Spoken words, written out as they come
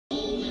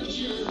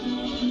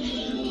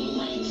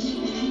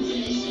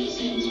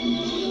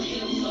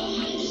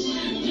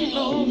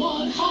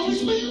what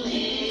Holly's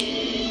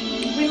really.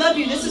 We love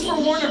you. This is for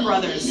Warner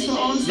Brothers, who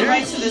owns the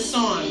rights to this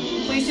song.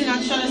 Please do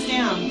not shut us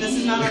down. This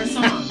is not our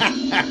song.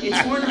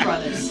 It's Warner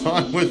Brothers.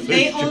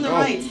 They own the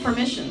rights,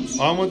 permissions.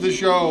 On with the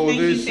show.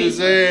 This is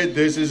it.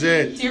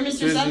 Dear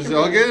Mr. Zuckerberg.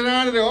 I'll get it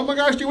out of there. Oh my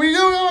gosh, what are you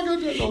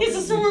doing? It's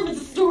a storm.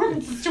 It's a storm.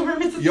 It's a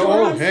storm. It's a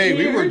storm. Yo, hey,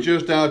 we were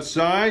just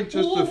outside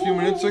just a few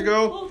minutes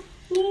ago.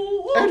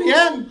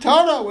 Again,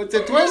 Toto, it's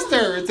a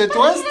twister. It's a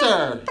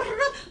twister.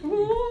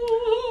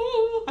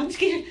 I'm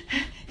scared.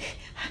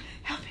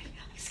 Help me.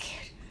 I'm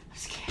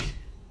scared.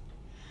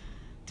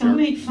 Don't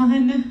make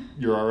fun.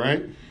 You're all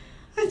right?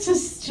 It's a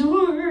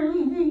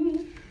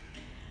storm.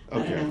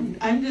 Okay.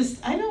 I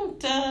don't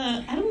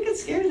get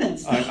scared of that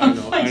stuff. I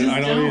don't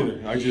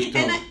either. I just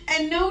don't.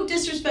 And no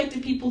disrespect to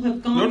people who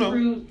have gone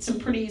through some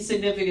pretty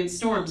significant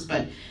storms,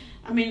 but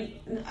I mean,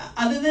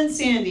 other than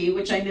Sandy,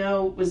 which I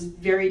know was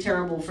very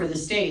terrible for the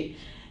state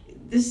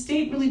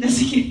really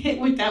doesn't get hit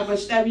with that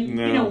much. I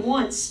mean,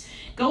 once.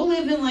 Go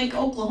live in like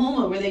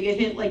Oklahoma where they get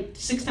hit like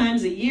 6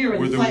 times a year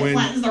and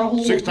flattens their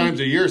whole 6 times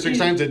a year, 6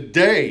 times a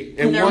day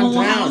in and their one whole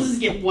town. Houses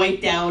get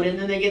wiped out and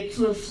then they get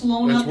sort of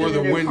flown That's up. where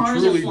the wind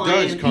truly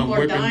does come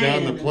whipping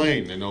down the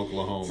plane in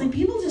Oklahoma. It's like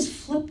people just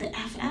flip the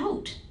F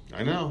out.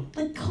 I know.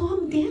 Like,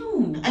 calm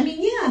down. I mean,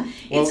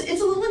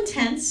 it's a little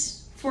intense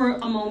for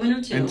a moment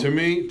or two. And to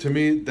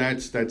me,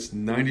 that's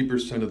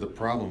 90% of the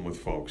problem with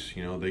folks.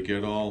 You know, they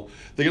get all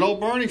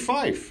Barney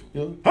Fife. You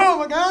know, oh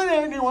my God,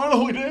 Andy, what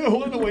do we do?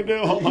 What do we do?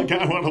 Oh my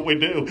God, what do we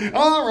do?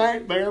 All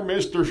right, there,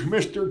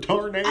 Mr.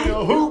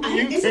 Tornado. Who do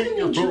you think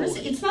you're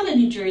fooling? It's not a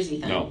New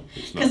Jersey thing. No,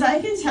 it's not. Because I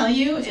can tell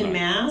you, in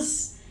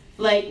Mass,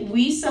 like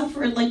we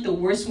suffered like the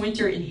worst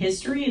winter in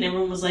history, and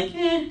everyone was like,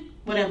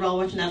 whatever. I'll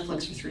watch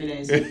Netflix for 3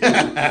 days. I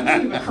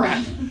don't give a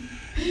crap.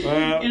 You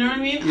know what I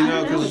mean? I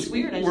don't know. It's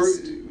weird.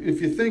 If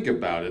you think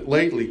about it,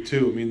 lately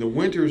too, I mean, the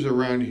winters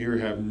around here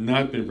have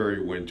not been very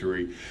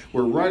wintry.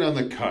 We're right on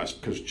the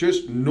cusp because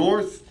just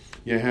north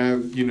you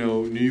have,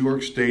 New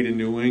York State and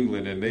New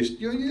England, and they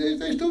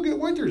still get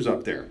winters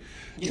up there.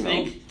 You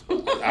think?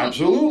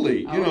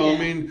 Absolutely. I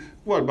mean,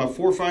 about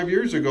 4 or 5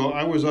 years ago,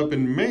 I was up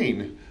in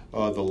Maine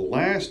the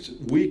last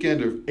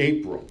weekend of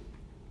April,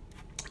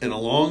 and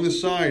along the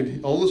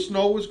side, all the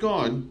snow was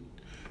gone,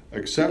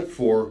 except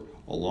for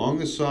along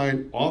the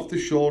side, off the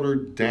shoulder,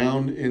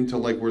 down into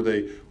like where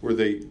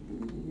they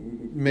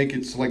make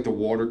it so like the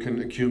water can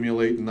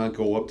accumulate and not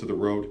go up to the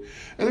road.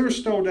 And there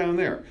was snow down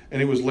there,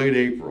 and it was late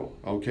April.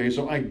 Okay,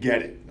 so I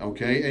get it.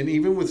 Okay, and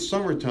even with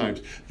summer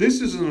times,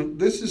 this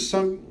is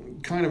some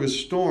kind of a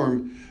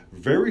storm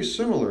very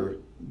similar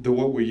to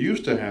what we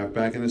used to have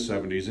back in the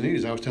 70s and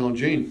 80s. I was telling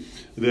Jane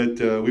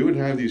that we would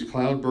have these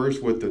cloud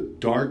bursts with the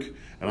dark,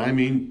 and I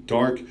mean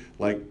dark,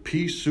 like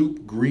pea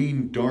soup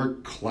green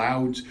dark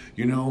clouds,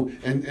 and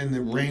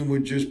the rain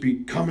would just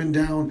be coming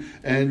down,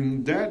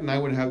 and Dad and I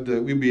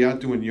we'd be out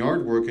doing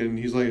yard work, and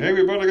he's like, hey,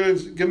 we better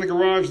get in the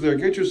garage there,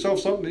 get yourself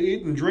something to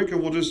eat and drink, and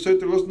we'll just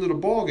sit there listening to the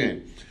ball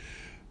game.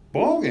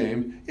 Ball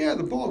game? Yeah,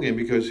 the ball game,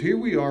 because here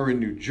we are in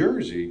New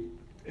Jersey,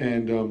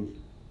 and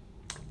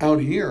out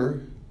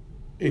here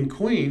in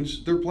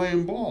Queens, they're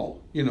playing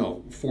ball,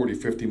 40,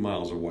 50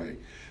 miles away.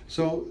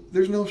 So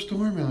there's no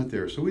storm out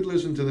there. So we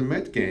listen to the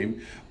Met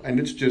game, and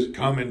it's just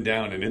coming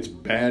down, and it's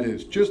bad. And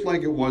it's just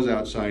like it was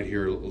outside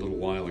here a little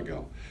while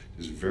ago.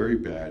 It's very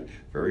bad,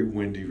 very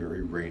windy,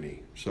 very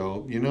rainy.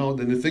 So,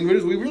 then the thing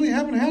is, we really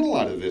haven't had a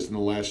lot of this in the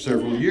last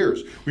several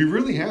years. We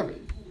really haven't.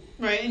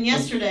 Right, and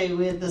yesterday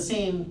we had the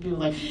same people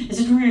like, is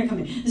a tornado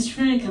coming? Is a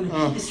tornado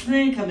coming? Is a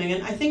tornado coming?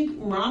 And I think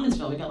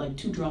Robbinsville, we got like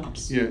 2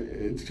 drops. Yeah,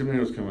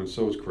 tornado's coming,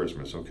 so is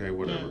Christmas, okay,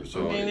 whatever. Yeah.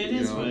 So, it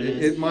is what it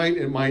is. It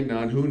might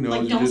not, who knows.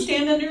 Like, don't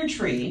stand under a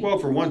tree. Well,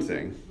 for one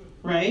thing.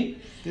 Right?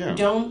 Yeah.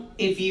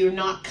 If you're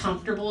not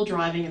comfortable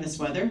driving in this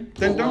weather,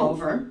 pull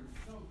over.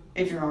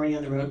 If you're already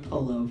on the road,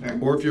 pull over.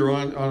 Or if you're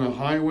on a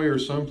highway or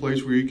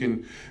someplace where you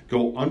can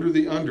go under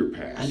the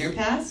underpass.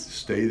 Underpass?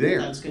 Stay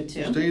there. That's good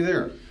too. Stay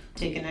there.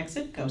 Take an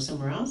exit, go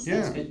somewhere else.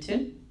 Yeah. That's good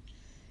too.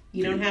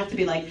 You don't have to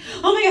be like,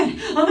 oh my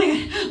God, what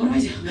do I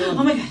do?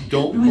 Oh my God.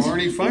 Don't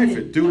Barney Fife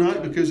it. Do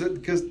not, because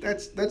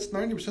that's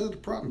 90% of the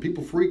problem.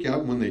 People freak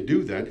out when they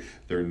do that.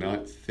 They're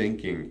not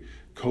thinking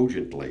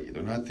cogently.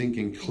 They're not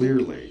thinking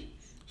clearly.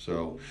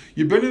 So,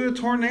 you been in a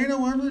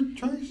tornado ever,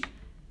 Trace?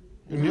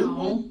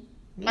 No.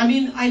 I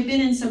mean, I've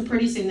been in some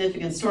pretty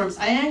significant storms.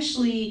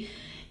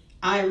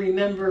 I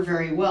remember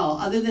very well,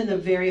 other than the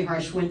very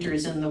harsh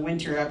winters and the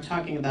winter I'm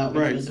talking about,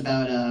 which was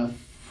about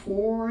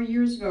 4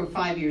 years ago or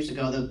 5 years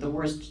ago, the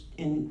worst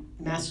in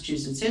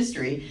Massachusetts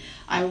history.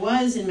 I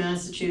was in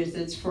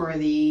Massachusetts for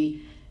the,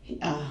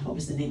 what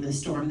was the name of the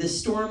storm? The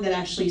storm that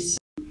actually...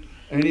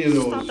 Any of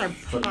those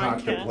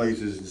fantastic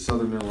places in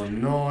southern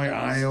Illinois,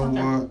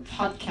 Iowa.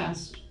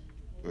 Podcast.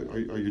 Are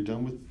you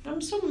done with?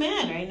 I'm so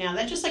mad right now.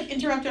 That just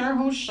interrupted our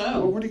whole show.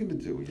 Well, what are you going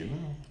to do?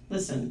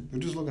 Listen. They're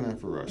just looking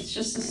out for us. It's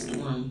just a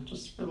storm.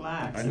 Just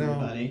relax, I know.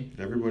 everybody.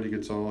 Everybody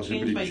gets all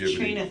Change my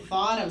train of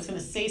thought. I was going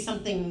to say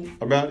something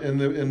about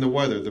in the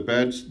weather, the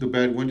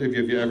bad winter.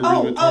 Have you ever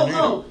been in a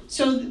tornado?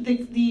 So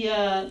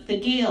the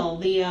Gale,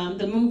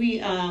 the movie,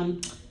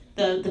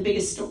 the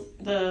biggest storm.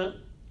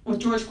 with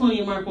George Clooney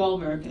and Mark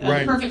Wahlberg.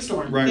 Right. Perfect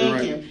Storm. Right, Thank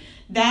right. you.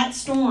 That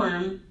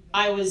storm,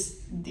 I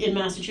was in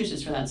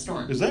Massachusetts for that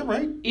storm. Is that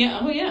right? Yeah.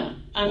 Oh, yeah.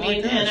 I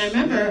mean, and I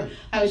remember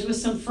I was with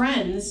some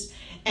friends,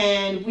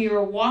 and we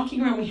were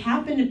walking around. We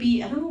happened to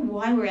be, I don't know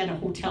why we were at a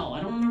hotel.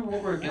 I don't remember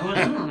what we were doing.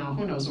 I don't know.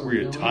 Who knows what Were we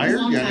were you doing. tired? It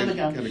was a long You time had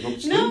ago. to go to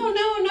sleep? No.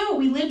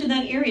 We lived in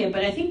that area,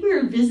 but I think we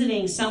were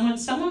visiting someone.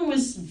 Someone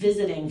was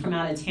visiting from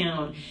out of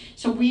town.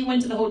 So we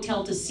went to the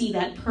hotel to see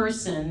that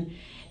person.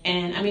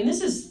 And, I mean,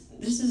 this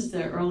is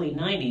the early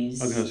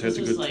 90s. I was going to say, it's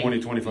a good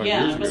 20, 25 years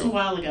ago. ago. Yeah, it was a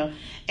while ago.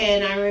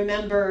 And I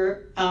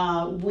remember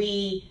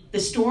the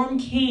storm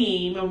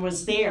came and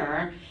was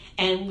there,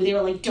 and they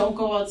were like, don't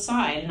go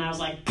outside. And I was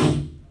like,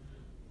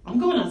 I'm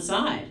going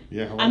outside.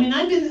 Yeah. I mean,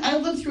 I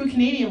lived through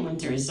Canadian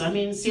winters. I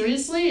mean,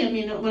 seriously? I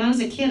mean, when I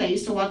was a kid, I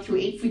used to walk through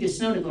 8 feet of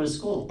snow to go to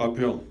school.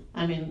 Uphill.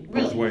 I mean,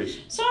 really. Both ways.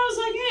 So I was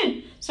like,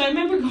 eh. So I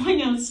remember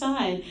going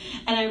outside,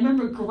 and I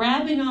remember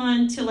grabbing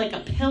on to like a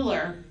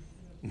pillar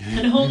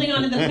and holding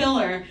onto the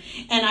pillar,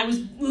 and I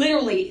was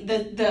literally,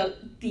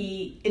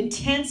 the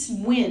intense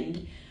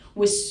wind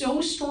was so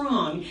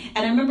strong,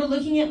 and I remember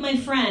looking at my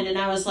friend, and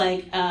I was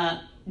like,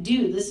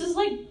 dude, this is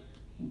like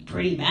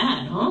pretty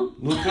bad, huh?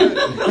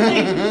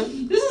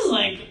 This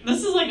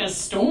is like a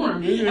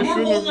storm. You And we're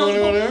shouldn't have holding gone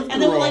on, out after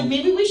and then we're all. like,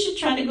 maybe we should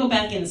try to go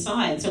back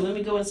inside. So when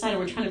we go inside and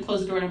we're trying to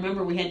close the door, and I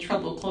remember we had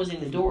trouble closing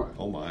the door.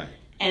 Oh, my.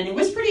 And it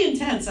was pretty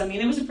intense. I mean,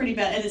 it was a pretty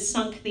bad, and it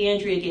sunk the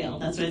Andrea Gale.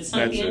 That's what it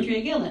sunk the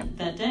Andrea Gale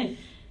that day.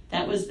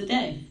 That was the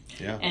day.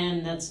 Yeah.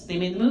 And they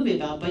made the movie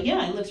about. But yeah,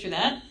 I lived through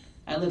that.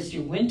 I lived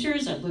through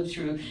winters. I lived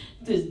through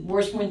the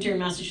worst winter in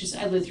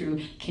Massachusetts. I lived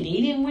through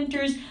Canadian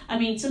winters. I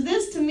mean, so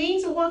this to me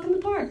is a walk in the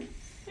park.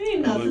 It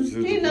ain't nothing.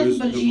 It ain't nothing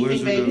but the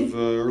blizzard baby. of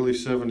early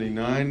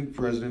 '79,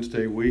 President's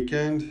Day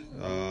weekend.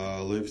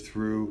 Lived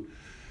through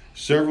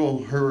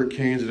several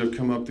hurricanes that have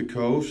come up the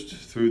coast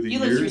through the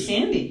years. You lived through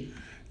Sandy.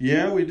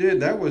 Yeah, we did.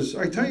 That was,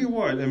 I tell you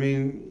what, I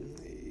mean,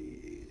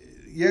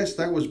 yes,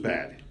 that was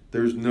bad.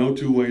 There's no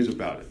two ways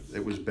about it.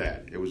 It was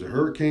bad. It was a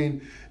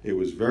hurricane. It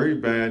was very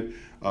bad.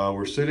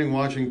 We're sitting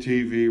watching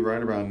TV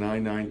right around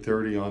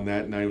 9:30 on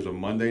that night. It was a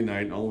Monday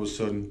night, and all of a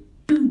sudden,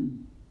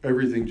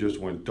 everything just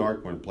went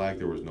dark, went black.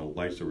 There was no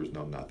lights. There was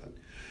no nothing.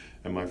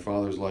 And my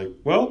father's like,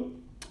 well,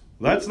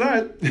 that's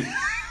that.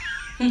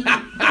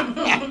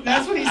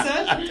 That's what he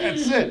said?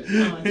 That's it.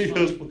 Oh, he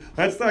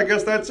goes, I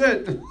guess that's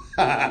it.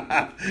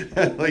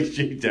 Like,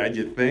 gee, Dad,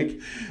 you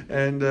think?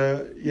 And,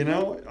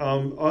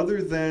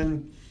 other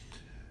than,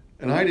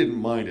 and I didn't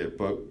mind it,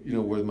 but,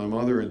 with my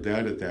mother and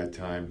dad at that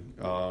time,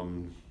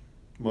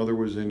 mother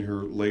was in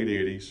her late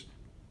 80s,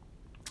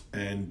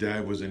 and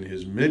Dad was in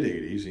his mid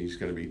 80s. He's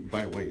going to be,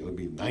 by the way, he'll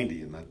be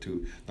 90 in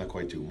not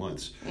quite 2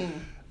 months.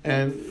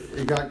 And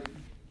it got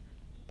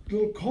a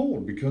little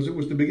cold because it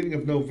was the beginning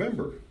of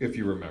November, if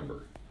you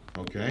remember.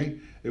 Okay,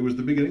 it was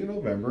the beginning of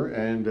November,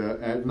 and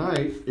at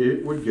night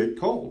it would get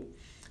cold.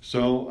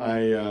 So I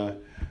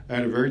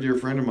had a very dear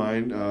friend of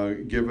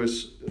mine give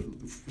us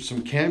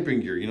some camping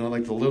gear.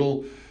 Like the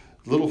little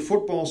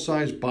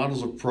football-sized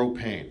bottles of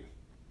propane.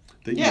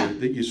 That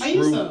you screw, I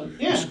use those.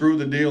 Yeah. You screw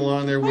the deal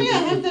on there. I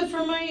have that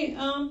for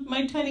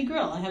my tiny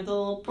grill. I have the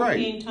little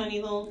propane,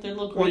 tiny little, their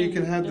little. Well, you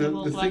can have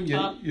the thing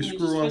you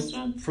screw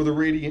on for the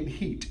radiant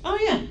heat. Oh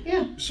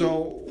yeah.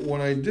 So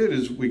what I did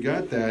is we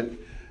got that,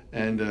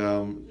 and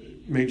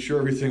made sure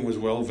everything was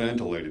well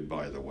ventilated.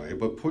 By the way,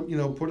 but put it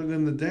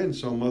in the den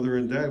so Mother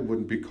and Dad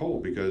wouldn't be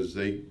cold, because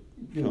they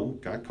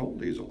got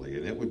cold easily,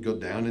 and it would go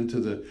down into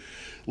the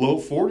low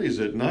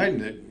 40s at night,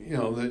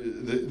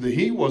 and the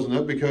heat wasn't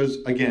up because,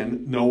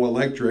 again, no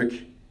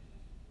electric.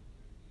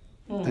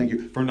 Thank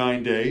you, for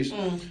 9 days.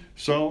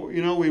 So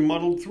we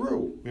muddled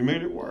through. We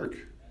made it work.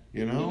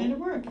 You made it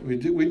work. We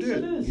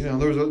did.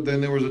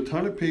 There was a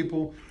ton of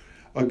people,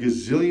 a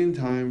gazillion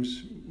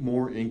times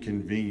more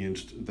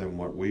inconvenienced than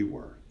what we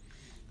were.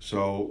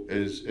 So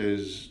as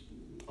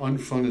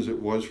unfun as it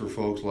was for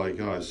folks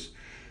like us,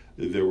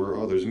 there were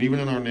others. And even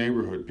in our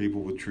neighborhood,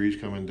 people with trees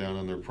coming down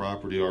on their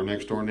property. Our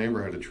next door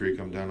neighbor had a tree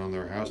come down on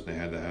their house, and they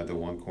had to have the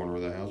one corner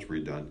of the house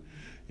redone,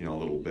 a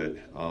little bit.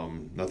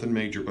 Nothing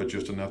major, but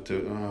just enough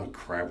to, oh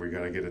crap, we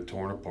got to get it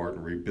torn apart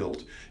and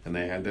rebuilt. And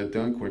they had that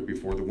done quick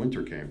before the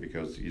winter came,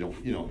 because you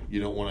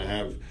don't want to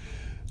have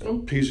a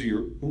piece of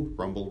your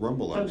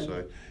rumble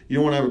outside. You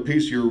don't want to have a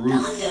piece of your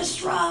roof.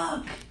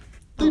 Thunderstruck.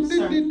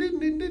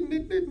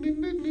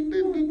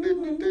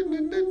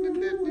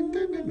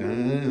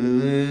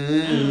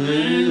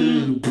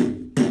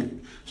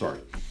 Sorry.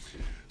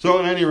 So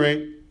at any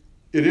rate,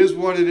 it is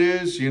what it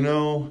is.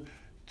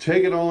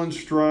 Take it all in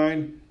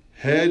stride.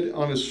 Head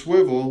on a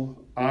swivel.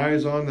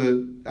 Eyes on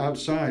the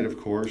outside, of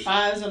course.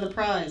 Eyes on the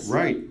prize.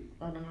 Right.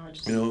 I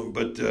don't know.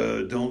 But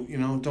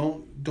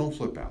don't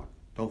flip out.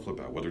 Don't flip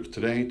out. Whether it's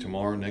today,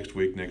 tomorrow, next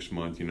week, next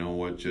month,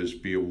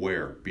 just be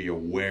aware. Be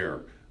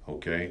aware,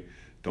 okay?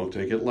 Don't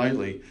take it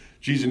lightly.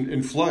 Geez,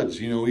 in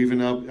floods,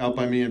 even out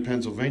by me in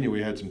Pennsylvania,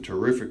 we had some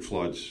terrific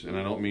floods, and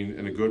I don't mean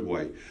in a good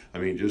way. I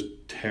mean just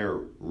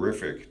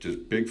terrific,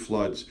 just big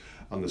floods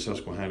on the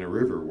Susquehanna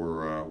River,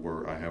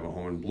 where I have a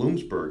home in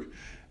Bloomsburg.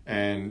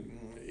 And,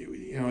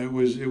 it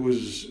was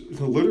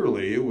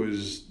literally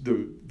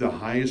the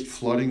highest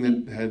flooding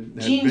that had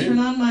Gene, been. turn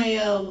on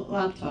my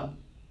laptop,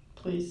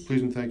 please.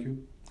 Please and thank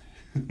you.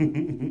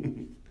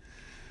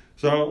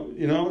 So,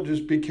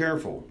 just be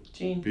careful.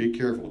 Gene. Be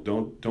careful.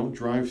 Don't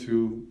drive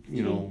through,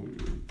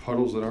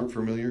 puddles that aren't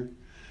familiar.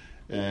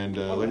 And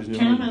ladies and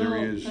gentlemen, there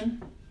he is.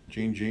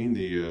 Gene,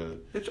 the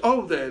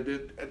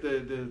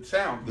the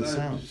sound. The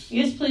sounds.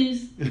 Yes,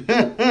 please.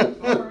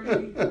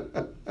 Sorry.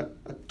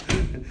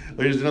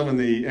 Ladies and gentlemen,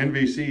 the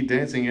NBC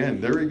dancing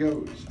end. There he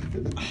goes.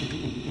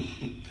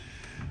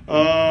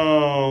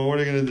 Oh, what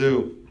are you gonna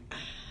do?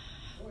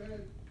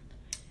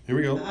 Here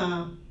we go.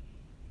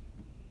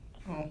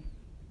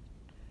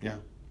 Yeah.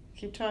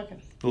 Keep talking.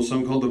 A little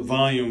something called the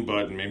volume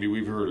button. Maybe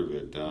we've heard of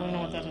it. I don't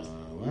know what that is.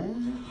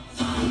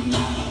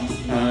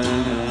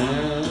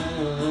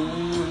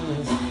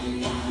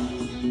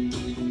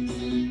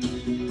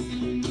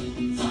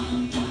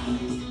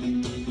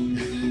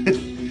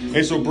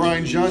 Hey, so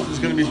Brian Johnson's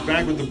going to be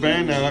back with the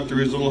band now after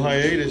his little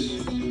hiatus.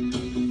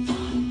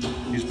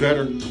 He's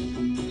better.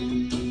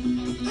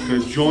 He's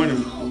going to join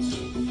him.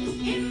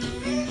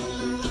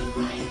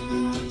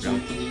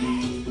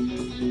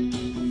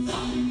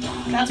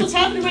 That's what's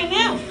happening right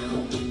now.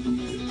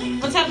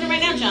 What's happening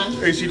right now, John?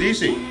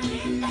 AC/DC.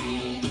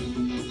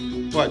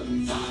 What?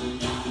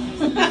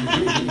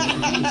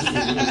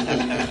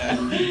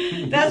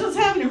 That's what's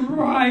happening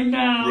right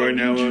now. Right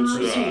now in New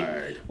outside.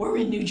 Jersey. We're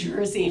in New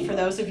Jersey, for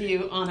those of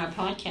you on our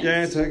podcast.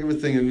 Yeah, it's a heck of a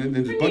thing, and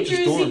there's We're a in bunch New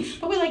of Jersey, storms.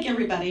 but we like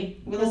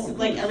everybody. We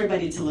like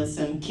everybody to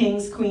listen.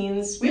 Kings,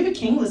 queens. We have a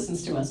king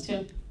listens to us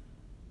too.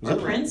 Or a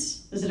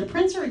prince? Is it a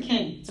prince or a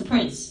king? It's a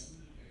prince.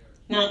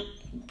 Not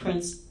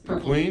Prince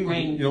Purple Queen?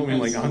 Rain. You don't mean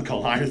Prince. like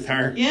Uncle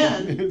Arthur? Yeah.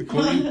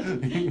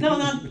 Queen? No,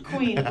 not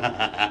Queen.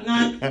 Not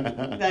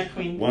that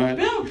Queen. What?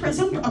 No,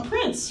 a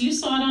prince. You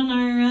saw it on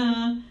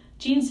our.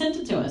 Gene sent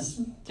it to us.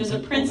 There's a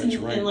prince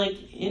in like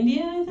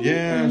India, I think.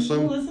 Yeah, or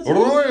some listens to us.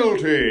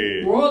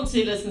 royalty.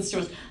 Royalty listens to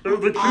us.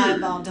 I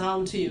bow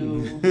down to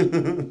you.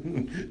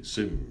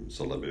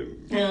 Simsalabim.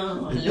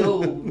 Oh,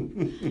 hello.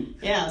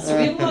 Yeah, so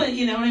we want,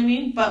 you know what I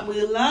mean? But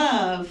we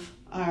love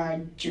our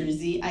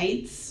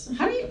Jerseyites.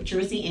 How do you,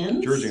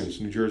 Jerseyans?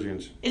 Jerseyans, New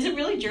Jerseyans. Is it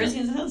really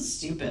Jerseyans? That sounds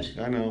stupid.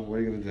 I know. What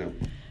are you going to do?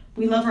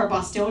 We love our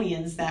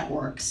Bostonians. That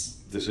works.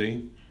 To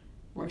see?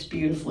 Works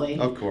beautifully.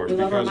 Of course. We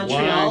love our because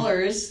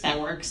Montrealers. That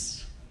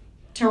works.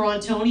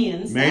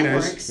 Torontonians. That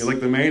Mayonnaise. works. You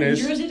like the New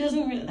mayonnaise? Jersey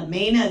doesn't really. The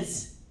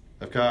Mayonnaise.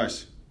 Of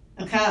course.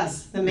 Of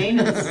course. The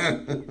Mayonnaise.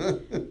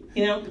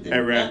 You know, Right.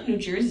 not New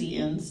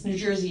Jerseyans. New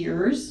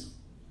Jerseyers.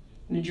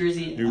 New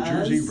Jersey. New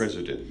Jersey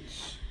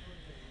residents.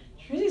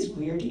 Jersey's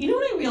weird. You know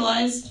what I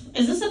realized?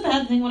 Is this a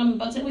bad thing, what I'm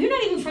about to say? Well, you're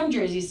not even from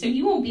Jersey, so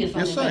you won't be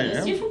offended Yes, by I this.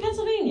 am. You're from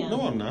Pennsylvania.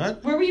 No, I'm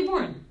not. Where were you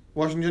born?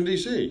 Washington,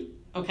 D.C.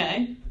 Okay.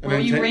 And Where were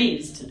then you 10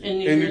 raised? In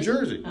New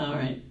Jersey? All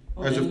right.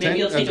 Well, As then of maybe 10,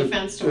 you'll take as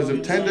offense to of, what as I'm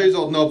of 10 saying. days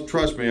old. No,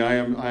 trust me.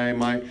 My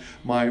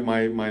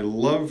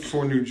love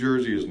for New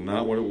Jersey is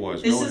not what it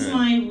was. This Go is ahead.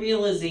 my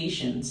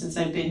realization since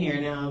I've been here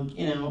now,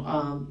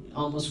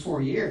 almost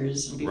 4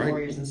 years. It'll be Right. 4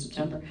 years in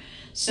September.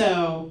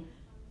 So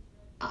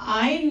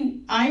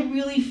I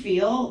really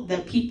feel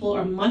that people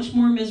are much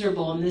more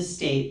miserable in this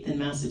state than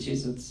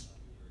Massachusetts.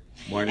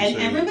 Why do you And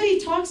say that? everybody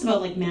talks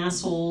about like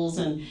massholes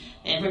and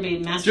everybody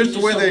Massachusetts. Just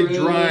the way so they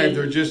rude. drive,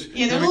 they're just...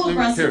 Yeah, they're a little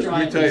aggressive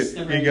Let me tell drivers. you,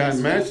 They're you very got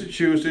aggressive.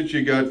 Massachusetts,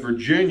 you got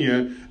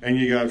Virginia, and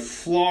you got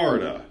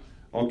Florida.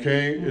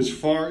 Okay, Mm-hmm. as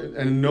far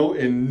and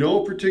in no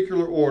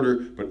particular order,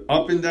 but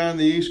up and down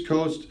the East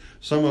Coast,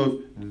 some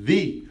of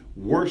the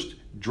worst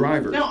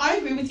drivers. No, I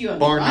agree with you on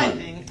Bar none.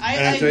 driving. And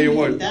I tell you agree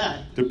what, with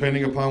that.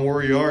 depending upon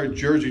where you are,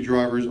 Jersey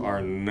drivers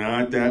are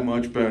not that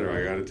much better.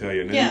 I got to tell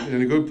you, and, Yeah.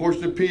 and a good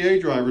portion of PA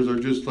drivers are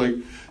just like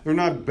they're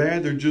not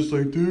bad. They're just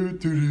like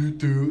dude,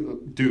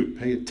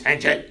 pay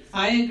attention.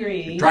 I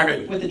agree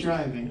Driving. with the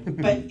driving,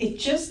 but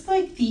it's just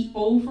like the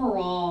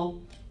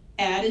overall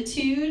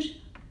attitude.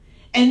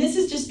 And this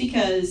is just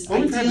because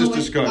Well, we've had this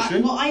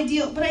discussion. I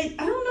don't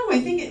know.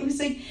 I think it was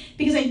like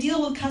because I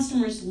deal with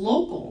customers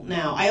local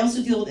now. I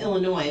also deal with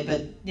Illinois,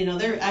 but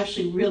they're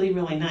actually really,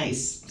 really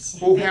nice.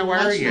 Oh, They're how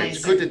are much you? nicer.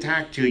 It's good to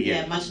talk to you.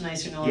 Yeah, much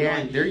nicer in Illinois.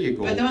 Yeah, there you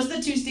go. But those are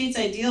the two states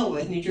I deal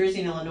with, New Jersey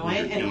and Illinois.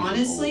 They're And easy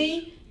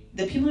honestly,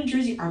 the people in New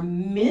Jersey are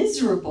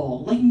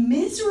miserable. Like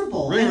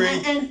miserable. Ring,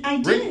 and, ring. and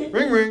I Ring,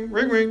 did.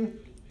 ring.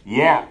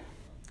 Yeah.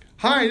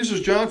 Hi, this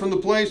is John from the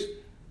place.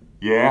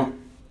 Yeah.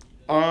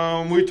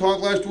 We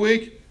talked last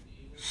week,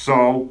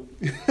 So.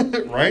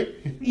 right?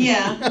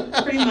 Yeah,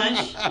 pretty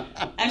much.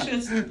 Actually,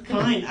 it's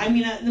kind. I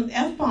mean, the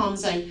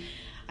F-bombs, I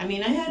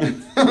had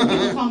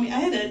people call me, I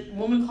had a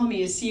woman call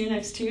me, see you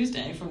next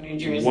Tuesday from New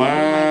Jersey. Wow.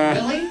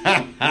 I'm like,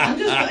 really? I'm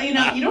just,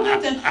 you don't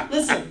have to,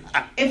 listen,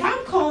 if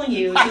I'm calling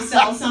you to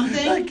sell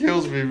something, That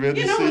kills me, man.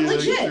 to see you next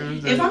legit.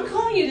 Tuesday. If I'm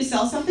calling you to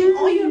sell something,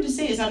 all you have to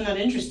say is I'm not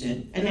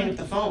interested and hang up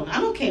the phone.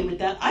 I'm okay with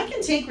that. I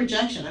can take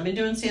rejection. I've been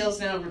doing sales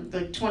now for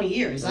like 20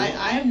 years. I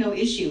have no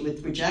issue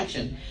with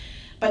rejection.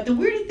 But the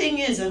weird thing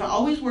is, I've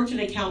always worked in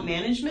account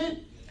management.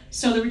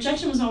 So the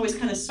rejection was always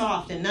kind of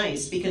soft and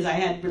nice because I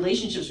had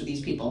relationships with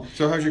these people.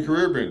 So how's your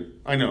career been?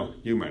 I know,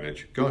 you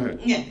manage. Go ahead.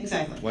 Yeah,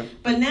 exactly. What?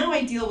 But now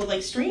I deal with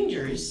like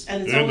strangers,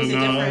 and it's always a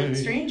different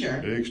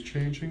stranger.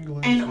 Exchanging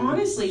glances. And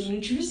honestly,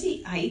 New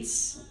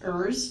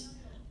Jerseyiters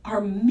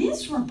are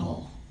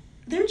miserable.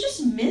 They're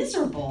just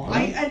miserable. Huh?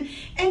 And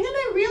then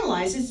I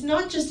realize it's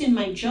not just in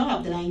my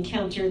job that I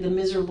encounter the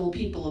miserable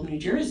people of New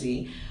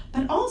Jersey,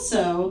 but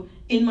also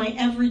in my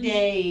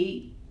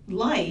everyday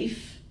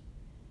life.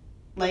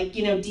 Like,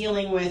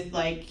 dealing with,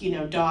 like,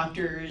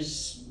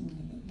 doctors,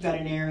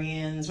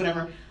 veterinarians,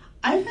 whatever.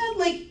 I've had,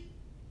 like,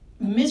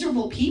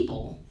 miserable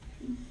people.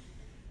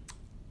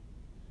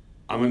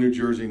 I'm a New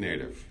Jersey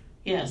native.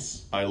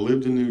 Yes. I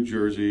lived in New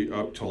Jersey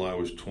up till I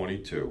was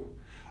 22.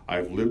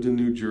 I've lived in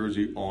New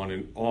Jersey on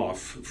and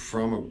off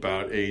from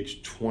about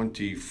age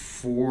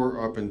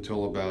 24 up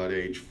until about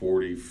age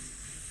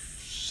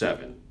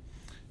 47.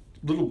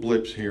 Little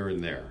blips here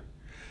and there.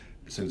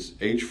 Since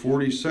age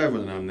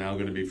 47, and I'm now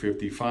going to be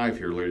 55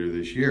 here later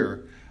this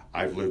year,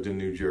 I've lived in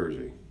New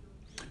Jersey.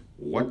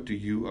 What do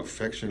you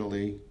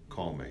affectionately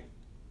call me?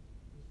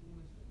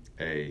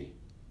 A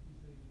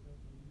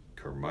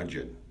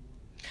curmudgeon.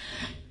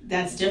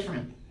 That's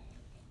different.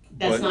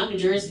 That's not New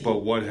Jersey.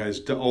 But what has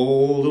a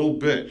little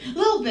bit. A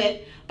little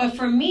bit, but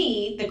for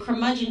me, the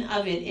curmudgeon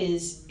of it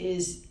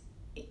is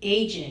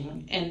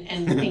aging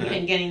and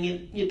getting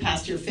you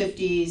past your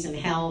 50s and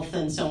health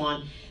and so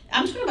on.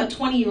 I'm talking about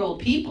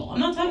 20-year-old people. I'm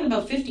not talking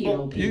about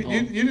 50-year-old people.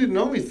 You didn't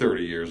know me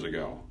 30 years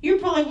ago. You're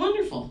probably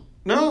wonderful.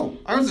 No,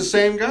 I was the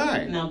same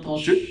guy. No,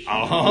 bullshit.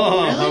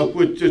 Really?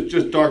 With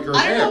just darker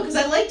hair. I don't know, because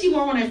I liked you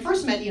more when I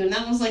first met you, and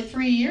that was like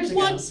 3 years ago.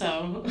 What?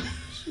 So.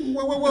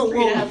 Whoa.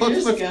 3.5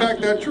 years Let's ago. back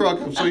that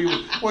truck up. So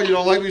you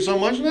don't like me so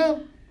much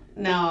now?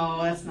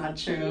 No, that's not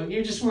true.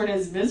 You just weren't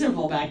as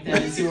miserable back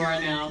then as you are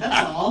now.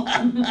 That's all.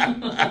 I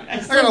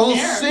got a whole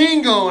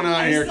scene going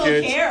on here,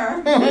 kids. I still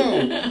care.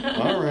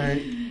 All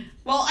right.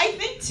 Well, I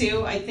think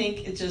too. I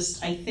think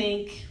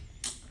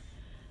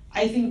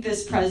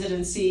this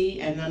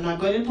presidency, and I'm not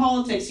going into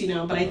politics,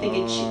 but I think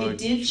it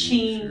did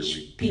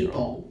change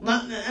people.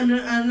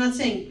 I'm not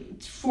saying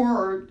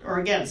for or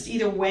against,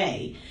 either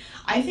way.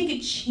 I think it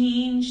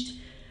changed.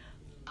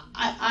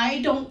 I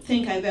don't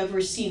think I've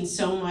ever seen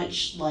so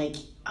much like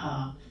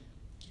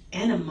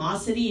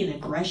animosity and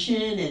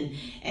aggression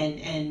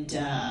and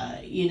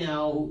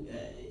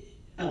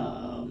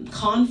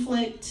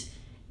conflict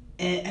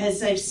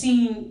as I've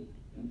seen.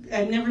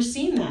 I've never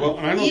seen that. Well,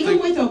 I don't even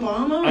think, with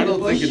Obama. I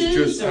don't or think Bushes, it's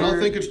just. or, I don't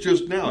think it's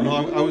just now.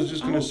 No, I was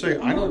just going to say.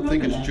 I don't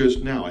think it's that.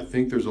 just now. I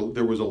think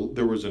there was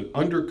an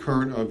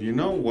undercurrent of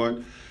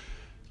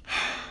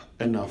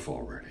enough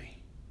already.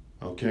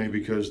 Okay,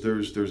 because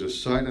there's a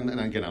side, and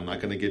again, I'm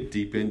not going to get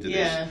deep into this.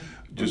 Yeah,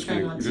 Just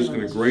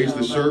going to graze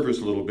the surface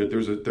a little bit.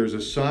 There's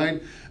a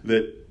side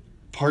that,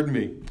 pardon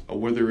me,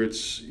 whether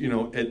it's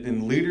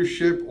in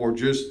leadership or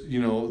just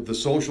the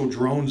social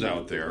drones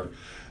out there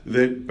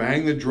that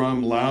bang the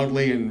drum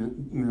loudly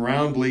and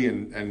roundly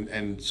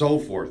and so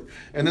forth.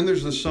 And then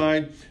there's the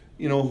side,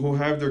 who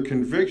have their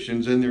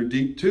convictions and they're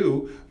deep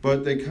too,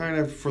 but they kind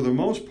of, for the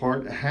most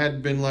part,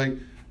 had been like,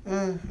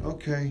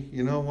 okay,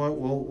 you know what,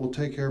 we'll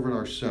take care of it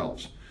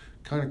ourselves,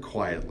 kind of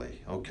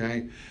quietly,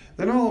 okay?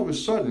 Then all of a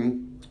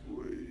sudden,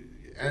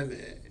 and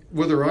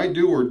whether I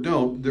do or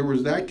don't, there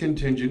was that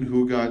contingent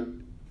who got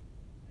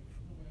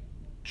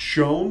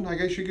shown, I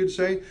guess you could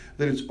say,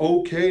 that it's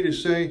okay to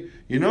say,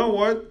 you know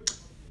what,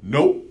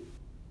 nope.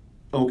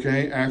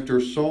 Okay, after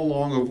so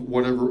long of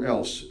whatever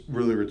else,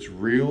 whether it's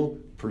real,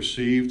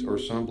 perceived, or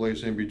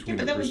someplace in between,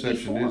 but the that was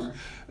perception before. is.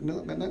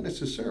 No, not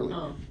necessarily.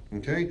 Oh.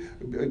 Okay,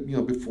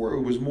 before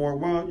it was more.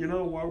 Well, you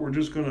know what? We're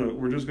just gonna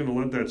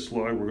let that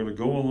slide. We're gonna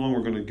go along.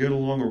 We're gonna get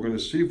along. We're gonna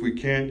see if we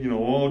can't,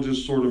 all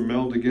just sort of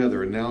meld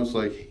together. And now it's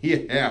like,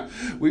 yeah,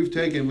 we've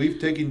taken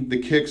the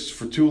kicks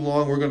for too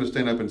long. We're gonna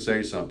stand up and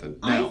say something.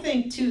 Now, I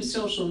think too,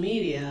 social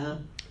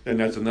media. and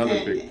that's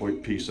another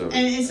big piece of it.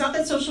 And it's not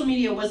that social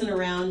media wasn't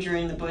around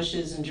during the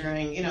Bushes and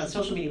during,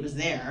 social media was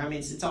there. I mean,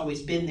 it's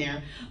always been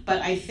there.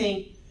 But I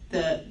think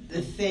the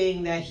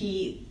thing that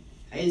he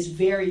is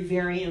very,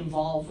 very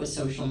involved with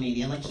social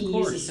media. Like, he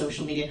uses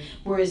social media.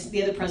 Whereas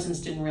the other presidents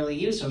didn't really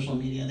use social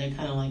media. They're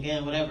kind of like, yeah,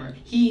 whatever.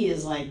 He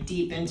is, like,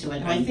 deep into it.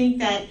 And I think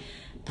that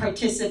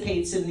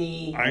participates in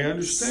the... I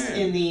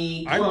understand. In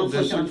the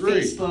conflict on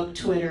Facebook,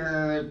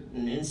 Twitter,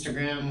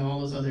 Instagram, all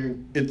those other...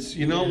 It's,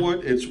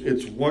 what?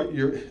 It's what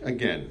you're...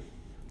 Again,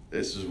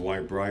 this is why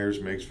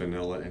Breyers makes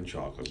vanilla and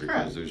chocolate.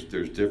 Because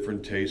there's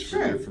different tastes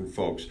for different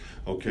folks.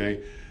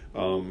 Okay?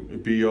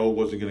 B.O.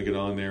 wasn't going to get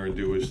on there and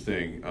do his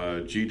thing.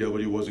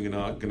 G.W. wasn't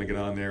going to get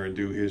on there and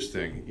do his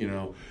thing.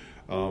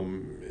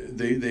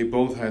 They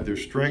both had their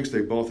strengths.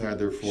 They both had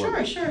their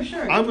flaws.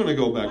 Sure. I'm going to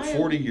go back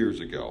 40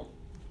 years ago.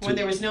 When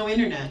there was no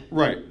internet.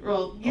 Right.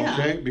 Well, yeah.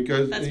 Okay,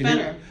 because... That's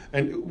better.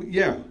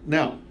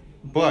 Now,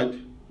 but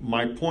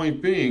my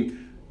point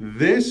being,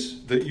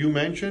 this that you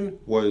mentioned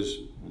was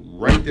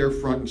right there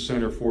front and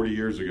center 40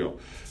 years ago.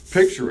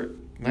 Picture it.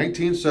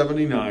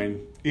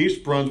 1979,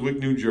 East Brunswick,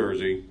 New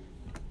Jersey.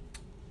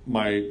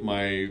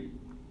 My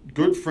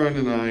good friend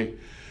and I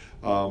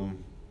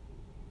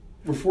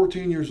We're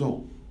 14 years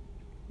old.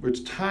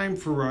 It's time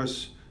for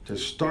us to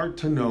start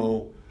to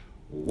know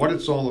what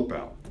it's all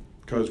about,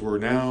 because we're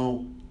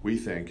now, we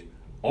think,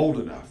 old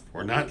enough.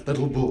 We're not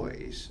little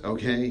boys,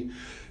 okay?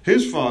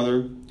 His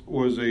father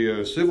was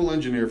a civil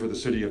engineer for the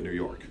city of New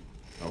York,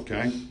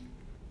 okay?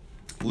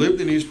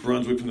 Lived in East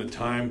Brunswick from the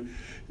time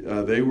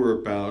my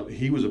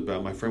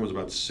friend was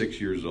about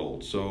 6 years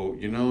old. So,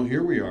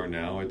 here we are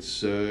now. It's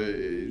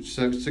 6,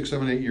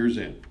 7, 8 years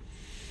in.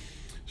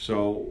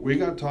 So we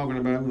got talking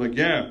about it, like,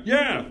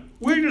 yeah,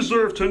 we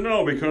deserve to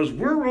know because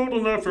we're old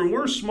enough and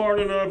we're smart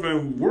enough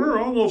and we're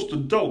almost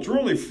adults. We're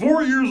only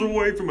 4 years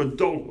away from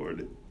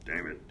adulthood.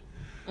 Damn it.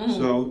 Mm.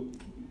 So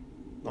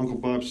Uncle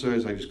Bob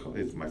says,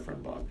 it's my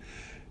friend Bob.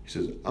 He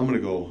says, I'm gonna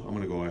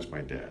go ask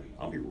my dad.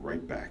 I'll be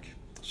right back.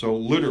 So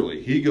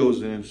literally, he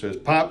goes in and says,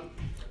 Pop,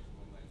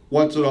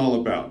 what's it all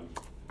about?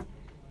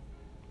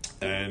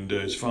 And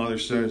his father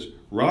says,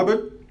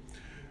 Robert,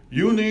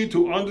 you need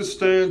to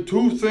understand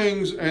 2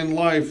 things in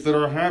life that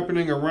are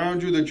happening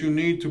around you that you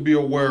need to be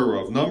aware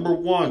of. Number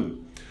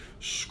 1,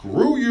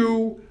 screw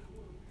you,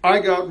 I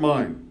got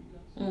mine.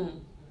 Mm.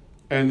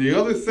 And the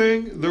other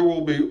thing, there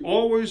will be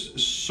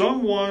always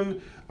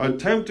someone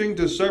attempting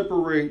to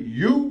separate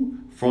you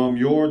from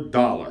your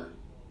dollar.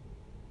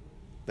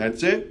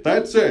 That's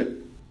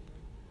it.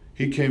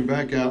 He came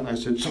back out and I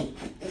said, so,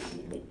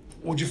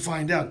 what'd you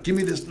find out? Give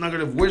me this nugget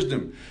of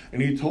wisdom.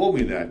 And he told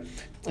me that.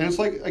 And it's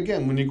like,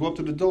 again, when you go up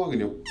to the dog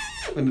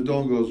and the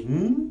dog goes,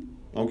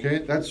 okay,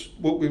 that's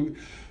what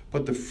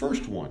but the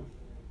first one,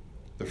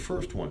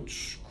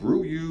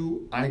 screw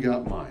you, I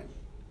got mine,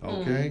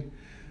 okay?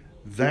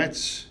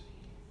 That's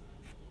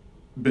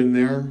been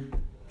there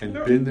and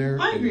been there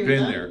and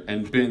been there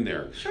and been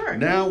there. Sure.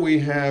 Now we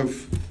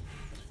have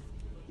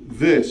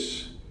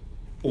this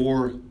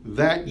or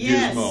that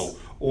gizmo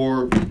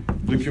or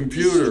the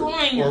computer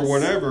or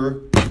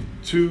whatever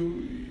to,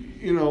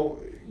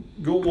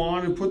 go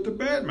on and put the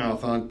bad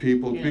mouth on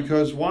people. Yeah.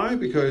 Because why?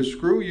 Because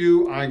screw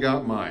you, I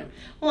got mine.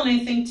 Well,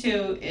 and I think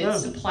too,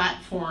 it's a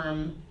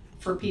platform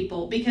for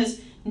people because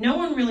no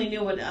one really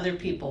knew what other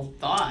people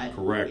thought.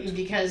 Correct.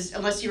 Because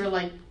unless you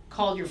were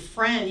called your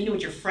friend, you knew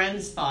what your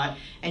friends thought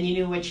and you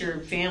knew what your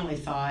family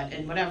thought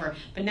and whatever.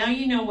 But now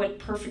you know what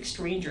perfect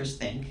strangers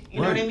think. You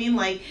know what I mean?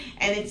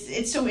 And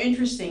it's so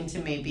interesting to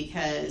me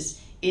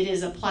because it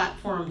is a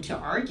platform to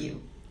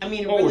argue. I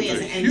mean, it really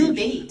is, and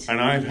debate. And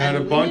I've had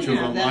a bunch of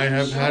them. I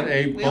have had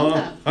a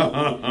bunch.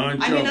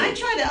 I mean,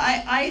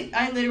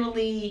 I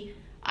literally,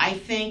 I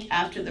think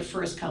after the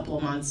first couple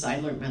of months, I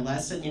learned my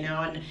lesson,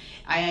 and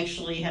I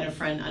actually had a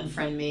friend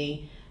unfriend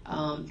me.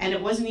 And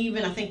it wasn't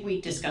even, I think we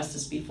discussed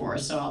this before,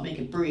 so I'll make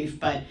it brief,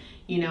 but,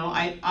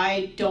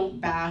 I don't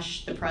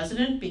bash the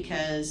president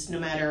because no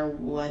matter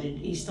what,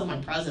 he's still my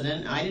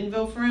president. I didn't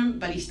vote for him,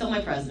 but he's still my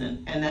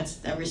president, and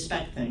that's a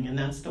respect thing, and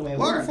that's the way it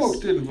works. A lot of folks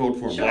didn't vote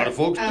for him. Sure. A lot of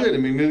folks did. I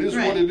mean, it is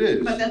what it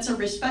is. But that's a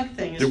respect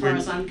thing as far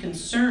as I'm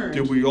concerned.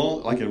 Did we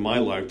all, in my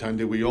lifetime,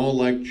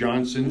 like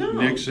Johnson,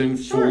 Nixon,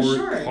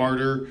 Ford,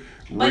 Carter,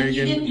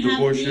 Reagan, the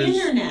Bushes, the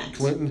internet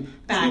Clinton?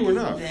 Back True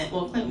enough. then.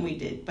 Well, Clinton we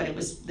did, but it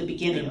was the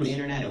beginning of the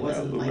internet. It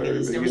wasn't like it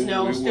is. There was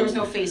no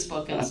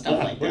Facebook and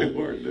stuff like that. We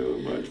weren't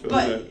doing much for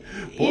but,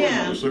 that. Boy,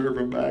 was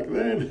surfing back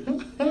then.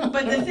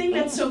 But the thing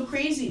that's so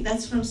crazy,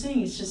 that's what I'm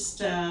saying. It's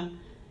just,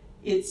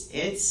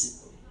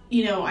 it's.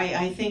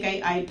 I think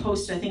I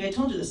posted. I think I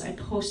told you this. I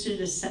posted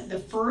the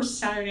first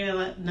Saturday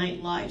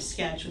Night Live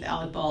sketch with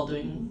Alec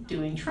Baldwin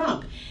doing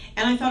Trump,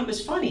 and I thought it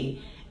was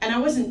funny. And I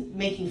wasn't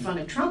making fun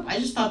of Trump. I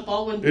just thought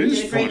Baldwin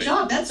did a great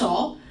job. That's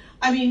all.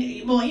 I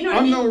mean, well,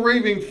 I'm no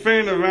raving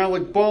fan of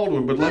Alec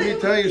Baldwin, but let me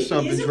tell you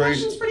something, Tracy. His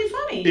impression's pretty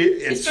funny.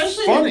 It's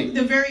especially funny.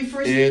 The very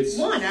first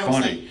one. I was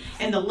like,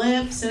 and the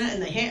lips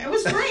and the hair. It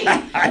was great.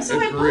 So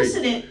I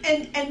posted it,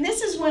 and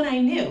this is when I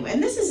knew.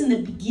 And this is in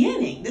the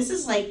beginning. This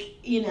is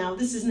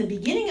this is in the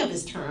beginning of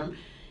his term.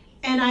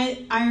 And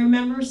I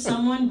remember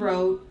someone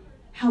wrote,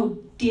 "How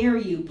dare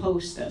you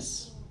post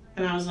this?"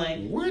 And I was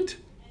like, "What?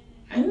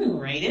 I didn't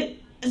write it.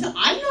 I'm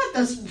not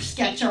the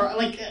sketch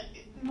artist.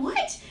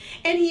 What?"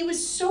 And he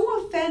was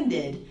so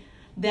offended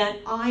that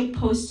I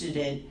posted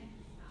it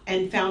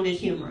and found it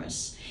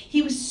humorous.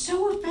 He was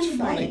so offended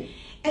by it.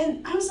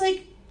 And I was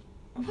like,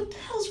 what the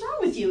hell's wrong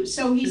with you?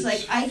 So he's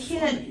like, I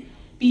can't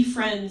be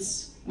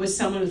friends with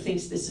someone who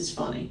thinks this is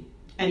funny.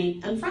 And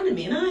he unfriended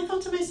me. And then I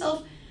thought to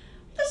myself,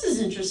 this is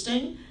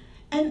interesting.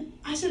 And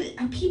I said,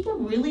 are people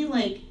really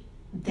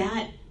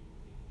that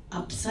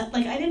upset?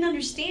 I didn't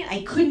understand.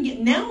 I couldn't get,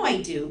 now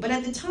I do. But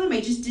at the time, I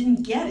just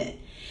didn't get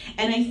it.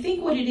 And I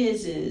think what it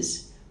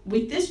is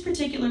with this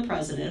particular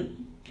president,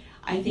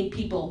 I think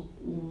people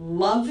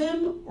love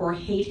him or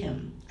hate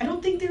him. I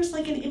don't think there's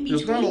an in-between.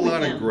 There's not a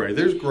lot of gray.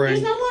 There's gray.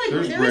 There's not a lot of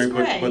gray. There is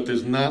gray. But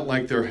there's not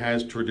like there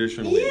has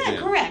traditionally been. Yeah,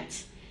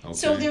 correct. Okay.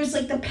 So there's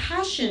the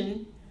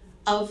passion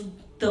of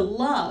the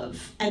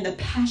love and the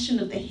passion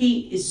of the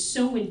hate is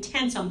so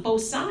intense on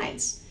both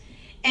sides.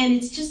 And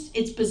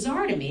it's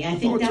bizarre to me. I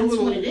think that's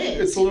what it is.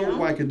 It's a little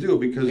wackadoo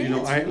because,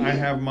 I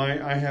have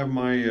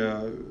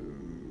my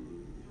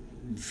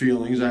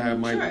feelings. I have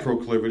my Sure.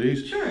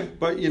 proclivities. Sure.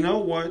 But you know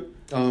what?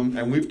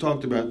 And we've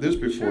talked about this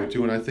before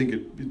too, and I think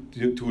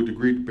it to a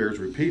degree bears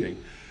repeating.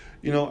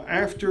 You know,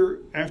 after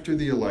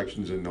the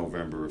elections in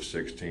November of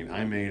 16,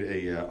 I made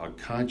a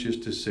conscious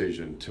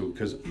decision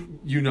because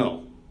you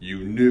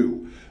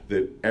knew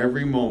that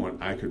every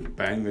moment I could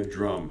bang the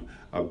drum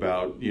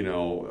about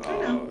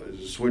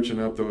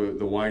switching up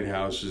the White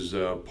House's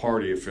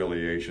party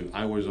affiliation.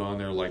 I was on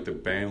there like the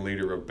band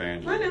leader of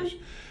band leaders,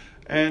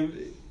 and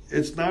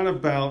it's not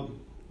about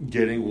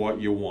getting what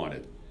you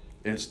wanted.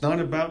 It's not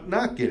about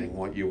not getting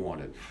what you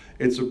wanted.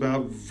 It's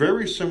about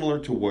very similar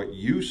to what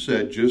you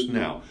said just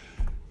now.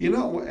 You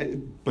know,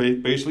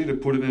 basically to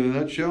put it in a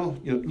nutshell,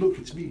 look,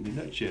 it's me in a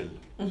nutshell.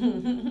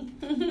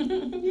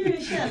 You're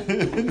a chef.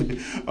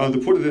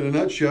 To put it in a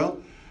nutshell,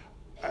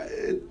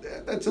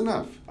 that's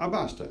enough.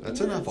 Basta. That's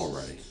enough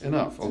already.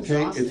 Enough.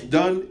 Okay, it's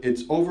done.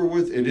 It's over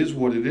with. It is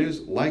what it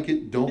is. Like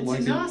it, don't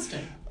like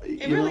exhausting.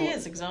 it. It really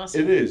is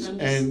exhausting. It is, I'm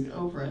just and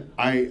over it.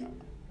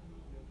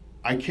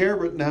 I care,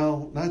 but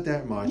now not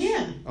that much.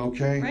 Yeah.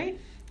 Okay. Right.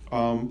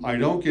 I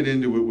don't get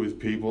into it with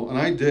people, and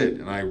I did,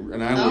 and I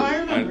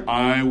remember.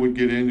 I would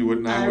get into it,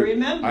 and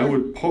I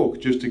would poke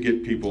just to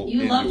get people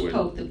into it. You love to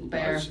poke the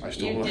bear. I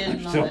still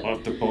love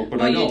love to poke, but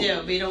I don't. You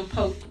do, but you don't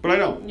poke. But I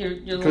don't. You're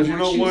a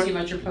little more choosy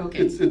about your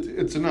poking.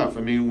 It's enough.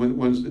 I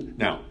mean,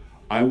 now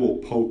I will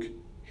poke.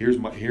 Here's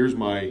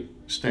my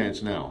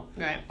stance now.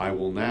 Right. I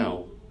will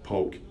now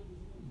poke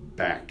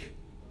back.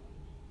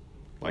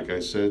 Like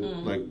I said,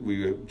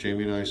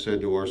 Jamie and I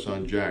said to our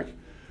son Jack,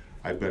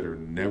 I better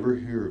never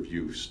hear of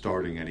you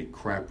starting any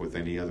crap with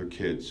any other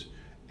kids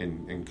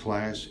in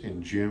class,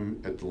 in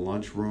gym, at the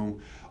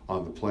lunchroom,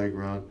 on the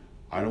playground.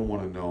 I don't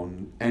want to know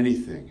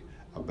anything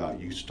about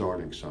you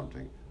starting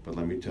something. But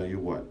let me tell you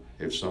what,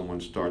 if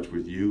someone starts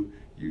with you,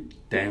 you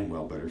damn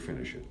well better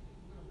finish it.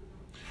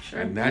 Sure.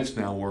 And that's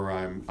now where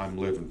I'm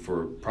living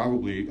for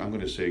probably, I'm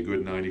going to say a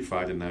good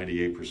 95 to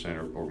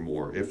 98% or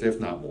more, if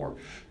not more,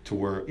 to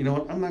where, you know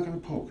what, I'm not going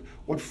to poke.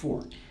 What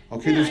for?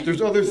 Okay,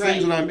 there's other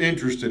things that I'm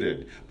interested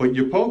in. But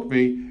you poke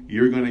me,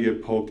 you're going to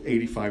get poked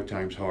 85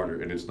 times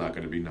harder, and it's not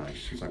going to be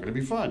nice. It's not going to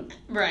be fun.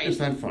 Right. It's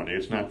not funny.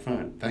 It's not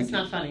fun. It's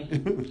not funny.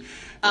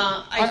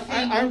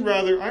 I'd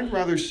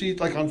rather see,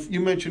 like you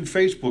mentioned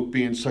Facebook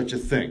being such a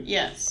thing.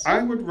 Yes.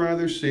 I would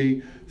rather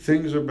see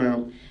things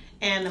about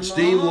animals,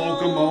 steam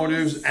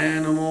locomotives,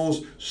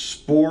 animals,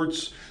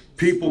 sports,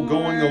 people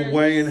going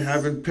away and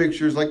having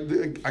pictures, like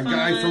a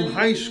guy from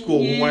high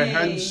school who I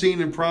hadn't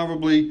seen in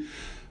probably,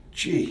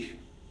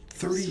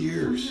 30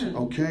 years,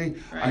 okay?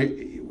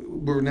 Right.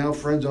 We're now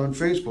friends on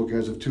Facebook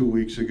as of 2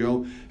 weeks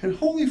ago, and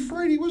holy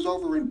fright, he was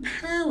over in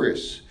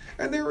Paris.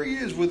 And there he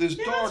is with his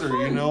daughter,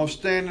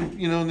 standing,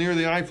 near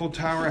the Eiffel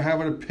Tower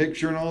having a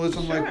picture and all this.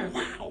 I'm like,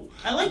 wow.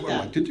 I like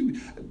that.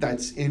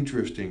 That's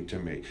interesting to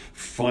me.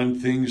 Fun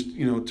things,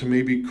 to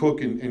maybe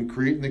cook and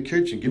create in the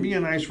kitchen. Give me a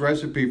nice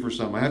recipe for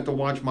something. I have to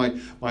watch my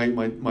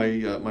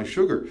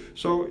sugar.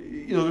 So,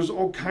 there's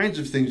all kinds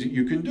of things that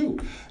you can do.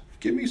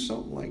 Give me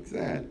something like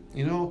that,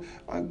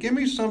 Give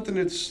me something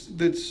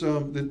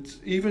that's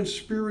even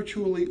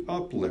spiritually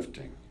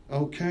uplifting.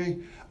 Okay,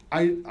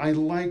 I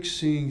like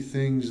seeing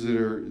things that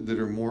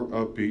are more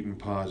upbeat and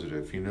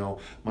positive.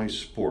 My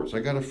sports.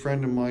 I got a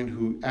friend of mine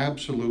who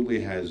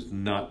absolutely has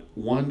not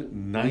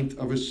 1/9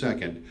 of a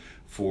second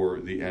for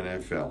the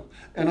NFL,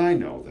 and I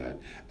know that.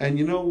 And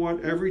you know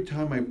what? Every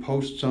time I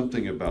post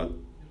something about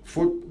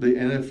the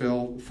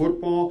NFL,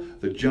 football,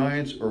 the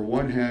Giants, or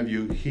what have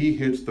you, he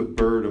hits the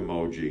bird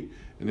emoji.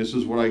 And this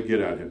is what I get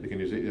at him. Can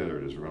you see? Yeah, there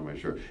it is around my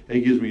shirt.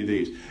 He gives me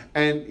these.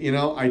 And,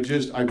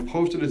 I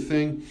posted a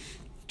thing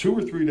 2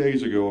 or 3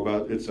 days ago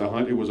about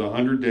it was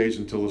 100 days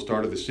until the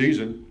start of the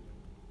season.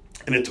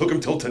 And it took him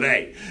till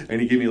today. And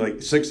he gave me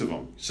like 6 of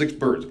them, 6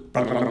 birds,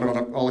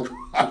 all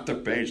across the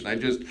page. And I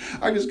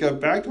just got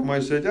back to him. I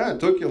said, it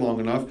took you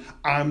long enough.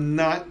 I'm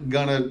not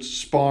going to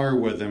spar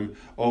with him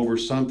over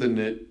something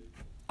that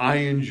I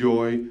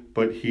enjoy,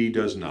 but he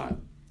does not.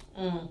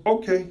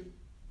 Okay.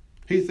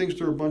 He thinks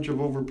they're a bunch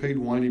of overpaid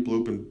whiny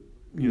blooping,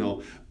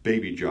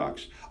 baby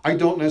jocks. I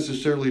don't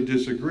necessarily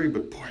disagree,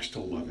 but boy, I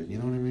still love it. You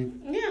know what I mean?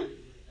 Yeah.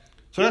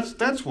 So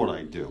that's what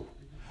I do.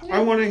 Yeah. I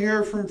want to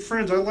hear from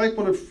friends. I like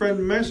when a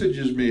friend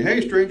messages me, "Hey,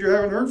 stranger,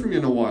 haven't heard from you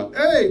in a while.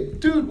 Hey,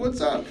 dude, what's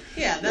up?"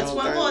 Yeah, that's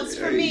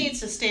for me,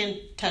 it's to stay in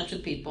touch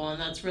with people, and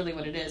that's really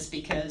what it is,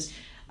 because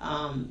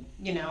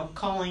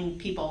calling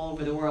people all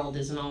over the world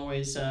isn't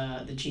always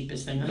the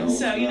cheapest thing. No,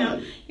 so, you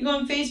go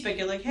on Facebook,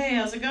 you're like, hey,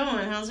 how's it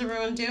going? How's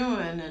everyone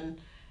doing?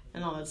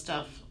 And all that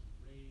stuff.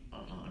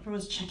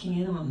 Everyone's checking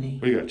in on me.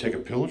 What, you got to take a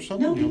pill or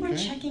something? No, people are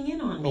checking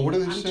in on me. Oh, what are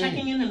they I'm saying?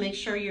 checking in to make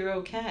sure you're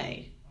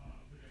okay.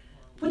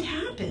 What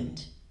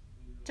happened?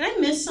 Did I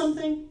miss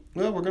something?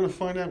 Well, we're gonna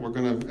find out. We're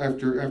gonna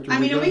after. Are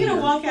we gonna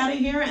walk out of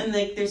here and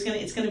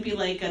it's gonna be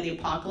like the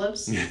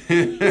apocalypse?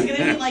 It's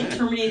gonna be like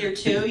Terminator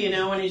 2,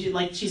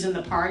 when she's in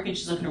the park and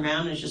she's looking around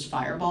and there's just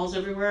fireballs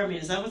everywhere. I mean,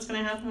 is that what's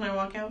gonna happen when I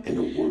walk out? In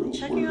a world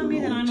checking on me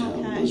that I'm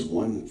okay. Was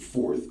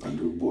 1/4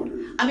 underwater.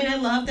 I mean, I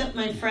love that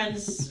my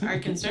friends are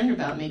concerned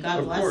about me.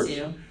 God bless course.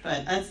 you.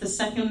 But that's the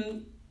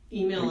second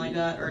email I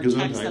got or Gesundheit.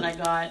 text that I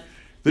got.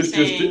 This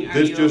saying,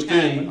 just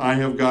okay? in, I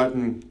have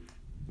gotten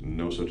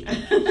no such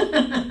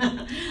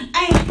thing.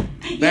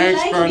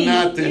 Thanks for me.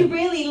 nothing. You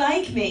really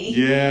like me.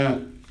 Yeah.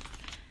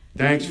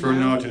 Thanks for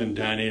nothing,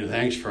 Danny.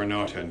 Thanks for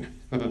nothing.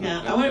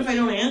 Yeah, I wonder if I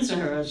don't answer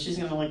her, if she's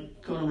gonna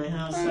like go to my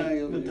house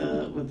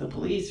with the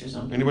police or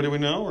something. Anybody we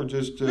know, or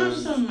just? No,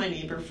 just my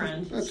neighbor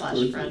friend slash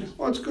good. friend.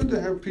 Well, it's good to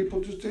have people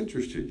just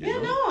interested. You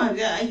know? No,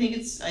 I think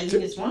it's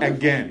wonderful.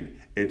 Again,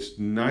 it's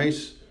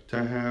nice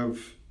to have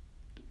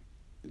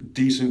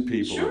decent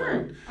people. Sure.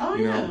 Around. Oh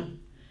you yeah. know,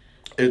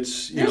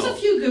 it's There's a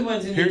few good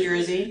ones in New here-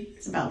 Jersey.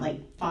 It's about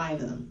like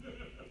 5 of them.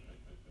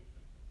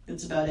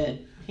 That's about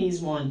it.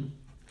 He's one.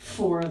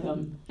 4 of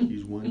them.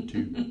 He's one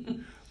too.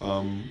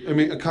 I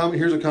mean,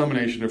 here's a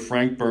combination of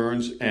Frank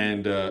Burns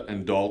and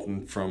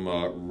Dalton from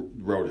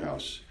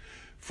Roadhouse.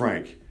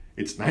 Frank,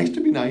 it's nice to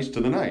be nice to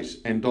the nice,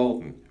 and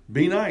Dalton,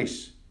 be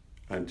nice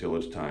until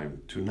it's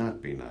time to not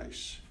be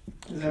nice.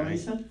 Is that what he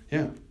said?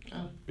 Yeah,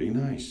 Oh. be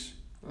nice.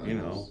 You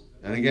know,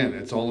 and again,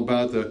 it's all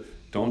about the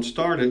don't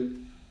start it,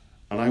 and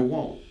I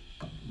won't.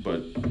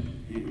 But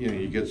you know,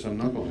 you get some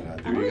knucklehead out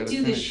there. I you want gotta to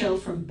do this finish. show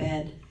from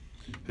bed.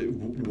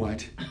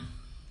 What?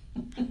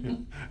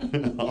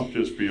 I'll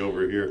just be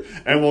over here,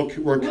 and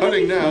we're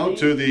cutting now funny?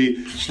 to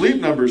the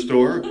Sleep Number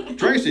store.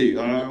 Tracy,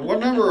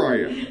 what number are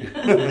you? We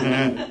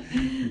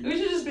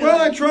should just be Well,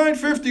 I like, tried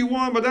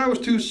 51, but that was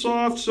too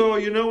soft. So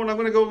you know, and I'm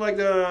going to go like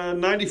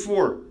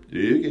 94.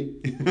 Okay.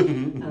 I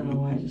don't know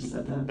why I just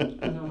said that.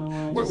 I don't know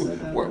why I just said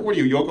that. What are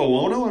you, Yoko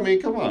Ono? I mean,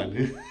 come on.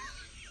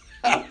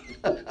 No,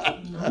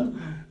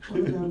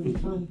 that would be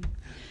fun.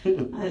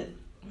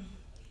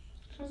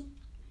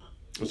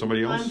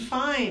 Somebody else? I'm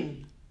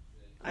fine.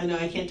 I know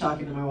I can't talk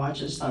into my watch.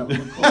 I just thought it would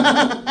look cool.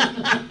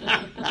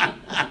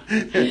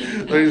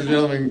 Ladies and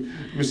gentlemen,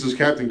 Mrs.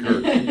 Captain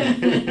Kirk.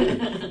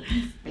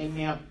 Make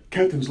me up.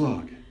 Captain's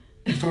log.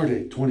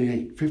 Stardate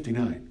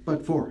 28:59.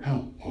 But for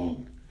how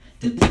long?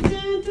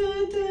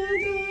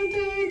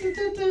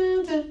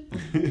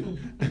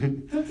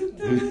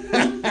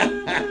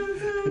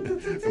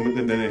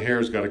 And then the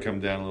hair's got to come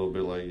down a little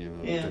bit, like, you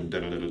know. Yeah.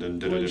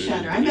 William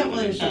Shatner. I met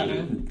William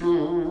Shatner.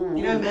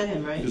 You know, I met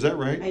him, right? Is that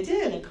right? I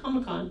did at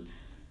Comic-Con.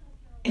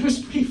 It was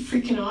pretty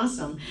freaking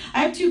awesome.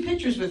 I have 2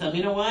 pictures with him.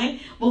 You know why?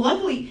 Well,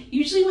 luckily,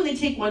 usually when they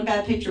take one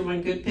bad picture,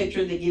 one good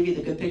picture, they give you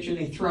the good picture,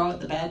 they throw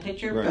out the bad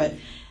picture. Right. But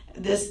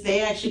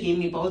they actually gave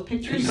me both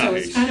pictures, so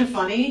it's Nice. kind of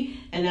funny.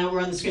 And now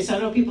we're on the screen, so I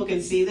don't know if people can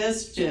see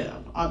this.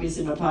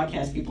 Obviously, my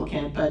podcast people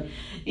can't, but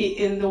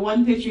in the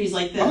one picture, he's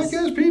like this.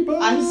 Podcast people.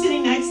 I'm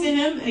sitting next to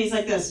him, and he's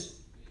like this.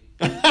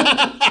 And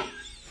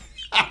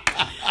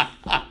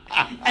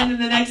then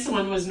the next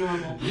one was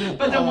normal.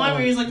 But the one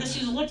where he's like this,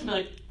 she just looked at me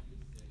like,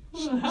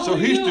 who the hell So are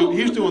he's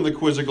you? doing the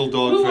quizzical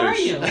dog Who face. are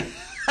you?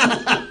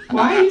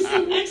 Why are you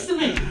sitting next to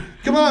me?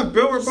 Come on,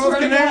 Bill, we're both Swear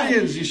to God.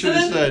 Canadians, you should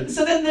have said.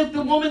 So then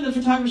the woman, the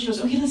photographer, she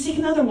goes, okay, let's take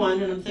another one.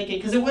 And I'm thinking,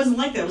 because it wasn't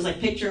like that. It was like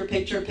picture,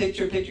 picture,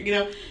 picture, picture, you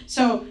know.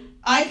 So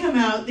I come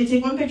out, they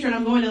take one picture, and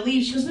I'm going to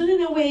leave. She goes,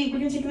 no, wait, we're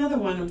going to take another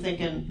one. I'm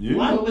thinking, Yeah.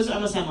 why? I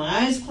must have my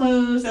eyes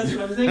closed. That's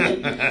what I'm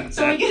thinking.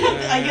 So I get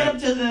up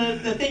to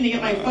the thing to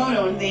get my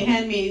photo, and they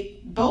hand me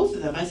both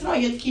of them. I said, I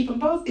get to keep them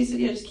both. They said,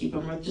 yeah, just keep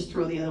them, or just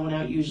throw the other one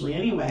out usually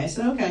anyway. I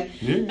said, okay.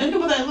 Yeah. And a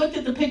couple of I looked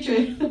at the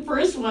picture, the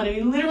first one, and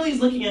he literally is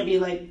looking at me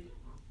like,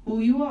 who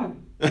you are?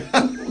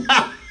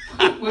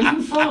 Where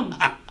you from?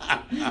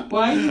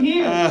 Why are you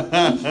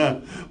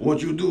here?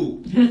 What you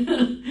do?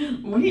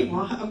 Where'd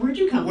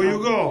you come Where from?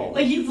 you go?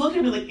 Like he's looking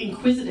at me like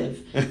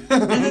inquisitive.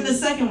 And then the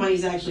second one,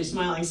 he's actually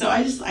smiling. So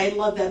I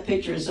love that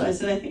picture. So I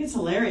said, I think it's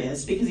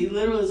hilarious because he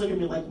literally is looking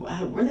at me like,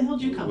 wow, where the hell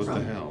did you come What from?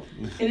 the hell?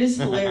 It is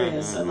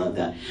hilarious. I love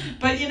that.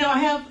 But you know,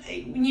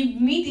 when you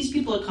meet these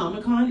people at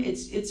Comic-Con,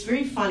 it's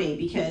very funny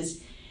because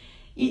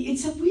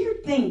it's a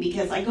weird thing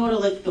because I go to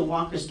like the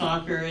Walker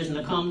Stalkers and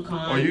the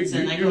Comic-Cons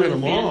and I you go hit to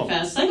them Fan all.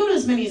 Fest. I go to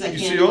as many as I You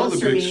can. see all the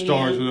big Monstermania.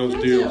 stars in those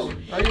I deals. do.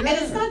 Oh, yeah. And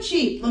it's not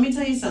cheap. Let me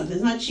tell you something.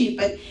 It's not cheap,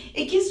 but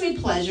it gives me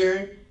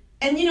pleasure.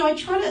 And you know, I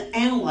try to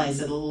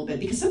analyze it a little bit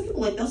because some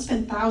people they'll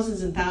spend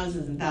thousands and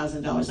thousands and thousands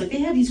of dollars. Like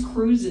they have these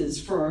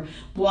cruises for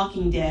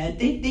Walking Dead.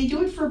 They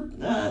do it for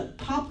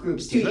pop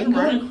groups too. Is that You can go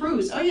right? on a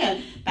cruise. Oh yeah,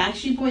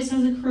 Backstreet Boys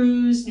has a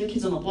cruise. New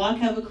Kids on the Block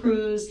have a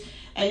cruise.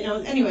 And you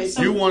know, anyway,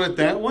 so You want it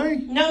that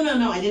way?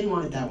 no, I didn't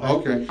want it that way.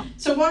 Okay.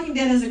 So Walking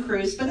Dead has a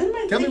cruise, but then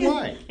I'm Tell me thinking,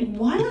 why. Like,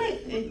 why would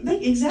I?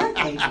 Like,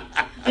 exactly.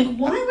 Like,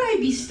 why would I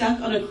be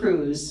stuck on a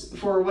cruise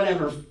for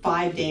whatever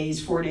 5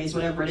 days, 4 days,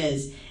 whatever it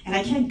is, and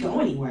I can't go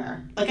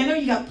anywhere? Like, I know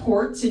you got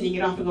ports and you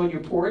get off and go to your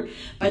port,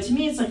 but to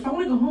me, it's like if I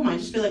want to go home, I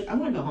just be like, I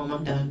want to go home.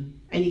 I'm done.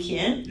 And you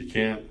can't. You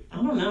can't. I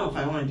don't know if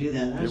I want to do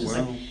that. I was just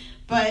well. like,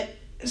 but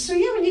so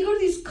yeah, when you go to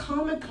these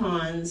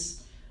Comic-Cons,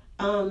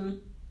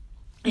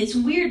 it's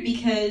weird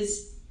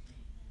because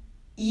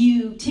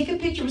you take a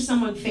picture with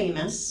someone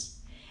famous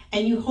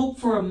and you hope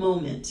for a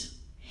moment.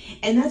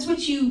 And that's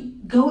what you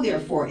go there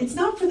for. It's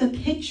not for the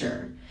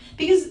picture.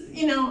 Because,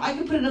 you know, I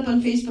could put it up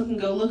on Facebook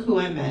and go, look who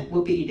I met,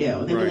 whoopity-doo.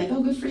 And they'd Right. be like,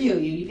 oh, good for you.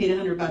 You paid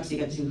 $100, you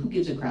got to see, who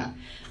gives a crap?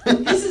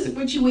 But this is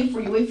what you wait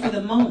for. You wait for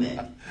the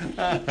moment.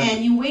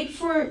 And you wait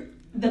for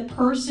the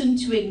person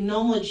to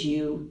acknowledge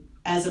you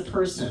as a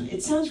person.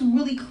 It sounds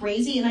really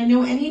crazy, and I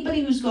know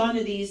anybody who's gone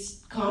to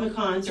these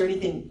Comic-Cons or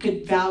anything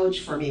could vouch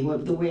for me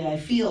the way I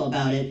feel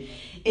about it.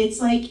 It's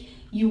like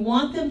you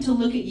want them to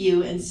look at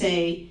you and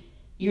say,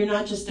 you're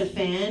not just a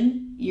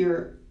fan,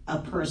 you're a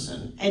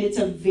person. And it's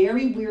a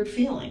very weird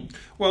feeling.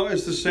 Well,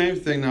 it's the same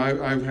thing.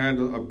 I've had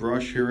a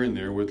brush here and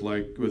there with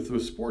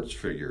sports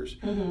figures.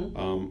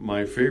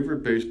 My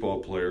favorite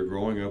baseball player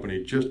growing up, and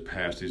he just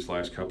passed these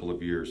last couple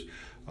of years,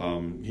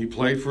 he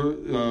played for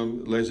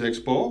Les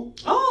Expos.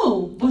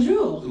 Oh,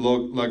 bonjour.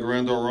 La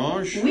Grande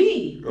Orange.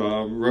 Oui.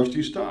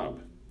 Rusty Staub.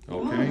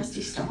 Okay. Oh,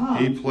 Rusty Staub.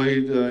 He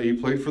played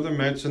for the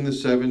Mets in the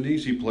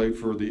 70s. He played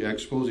for the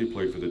Expos. He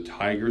played for the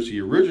Tigers. He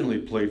originally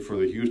played for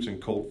the Houston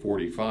Colt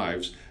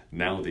 45s,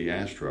 now the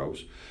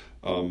Astros.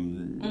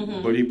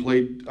 But he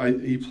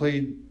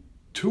played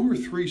 2 or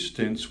 3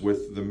 stints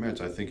with the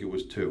Mets. I think it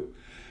was 2.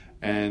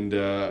 And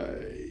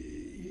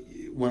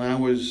when I'm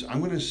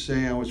going to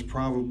say I was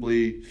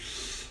probably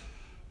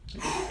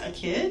a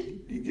kid?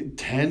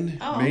 10,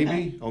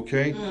 maybe.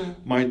 Okay.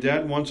 My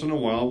dad, once in a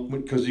while,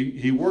 because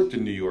he worked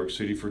in New York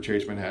City for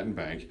Chase Manhattan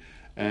Bank,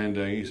 and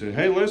he said,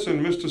 "Hey,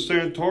 listen, Mr.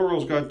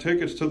 Santoro's got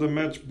tickets to the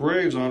Mets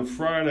Braves on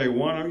Friday.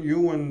 Why don't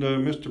you and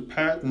Mr.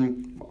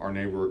 Patton, our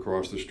neighbor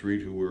across the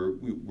street, who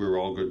we're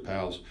all good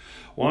pals,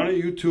 why don't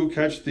you two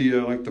catch the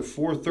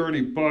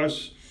 4:30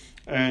 bus?"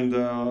 And,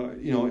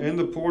 in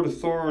the Port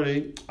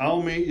Authority,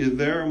 I'll meet you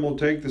there and we'll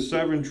take the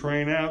 7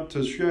 train out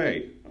to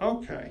Shea.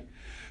 Okay.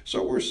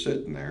 So we're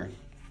sitting there,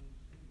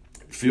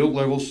 field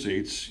level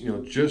seats,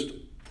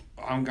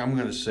 I'm going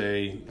to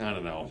say, I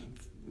don't know,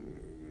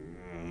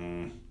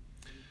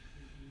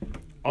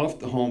 off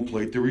the home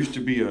plate. There used to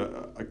be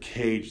a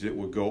cage that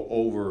would go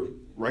over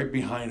right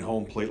behind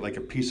home plate like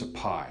a piece of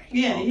pie.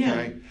 Yeah, okay?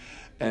 yeah.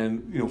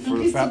 And for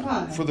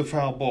the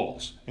foul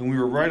balls, and we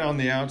were right on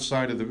the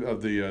outside of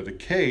the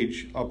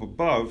cage up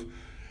above,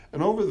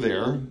 and over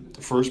there,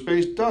 first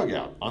base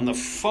dugout. On the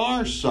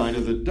far side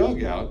of the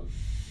dugout,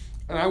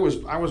 and I was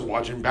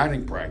watching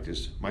batting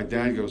practice. My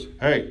dad goes,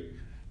 "Hey,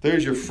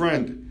 there's your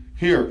friend.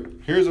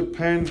 Here's a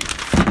pen.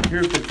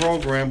 Here's the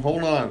program.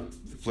 Hold on.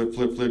 Flip,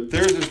 flip, flip.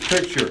 There's his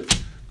picture.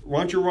 Why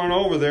don't you run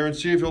over there and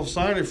see if he'll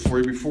sign it for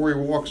you before he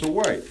walks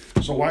away?"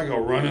 So I go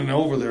running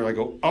over there. I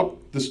go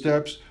up the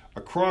steps,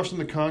 across in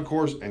the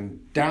concourse, and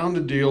down the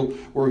deal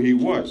where he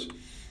was.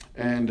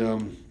 And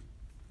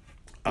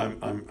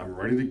I'm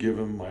ready to give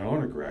him my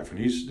autograph. And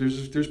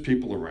there's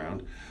people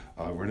around.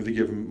 Ready to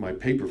give him my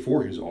paper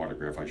for his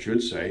autograph, I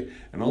should say.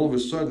 And all of a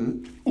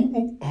sudden,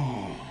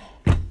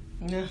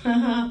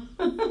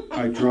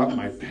 I dropped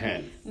my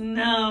pen.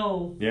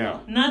 No. Yeah.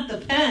 Not the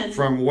pen.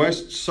 From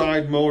West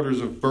Side Motors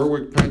of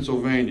Berwick,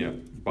 Pennsylvania,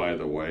 by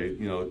the way.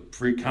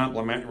 Free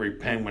complimentary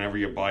pen whenever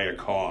you buy a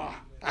car.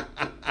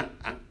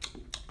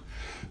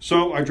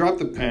 So I dropped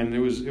the pen. It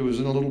was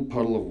in a little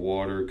puddle of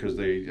water because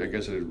I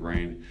guess it had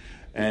rained.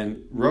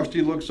 And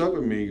Rusty looks up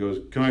at me. He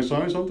goes, "Can I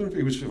sign something?"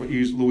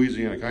 He's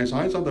Louisiana. "Can I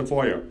sign something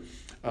for you?"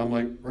 I'm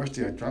like,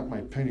 "Rusty, I dropped my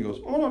pen." He goes,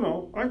 "Oh,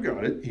 no, I've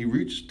got it." He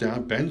reaches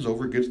down, bends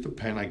over, gets the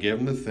pen. I give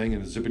him the thing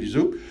and zippity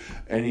zoop,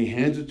 and he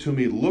hands it to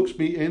me, looks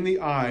me in the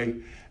eye,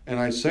 and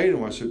I say to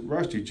him, I said,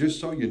 "Rusty, just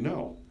so you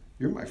know,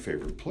 you're my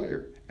favorite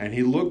player." And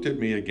he looked at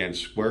me again,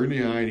 square in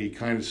the eye, and he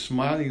kind of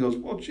smiled. And he goes,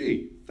 "Well,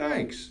 gee,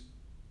 thanks."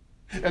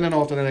 And then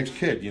off to the next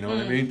kid, you know what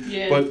I mean?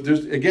 Yeah. But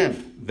there's,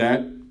 again,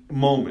 that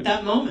moment.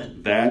 And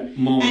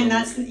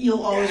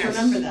you'll always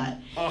remember that.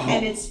 Oh.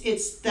 And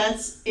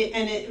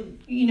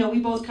we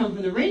both come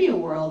from the radio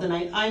world, and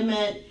I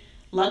met,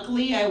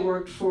 luckily I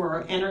worked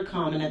for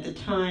Entercom, and at the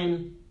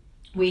time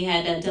we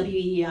had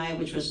WEEI,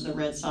 which was the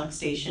Red Sox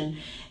station,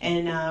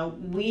 and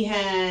we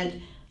had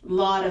a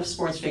lot of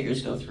sports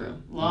figures go through.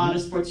 A lot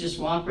of sports just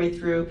walk right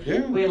through.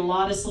 Yeah. We had a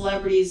lot of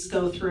celebrities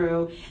go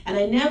through, and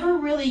I never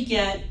really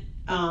get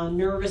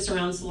nervous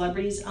around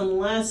celebrities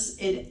unless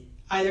it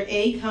either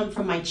come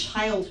from my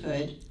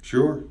childhood,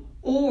 sure,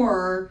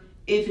 or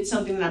if it's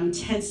something that I'm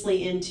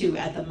intensely into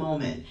at the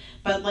moment.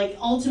 But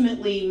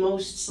ultimately,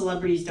 most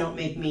celebrities don't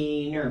make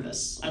me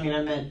nervous. I mean,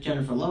 I met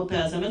Jennifer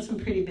Lopez. I met some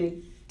pretty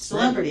big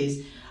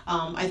celebrities.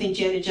 Right. I think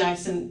Janet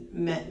Jackson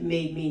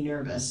made me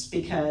nervous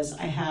because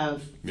I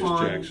have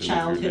fond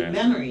childhood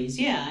memories.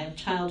 Yeah, I have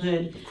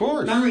childhood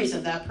memories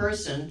of that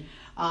person.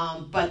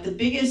 But the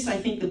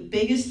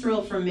biggest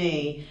thrill for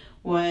me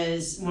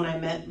was when I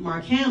met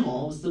Mark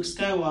Hamill. It was Luke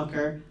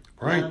Skywalker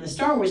on the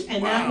Star Wars.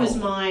 And that was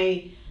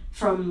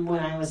from when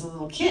I was a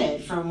little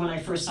kid, from when I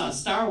first saw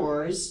Star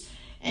Wars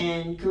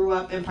and grew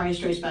up Empire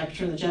Strikes Back,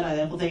 Return of the Jedi,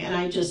 that whole thing. And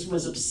I just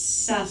was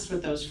obsessed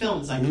with those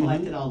films. I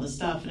collected all the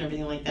stuff and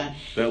everything like that.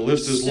 That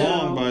list is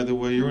long, by the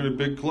way. You're in a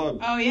big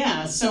club. Oh,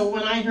 yeah. So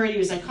when I heard he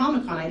was at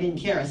Comic-Con, I didn't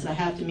care. I said, I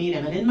have to meet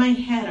him. And in my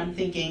head, I'm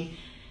thinking,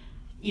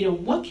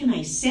 what can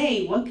I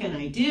say? What can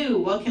I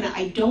do?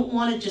 I don't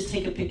want to just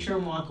take a picture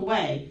and walk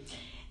away.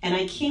 And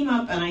I came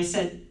up and I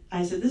said,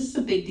 this is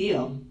a big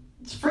deal.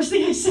 It's the first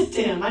thing I said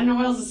to him. I don't know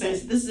what else to say. I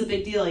said, this is a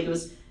big deal. He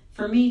goes,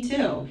 for me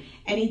too.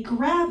 And he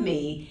grabbed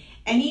me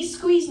And he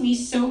squeezed me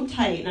so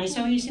tight, and I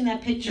saw you seen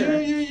that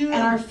picture. Yeah.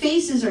 And our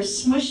faces are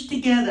smushed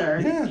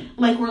together,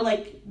 like we're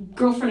like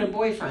girlfriend and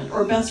boyfriend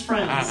or best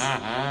friends.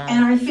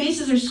 And our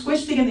faces are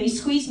squished together. He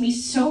squeezed me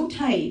so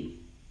tight,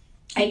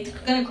 I'm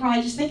gonna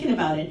cry just thinking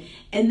about it.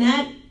 And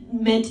that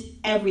meant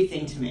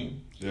everything to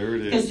me. There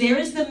it is. Because there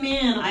is the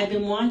man I've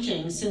been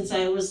watching since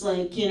I was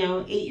 8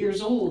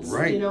 years old.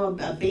 Right.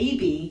 A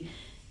baby,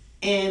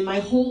 and my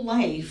whole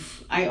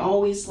life I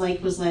always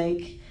was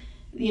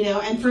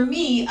and for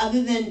me,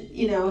 other than,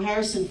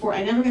 Harrison Ford,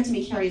 I never got to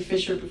meet Carrie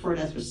Fisher before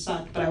Death Was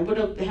Sucked, but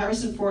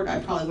Harrison Ford, I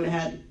probably would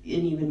have had an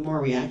even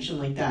more reaction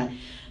like that.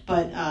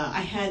 But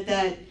I had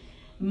that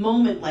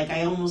moment,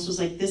 I almost was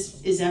like,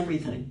 this is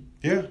everything.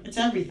 Yeah. It's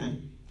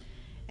everything.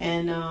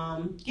 And,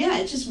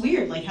 it's just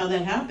weird, how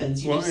that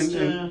happens.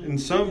 And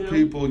some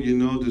people,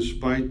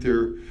 despite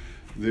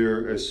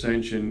their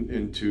ascension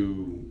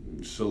into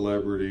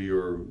celebrity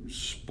or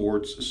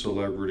sports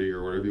celebrity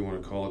or whatever you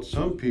want to call it,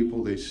 some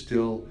people, they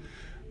still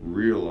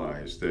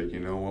realize that,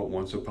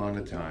 once upon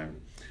a time,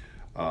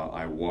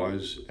 I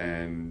was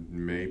and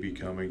may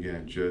become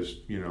again just,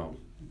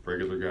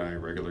 regular guy,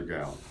 regular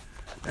gal.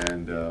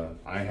 And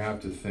I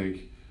have to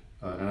think,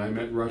 and I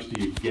met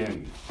Rusty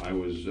again. I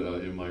was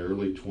in my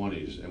early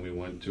 20s, and we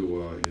went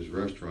to his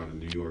restaurant in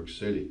New York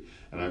City,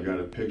 and I've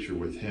got a picture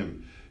with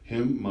him.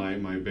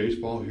 My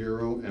baseball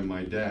hero, and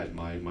my dad,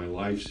 my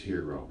life's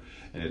hero.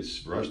 And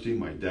it's Rusty,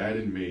 my dad,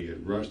 and me.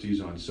 And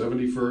Rusty's on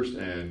 71st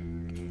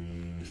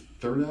and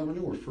 3rd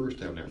Avenue or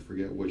 1st Avenue, I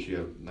forget which. You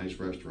have a nice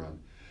restaurant.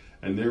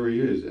 And there he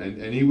is.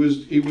 And he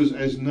was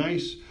as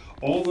nice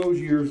all those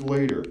years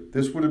later.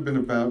 This would have been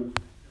about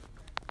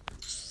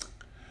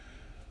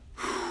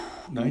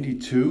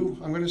 92,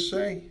 I'm going to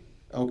say.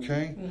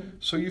 Okay? Mm-hmm.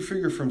 So you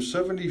figure from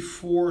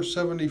 74,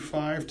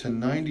 75 to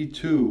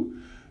 92,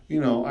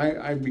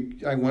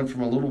 I went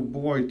from a little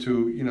boy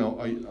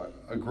to,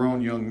 a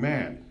grown young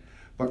man.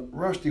 But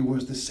Rusty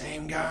was the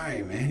same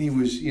guy, man. He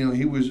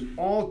was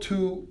all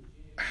too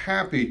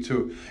happy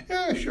to,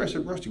 yeah, sure. I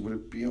said, Rusty, would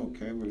it be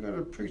okay? We got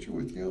a picture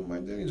with you and my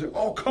dad. He's like,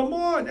 oh, come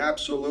on,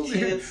 absolutely.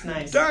 See, that's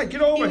nice. Dad,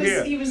 get over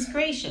here. He was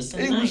gracious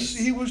and nice.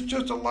 He was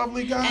just a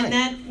lovely guy. And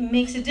that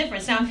makes a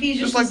difference. Now, if he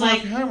just was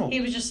he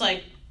was just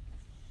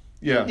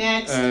yeah,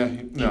 next,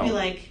 no. You'd be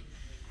like,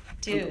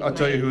 dude. I'll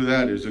tell you who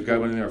that is. The guy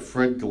went in there,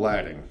 Fred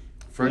Gladding.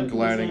 Fred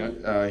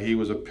Gladding, he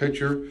was a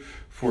pitcher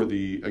for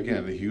the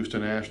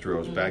Houston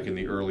Astros back in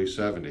the early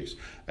 70s.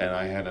 And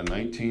I had a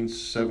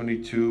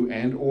 1972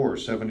 and or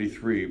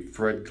 73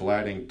 Fred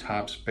Gladding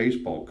Topps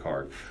baseball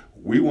card.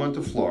 We went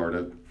to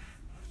Florida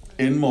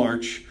in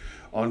March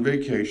on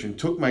vacation,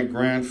 took my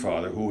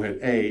grandfather, who had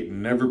A,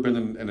 never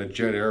been in a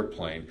jet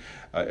airplane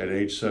at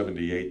age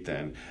 78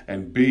 then,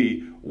 and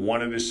B,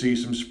 wanted to see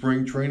some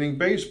spring training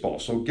baseball.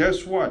 So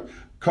guess what?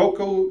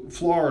 Cocoa,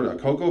 Florida,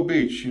 Cocoa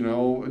Beach,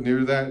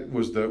 near that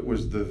was the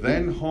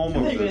then home of the...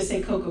 I thought you were going to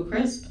say Cocoa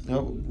Crisp.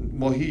 No,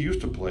 well, he used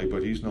to play,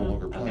 but he's no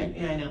longer playing.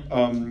 Okay, yeah, I know.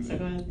 So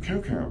go ahead.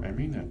 Cocoa, I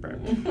mean that,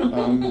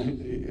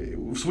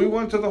 babe. So we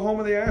went to the home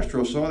of the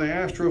Astros, saw the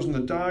Astros and the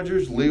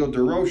Dodgers. Leo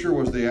DeRocher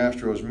was the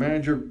Astros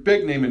manager,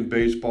 big name in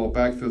baseball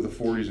back through the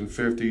 40s and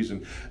 50s,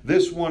 and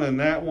this one and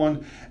that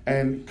one.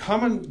 And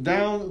coming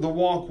down the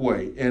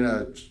walkway in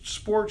a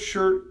sports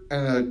shirt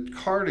and a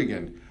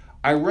cardigan,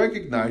 I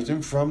recognized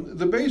him from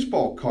the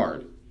baseball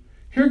card.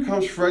 Here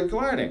comes Fred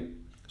Gladding.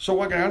 So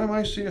I got out of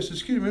my seat. I said,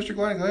 excuse me, Mr.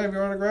 Gladding, can I have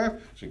your autograph?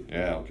 He said,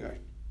 yeah, okay.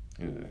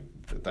 Yeah,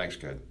 thanks,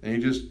 kid. And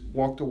he just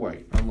walked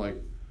away. I'm like,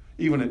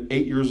 even at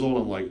 8 years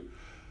old, I'm like,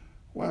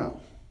 wow,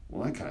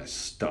 well, that kind of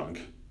stunk.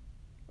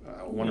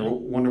 I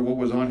wonder what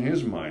was on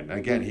his mind.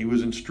 Again, he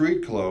was in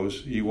street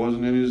clothes. He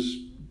wasn't in his,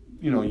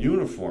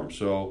 uniform.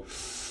 So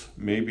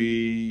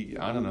maybe,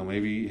 I don't know,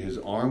 maybe his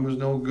arm was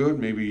no good.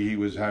 Maybe he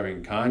was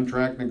having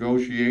contract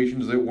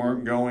negotiations that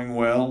weren't going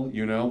well,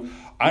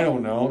 I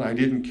don't know. I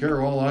didn't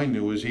care. All I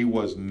knew is he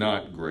was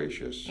not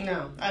gracious.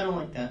 No, I don't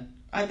like that.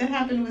 That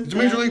happened with... It's a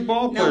Major League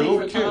ball player,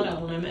 Nelly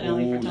Furtado. When I met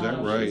Nelly Furtado, is that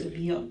right? She was a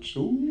biatch.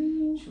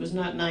 Ooh. She was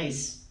not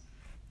nice.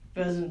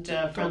 Wasn't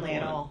friendly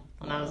at all.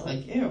 And I was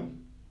like, ew.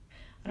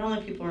 I don't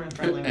like people who are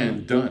unfriendly.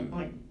 And done. I'm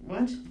like,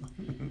 what?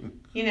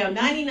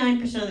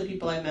 99% of the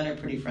people I met are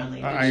pretty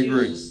friendly. But I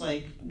agree. Was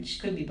just she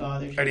couldn't be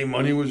bothered. Eddie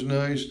Money was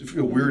nice.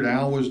 Weird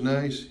Al was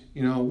nice.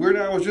 Weird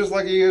Al was just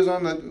like he is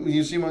when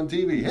you see him on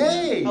TV.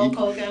 Hey! Hulk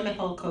Hogan. I met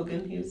Hulk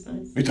Hogan. He was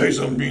nice. Let me tell you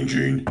something, Mean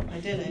Gene. I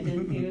did.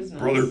 He was nice.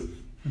 Brother.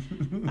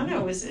 I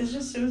know. It was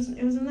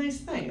a nice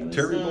thing. It was,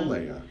 Terry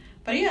Bollea.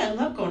 But yeah, I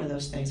love going to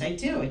those things. I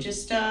do. It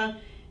just, and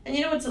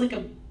it's like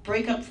a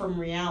breakup from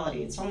reality.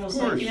 It's almost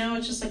like,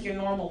 it's just like your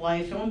normal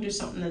life. I want to do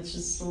something that's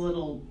just a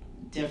little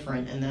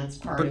different, and that's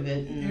part of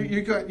it. And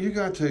you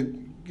got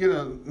to get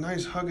a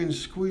nice hug and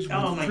squeeze with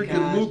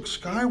freaking Luke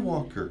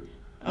Skywalker.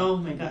 Oh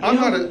my God!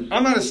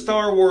 I'm not a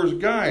Star Wars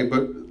guy,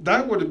 but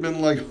that would have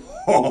been like,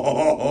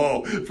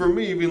 for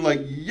me, being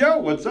like, yo,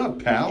 what's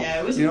up, pal?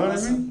 Yeah, it was awesome. What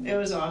I mean? It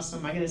was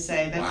awesome. I gotta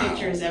say that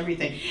picture is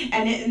everything.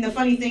 And the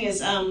funny thing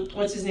is,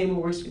 what's his name who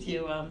works with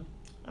you? I'm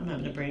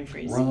having a brain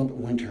freeze. Rob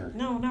Winter.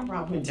 No, not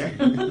Rob Winter.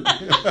 I'm having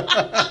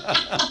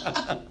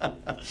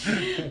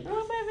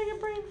a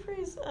brain freeze.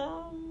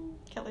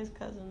 Kelly's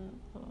cousin?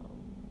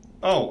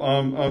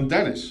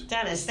 Dennis.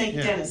 Dennis, thank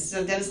you, Dennis.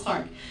 So Dennis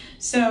Clark.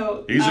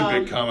 So he's a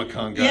big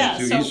Comic-Con guy yeah,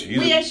 too. So he's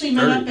we actually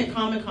met up at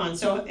Comic-Con.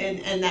 So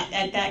and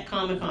at that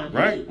Comic-Con,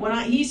 right? When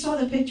he saw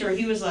the picture,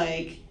 he was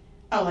like,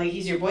 "Oh, like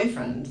he's your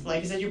boyfriend?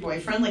 Like, is that your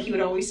boyfriend?" Like he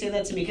would always say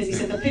that to me because he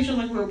said the picture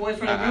like we were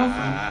boyfriend and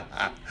girlfriend,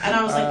 and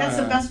I was like, "That's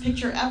the best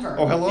picture ever."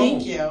 Oh, hello.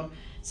 Thank you.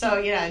 So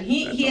yeah, and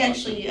he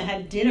actually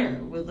had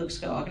dinner with Luke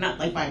Skywalker, not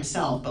like by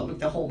himself, but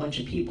with a whole bunch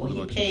of people.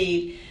 He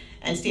paid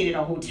and stayed at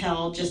a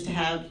hotel just to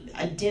have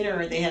a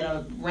dinner. They had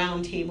a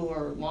round table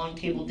or long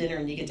table dinner,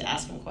 and you get to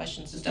ask him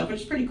questions and stuff, which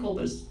is pretty cool,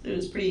 but it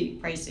was pretty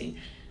pricey.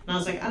 And I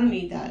was like, I don't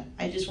need that.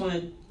 I just want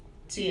to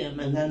see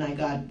him. And then I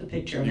got the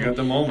picture. You got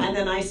the moment. And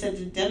then I said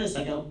to Dennis,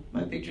 I go,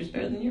 my picture's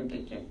better than your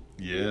picture.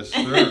 Yes,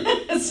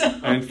 sir.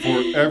 And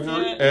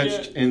forever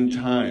etched in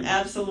time.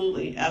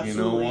 Absolutely. You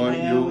know what?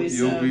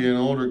 You'll be an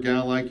older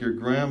gal like your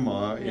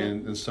grandma,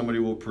 and somebody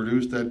will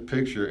produce that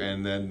picture,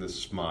 and then the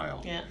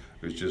smile. Yeah.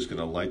 It's just going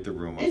to light the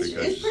room up.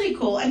 It's pretty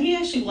cool. And he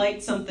actually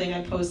liked something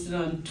I posted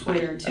on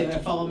Twitter, too. I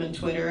follow him on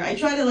Twitter. I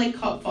try to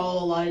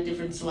follow a lot of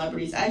different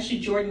celebrities. Actually,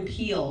 Jordan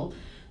Peele,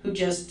 who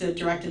just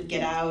directed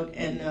Get Out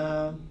and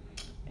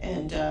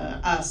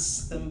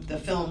Us, the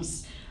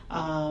films.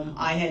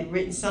 I had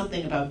written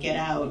something about Get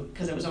Out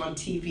because it was on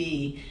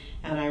TV,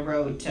 and I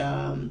wrote,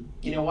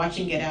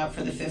 watching Get Out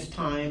for the 5th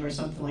time or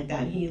something like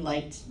that. And he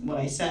liked what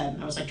I said.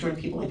 And I was like,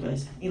 Jordan Peele liked what I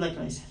said. He liked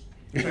what I said.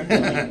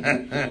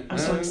 I'm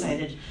so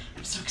excited.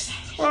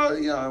 Well,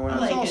 yeah, when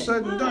it's all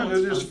said and done,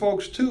 they're just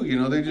folks too. You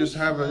know, they just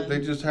have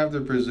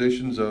their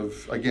positions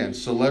of, again,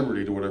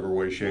 celebrity to whatever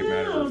way, shape,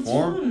 manner, or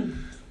form.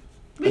 Fun.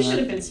 We should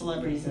have been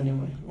celebrities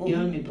anyway. Well, you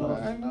and me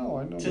both. I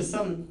know. To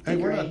some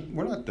degree. Hey,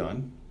 we're not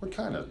done. We're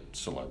kind of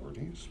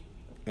celebrities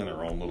in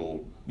our own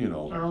little,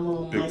 our own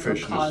little big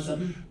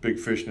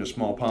fish in a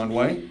small pond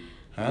way.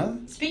 Huh?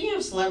 Speaking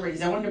of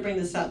celebrities, I wanted to bring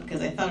this up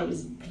because I thought it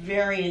was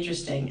very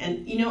interesting.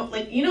 And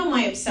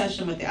my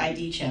obsession with the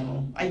ID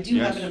channel. I do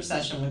have an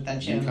obsession with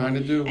that channel. You kind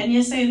of do. And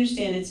yes, I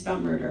understand it's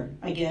about murder.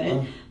 I get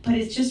it. But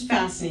it's just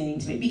fascinating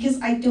to me because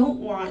I don't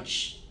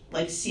watch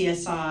like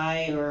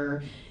CSI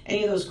or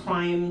any of those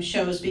crime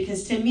shows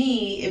because to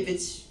me, if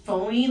it's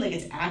phony, like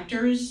it's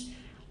actors,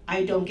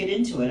 I don't get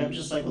into it. I'm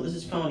just like, well, this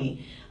is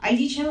phony.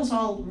 ID channel's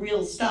all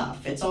real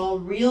stuff. It's all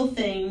real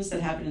things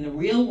that happen in the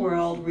real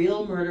world,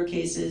 real murder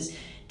cases,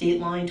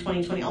 Dateline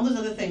 2020, all those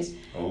other things.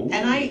 Oh.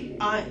 And I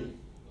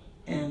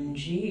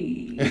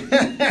MG.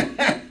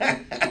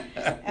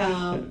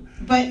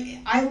 But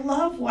I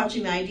love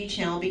watching the ID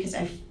channel because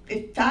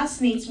it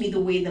fascinates me the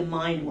way the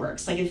mind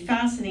works. Like it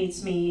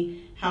fascinates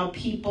me how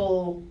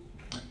people,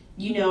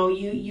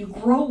 you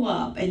grow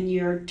up and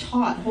you're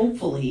taught,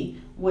 hopefully,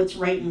 what's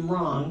right and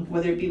wrong,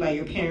 whether it be by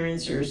your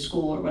parents or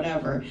school or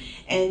whatever,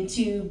 and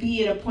to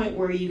be at a point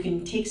where you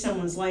can take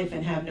someone's life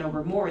and have no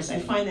remorse. I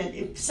find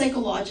that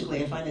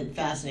psychologically, I find it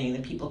fascinating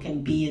that people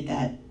can be at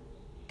that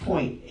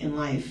point in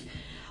life.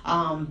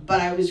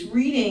 But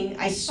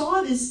I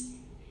saw this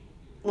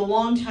a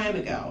long time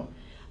ago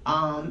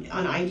on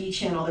ID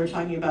channel. They're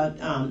talking about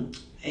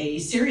a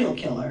serial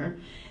killer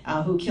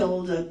who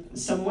killed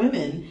some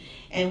women,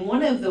 and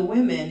one of the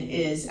women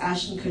is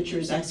Ashton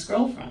Kutcher's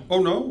ex-girlfriend.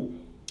 Oh no.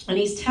 And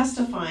he's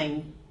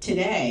testifying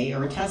today,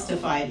 or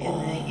testified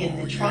in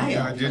the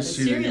trial for the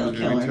serial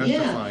killer.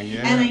 Yeah.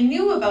 And I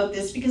knew about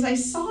this because I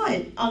saw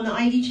it on the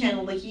ID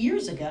channel like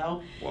years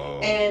ago.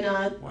 Whoa. And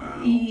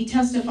he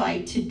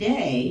testified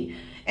today,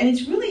 and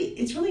it's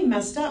really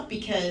messed up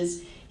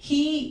because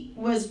he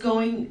was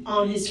going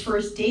on his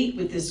first date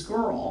with this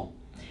girl,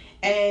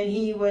 and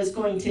he was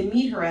going to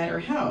meet her at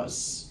her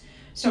house.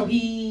 So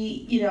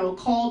he,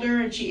 called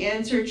her and she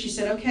answered. She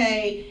said,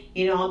 okay,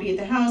 I'll be at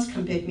the house,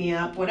 come pick me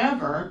up,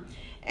 whatever.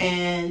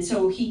 And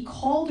so he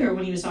called her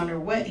when he was on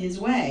his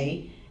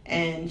way,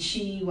 and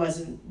she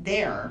wasn't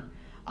there.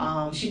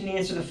 She didn't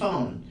answer the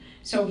phone.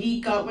 So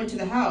he went to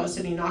the house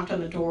and he knocked on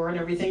the door and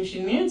everything. She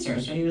didn't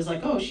answer. So he was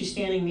like, oh, she's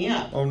standing me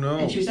up. Oh, no.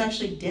 And she was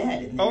actually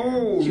dead in there.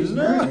 Oh, she was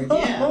no. murdered.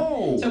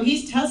 Yeah. So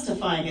he's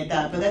testifying at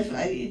that. But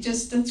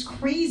that's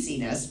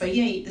craziness. But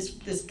yeah,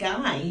 this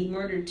guy, he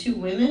murdered 2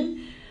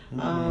 women.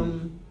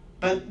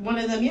 But one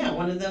of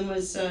them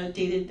was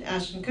dated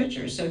Ashton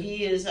Kutcher. So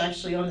he is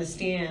actually on the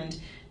stand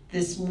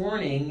this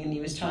morning, and he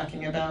was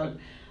talking about,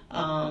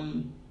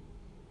 that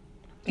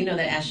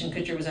Ashton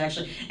Kutcher was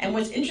actually. And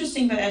what's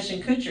interesting about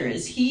Ashton Kutcher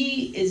is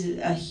he is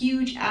a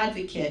huge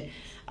advocate.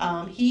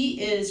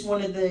 He is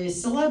one of the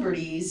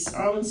celebrities.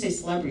 I wouldn't say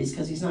celebrities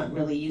because he's not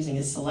really using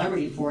his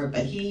celebrity for it,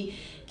 but he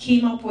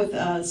came up with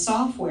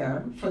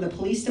software for the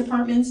police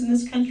departments in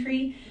this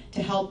country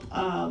to help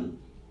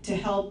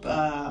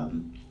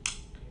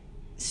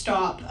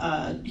stop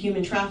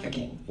human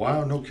trafficking.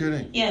 Wow, no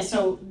kidding. Yeah,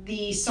 so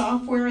the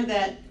software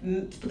that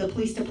the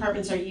police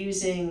departments are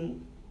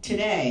using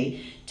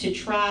today to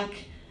track,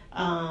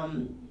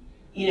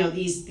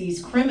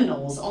 these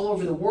criminals all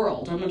over the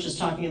world. I'm not just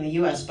talking in the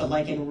U.S., but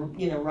like in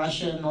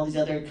Russia and all these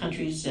other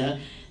countries,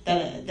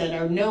 that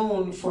are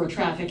known for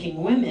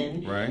trafficking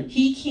women. Right.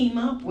 He came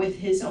up with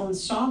his own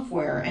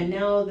software, and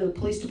now the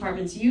police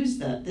departments use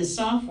this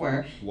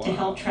software to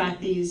help track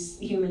these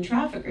human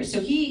traffickers.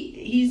 So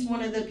he's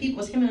one of the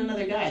people. It's him and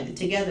another guy that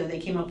together they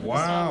came up with the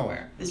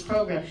software, this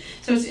program.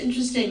 So it's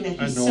interesting that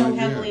he's so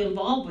heavily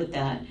involved with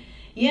that.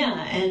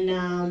 Yeah,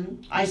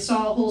 and I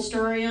saw a whole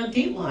story on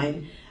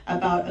Dateline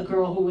about a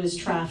girl who was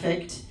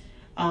trafficked.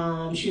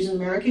 She was an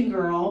American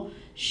girl.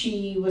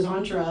 She was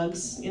on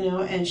drugs,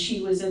 and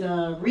she was in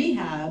a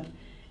rehab,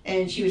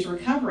 and she was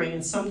recovering,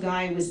 and some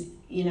guy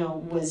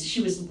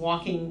she was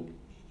walking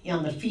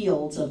on the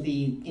fields of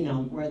the,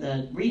 where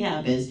the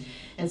rehab is,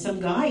 and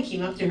some guy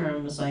came up to her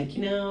and was like,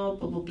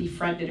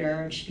 befriended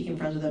her, and she became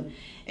friends with him.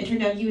 It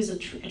turned out he was a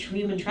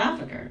human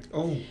trafficker.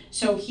 Oh.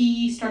 So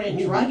he started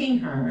drugging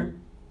her,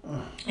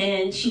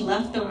 and she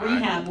left the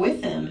rehab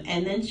with him,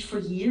 and then for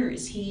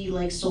years he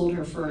sold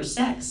her for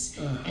sex,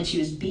 and she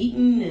was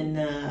beaten,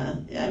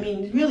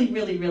 and really,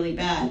 really, really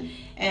bad.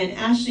 And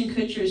Ashton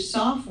Kutcher's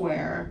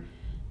software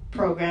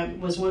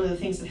program was one of the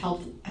things that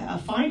helped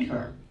find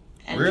her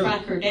and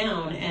track her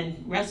down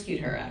and rescued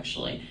her,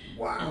 actually.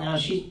 Wow. And now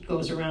she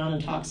goes around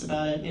and talks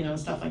about it,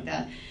 stuff like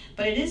that.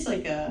 But it is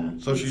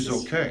So she's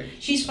okay.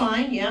 She's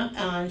fine, yeah.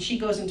 And she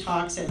goes and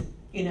talks at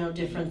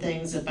different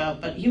things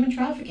but human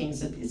trafficking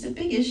is a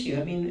big issue.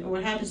 I mean,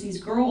 what happens to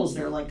these girls?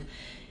 They're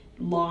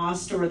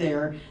lost, or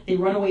they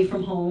run away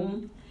from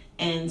home,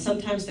 and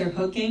sometimes they're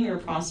hooking or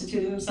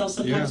prostituting themselves.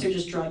 Sometimes they're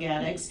just drug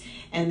addicts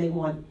and they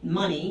want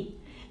money.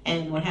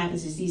 And what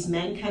happens is these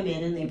men come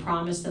in and they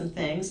promise them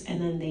things,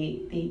 and then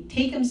they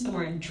take them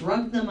somewhere and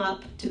drug them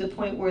up to the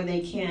point where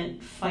they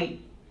can't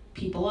fight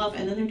people off,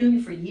 and then they're doing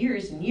it for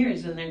years and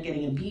years, and they're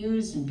getting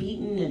abused and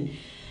beaten, and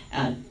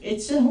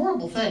it's a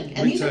horrible thing.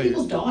 And these are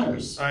people's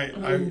daughters.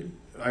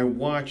 I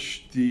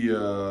watched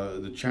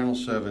the Channel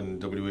 7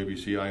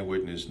 WABC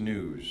Eyewitness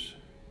News,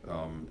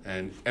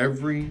 and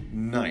every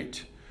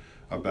night,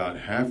 about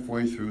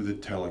halfway through the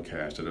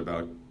telecast, at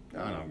about,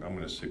 I'm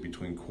going to say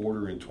between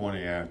 15 and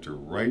 20 after,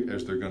 right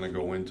as they're going to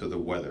go into the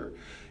weather.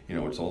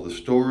 It's all the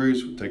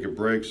stories, take a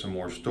break, some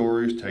more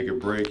stories, take a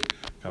break,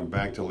 come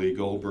back to Lee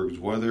Goldberg's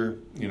weather,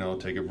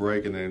 take a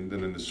break, and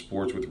then the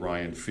sports with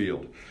Ryan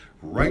Field.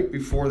 Right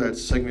before that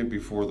segment,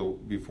 before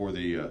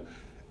the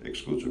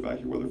exclusive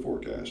AccuWeather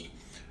forecast,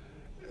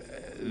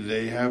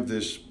 they have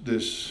this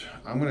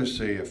I'm going to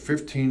say a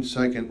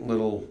 15-second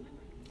little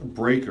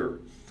breaker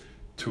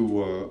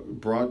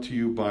brought to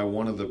you by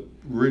one of the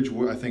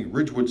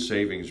Ridgewood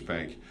Savings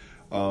Bank.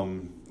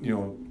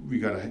 We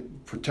got to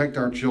protect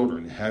our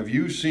children. Have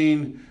you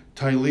seen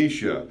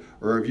Tyleisha?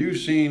 Or have you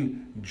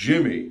seen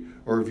Jimmy?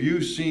 Or have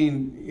you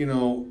seen,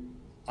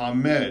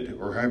 Ahmed?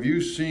 Or have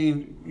you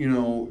seen,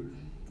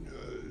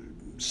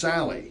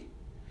 Sally?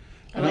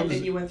 I like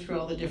that you went through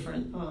all the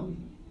different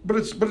But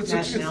it's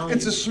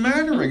a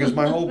smattering is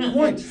my whole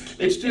point.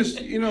 It's just,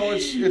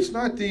 it's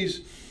not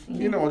these,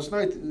 it's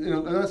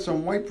not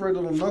some white bread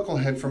little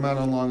knucklehead from out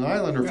on Long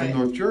Island or from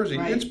North Jersey.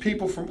 Right. It's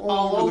people from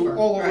all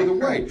over the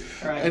way.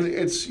 Right. And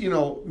it's,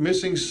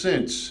 missing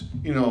since,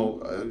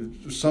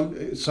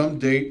 some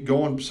date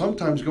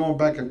sometimes going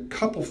back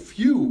a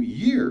few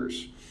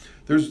years.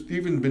 There's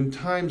even been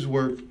times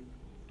where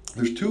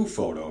there's two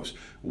photos.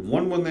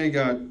 One when they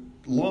got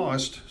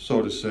lost,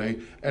 so to say,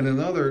 and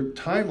another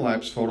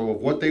time-lapse photo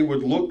of what they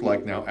would look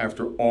like now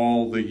after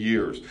all the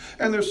years.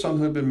 And there's some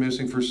who have been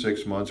missing for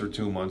 6 months or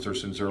 2 months or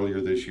since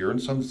earlier this year,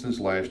 and some since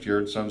last year,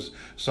 and some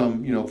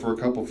for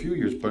a few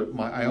years. But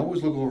I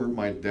always look over at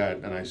my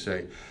dad and I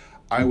say,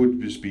 I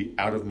would just be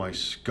out of my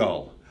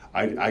skull.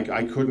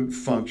 I couldn't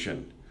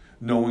function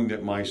knowing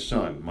that my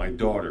son, my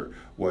daughter,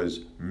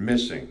 was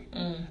missing.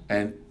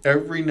 And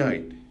every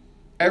night,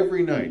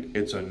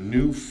 it's a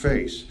new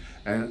face.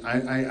 And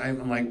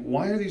I'm like,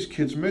 why are these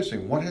kids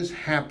missing? What has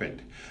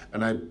happened?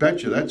 And I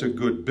bet you that's a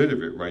good bit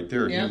of it right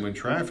there, human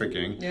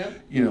trafficking.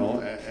 Yep.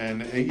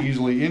 And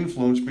easily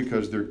influenced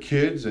because they're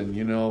kids, and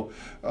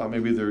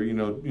maybe they're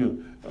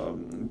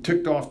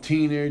ticked off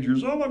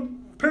teenagers. Oh, my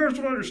parents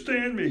don't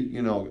understand me.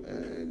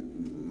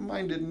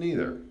 Mine didn't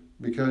either,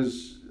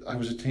 because I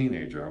was a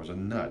teenager. I was a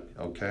nut.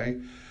 Okay,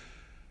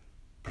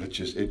 but it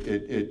just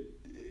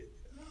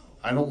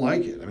I don't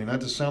like it. I mean, not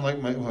to sound like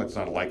it's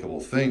not a likable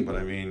thing, but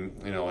I mean,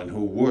 and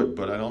who would,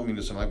 but I don't mean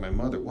to sound like my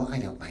mother. Well, I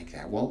don't like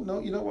that. Well,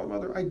 no, you know what,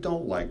 Mother? I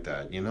don't like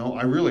that.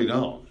 I really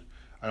don't.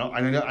 I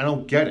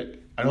don't get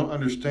it. I don't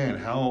understand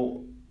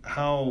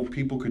how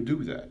people could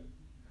do that.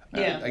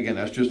 Yeah. Again,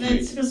 that's just me.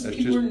 It's because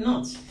people are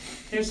nuts.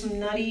 There's some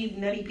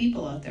nutty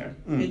people out there.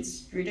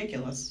 It's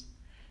ridiculous.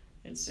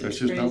 That's just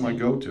crazy. Not my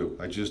go-to.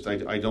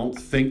 I don't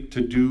think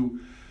to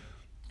do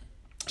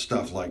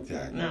stuff like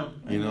that. No.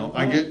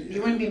 I get.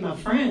 You wouldn't be my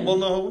friend. Well,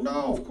 no,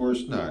 of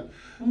course not.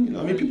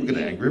 People get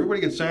angry.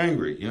 Everybody gets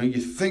angry.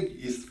 You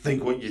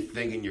think what you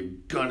think, and you're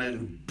gonna.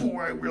 And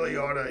boy, I really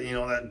ought to.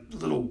 That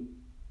little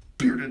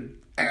bearded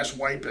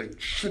asswipe.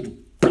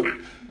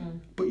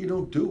 But you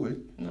don't do it.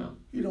 No.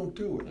 You don't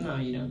do it. No,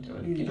 you don't do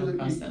it. You don't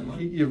cost that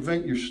money. You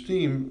vent your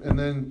steam and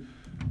then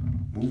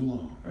move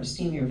along. Or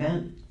steam your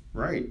vent.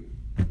 Right.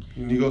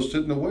 And you go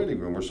sit in the waiting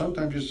room, or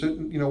sometimes you sit,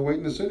 wait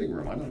in the sitting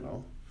room. I don't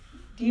know.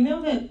 Do you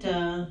know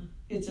that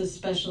it's a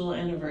special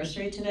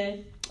anniversary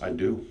today? I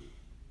do.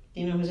 Do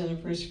you know whose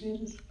anniversary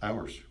it is?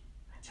 Ours.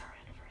 It's our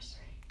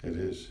anniversary. It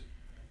is.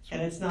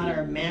 And it's not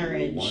our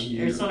marriage. 1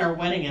 year. It's not our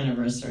wedding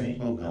anniversary.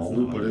 Well,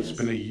 no, but it's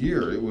been a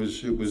year. It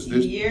was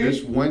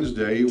this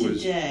Wednesday. It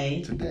was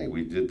today.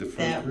 We did the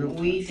first real.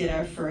 We did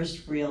our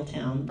first Real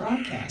Town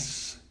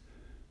broadcast.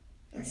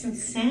 That's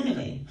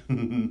insanity.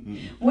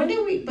 When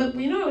did we? But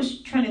I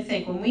was trying to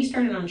think. When we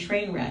started on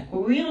Trainwreck,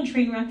 were we on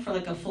Trainwreck for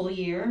like a full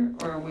year,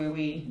 or were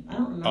we? I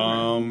don't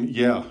remember.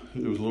 Yeah,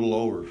 it was a little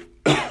over.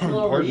 A little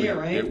over a year,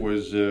 right? It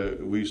was.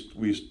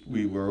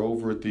 We were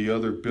over at the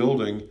other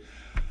building.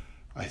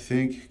 I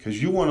think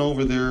because you went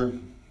over there.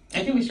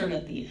 I think we started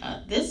at the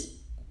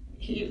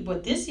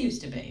what this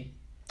used to be.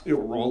 It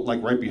was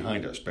like right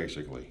behind us,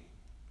 basically,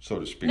 so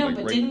to speak. No, like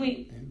but right didn't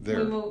we?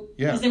 There, yeah.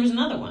 Because there was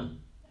another one.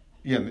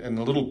 Yeah, in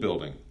the little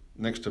building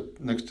next to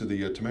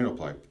the tomato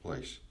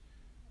place.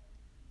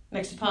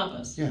 Next to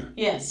Papa's. Yeah.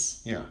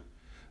 Yes. Yeah.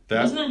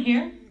 Wasn't it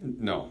here?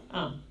 No.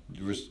 Oh.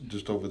 It was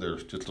just over there,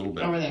 just a little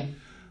bit. Over there.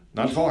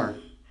 Not far.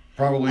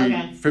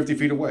 Probably 50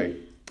 feet away.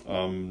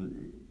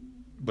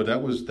 But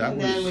that was. And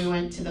then we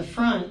went to the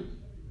front.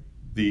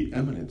 The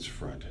Eminence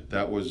front.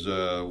 That was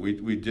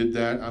we did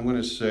that. I'm going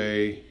to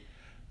say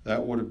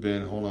that would have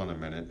been. Hold on a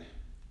minute.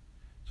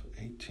 So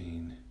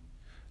 18.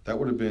 That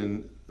would have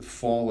been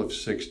fall of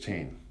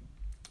 16.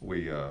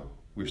 We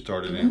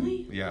started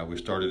really? We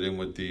started in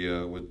with the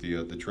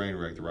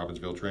Trainwreck, the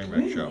Robbinsville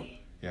Trainwreck show.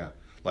 Yeah,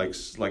 like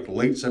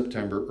late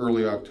September,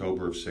 early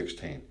October of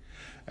 16,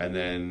 and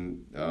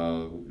then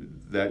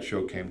that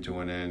show came to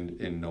an end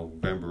in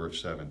November of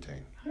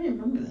 17. I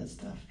remember that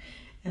stuff,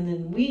 and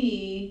then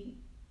we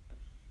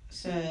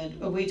said,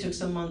 we took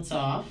some months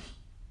off,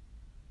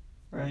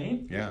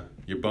 right? Yeah,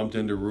 you bumped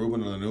into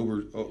Ruben on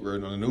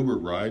an Uber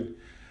ride.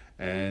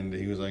 And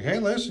he was like, "Hey,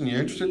 listen, you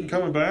interested in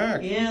coming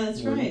back?" Yeah,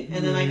 that's right.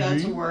 And then I got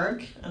to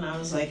work, and I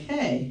was like,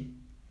 "Hey,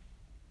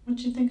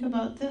 what'd you think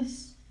about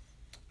this?"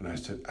 And I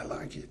said, "I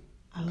like it.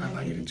 I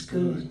like it. It's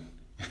good."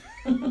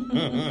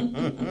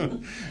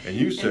 And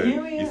you said,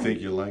 "You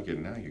think you like it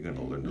now? You're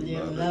gonna learn to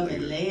love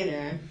it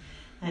later."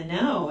 I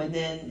know. And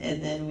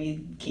then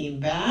we came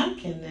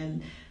back, and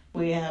then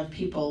we have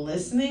people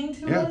listening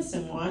to us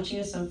and watching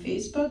us on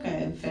Facebook. I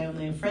have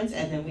family and friends.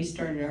 And then we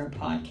started our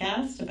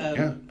podcast about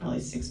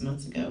probably 6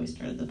 months ago. We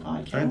started the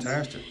podcast.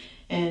 Fantastic.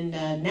 And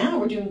now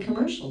we're doing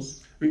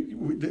commercials.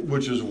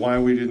 Which is why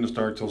we didn't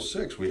start till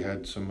 6. We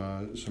had some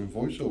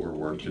voiceover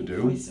work to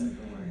do. Voiceover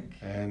work.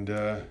 And,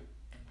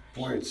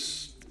 boy,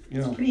 it's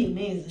pretty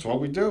amazing. It's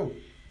what we do.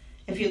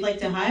 If you'd like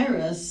to hire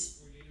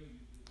us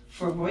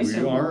for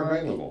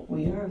voiceover work,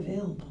 we are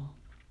available.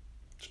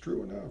 It's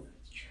true enough.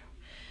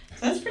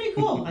 So that's pretty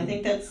cool. I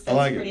think that's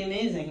like pretty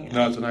amazing.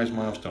 No, it's a nice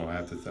milestone. I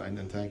have to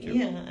and thank you.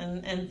 Yeah,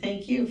 and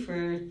thank you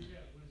for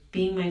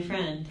being my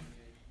friend.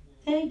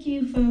 Thank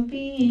you for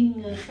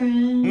being a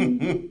friend.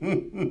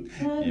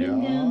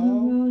 Driving down the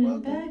road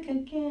and back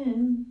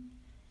again.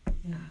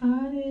 Your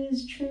heart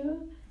is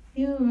true.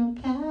 You're a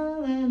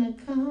pal and a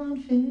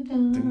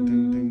confidant. Ding,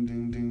 ding, ding,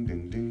 ding, ding,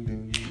 ding, ding,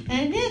 ding.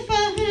 And if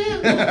I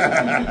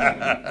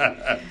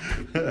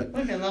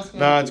Look, I lost my...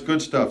 No, it's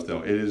good stuff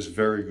though. It is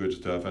very good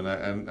stuff, and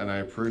I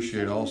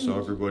appreciate also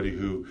everybody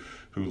who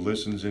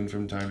listens in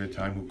from time to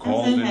time, who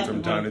calls in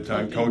from time to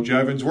time. Coach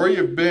Evans, where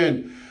you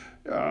been?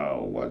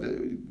 You're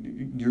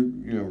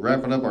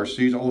wrapping up our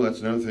season. Oh,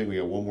 that's another thing. We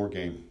got one more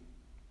game.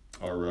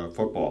 Our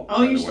football.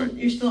 Oh,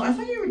 you're still. I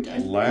thought you were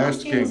done.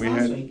 Last game we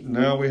had. Week.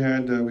 No, we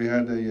had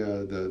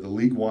the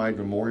league-wide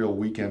Memorial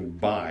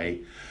Weekend bye.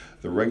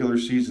 The regular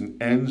season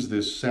ends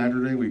this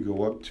Saturday. We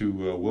go up to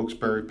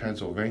Wilkes-Barre,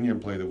 Pennsylvania,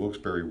 and play the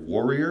Wilkes-Barre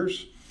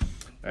Warriors.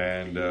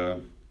 And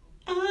I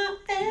am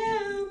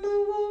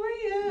a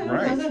warrior.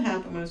 Right. How does that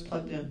happen when I was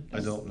plugged in? I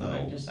don't know.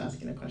 I'm just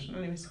asking a question.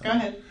 Anyways, go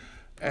ahead.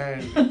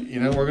 And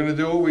we're going to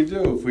do what we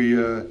do. If we,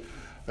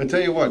 I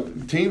tell you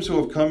what, teams who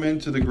have come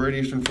into the Great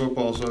Eastern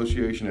Football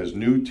Association as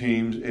new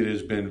teams, it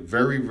has been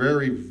very,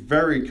 very,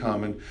 very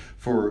common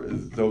for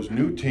those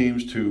new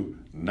teams to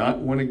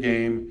not win a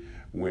game,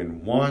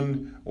 win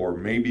one, or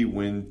maybe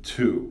win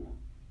two.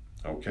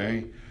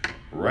 Okay?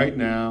 Right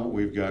now,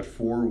 we've got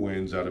 4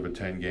 wins out of a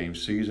 10-game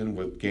season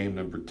with game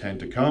number 10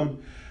 to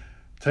come.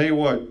 Tell you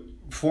what,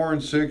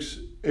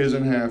 4-6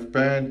 isn't half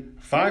bad.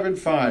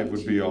 5-5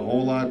 would be a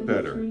whole lot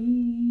better.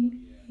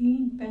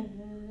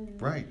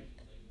 Right.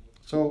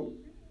 So,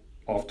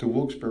 off to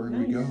Wilkes-Barre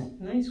we go.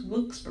 Nice.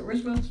 Wilkes-Barre.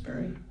 Where's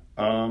Wilkes-Barre?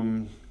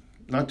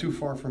 Not too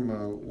far from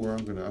where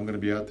I'm gonna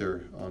be out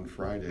there on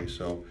Friday.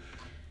 So,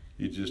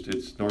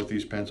 it's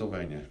Northeast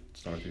Pennsylvania.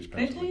 Can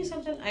I tell you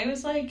something? I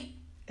was like,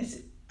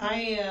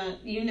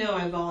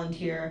 I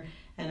volunteer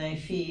and I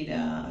feed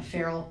a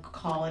feral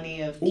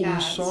colony of cats. Oh, I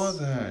saw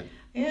that.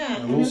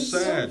 Yeah, a little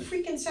sad. So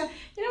freaking sad.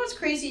 You know what's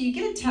crazy? You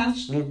get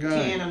attached to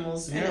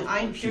animals,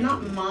 and they're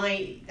not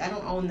mine. I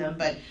don't own them,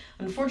 but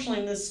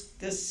unfortunately, in this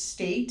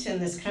state and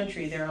this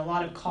country, there are a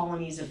lot of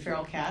colonies of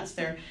feral cats.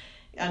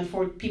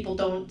 People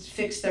don't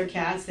fix their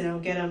cats. They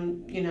don't get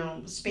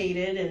them,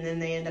 spaded, and then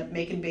they end up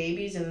making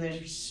babies. And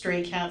there's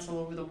stray cats all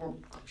over the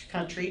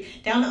country.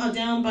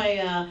 Down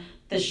by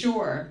the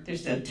shore,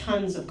 there's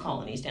tons of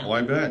colonies down there. Oh,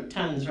 I bet.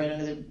 Tons right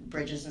under the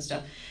bridges and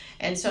stuff.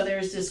 And so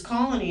there's this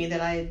colony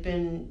that I had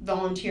been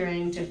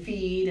volunteering to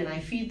feed, and I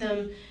feed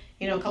them,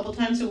 a couple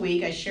times a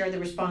week. I share the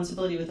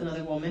responsibility with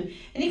another woman,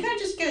 and you kind of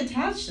just get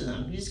attached to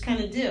them. You just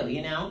kind of do,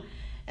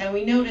 And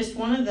we noticed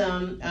one of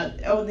them,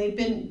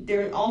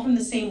 they're all from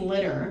the same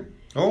litter.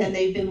 Oh. And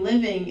they've been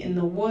living in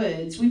the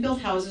woods. We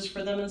built houses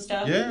for them and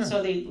stuff. Yeah.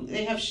 So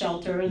they have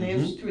shelter, and they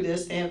have, through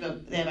this, they have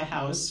a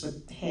house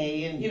with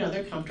hay, and,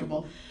 they're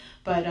comfortable.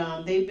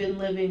 But they've been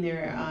living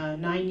there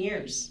 9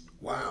 years.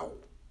 Wow.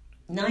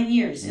 9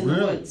 years in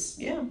the woods.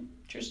 Yeah,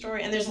 true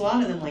story. And there's a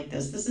lot of them like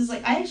this. This is I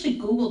actually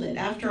Googled it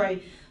after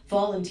I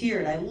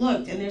volunteered. I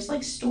looked, and there's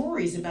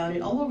stories about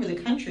it all over the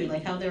country,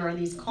 how there are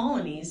these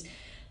colonies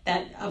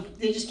that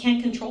they just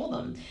can't control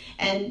them.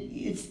 And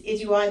it's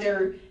you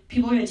either,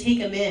 people are going to take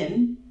them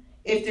in.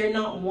 If they're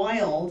not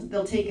wild,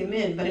 they'll take them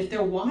in. But if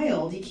they're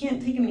wild, you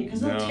can't take them in because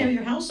they'll tear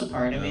your house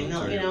apart.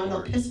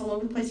 They'll piss all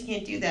over the place. You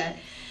can't do that.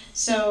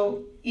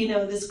 So,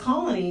 this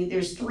colony,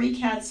 there's 3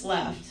 cats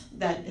left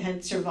that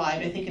had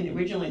survived. I think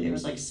originally there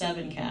was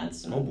 7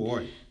 cats. Oh,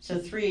 boy. So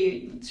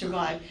 3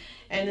 survived.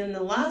 And then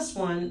the last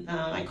one,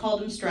 I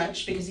called him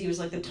Stretch because he was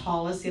the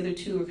tallest. The other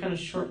 2 were kind of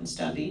short and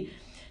stubby.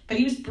 But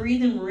he was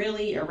breathing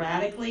really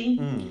erratically.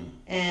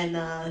 And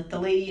the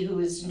lady who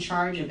was in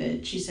charge of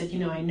it, she said,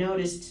 I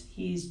noticed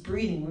he's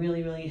breathing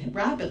really, really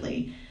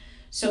rapidly.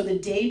 So the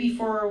day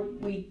before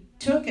we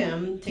took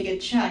him to get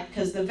checked,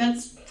 because the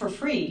vets for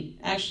free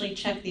actually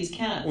check these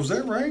cats. Was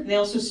that right? They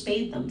also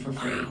spayed them for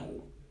free. Wow.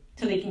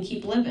 So they can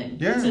keep living.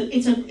 Yeah.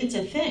 It's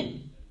a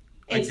thing.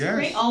 It's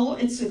great.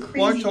 It's a crazy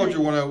Well, I told thing.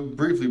 you when I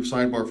briefly,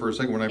 sidebar for a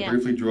second, when I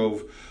briefly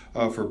drove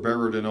for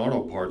Berardin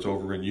Auto Parts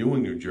over in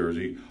Ewing, New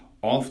Jersey,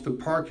 off the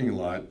parking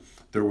lot,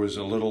 there was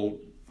a little,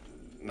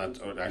 not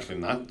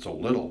so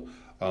little,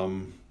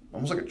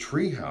 almost like a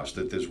tree house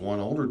that this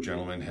one older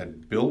gentleman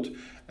had built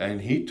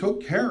and he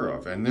took care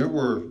of. And there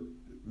were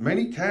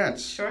many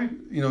cats, sure.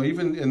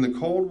 Even in the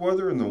cold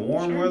weather and the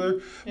warm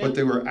weather, but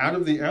they were out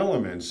of the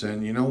elements,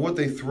 and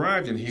they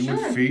thrived, and he would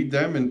feed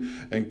them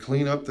and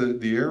clean up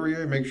the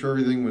area, make sure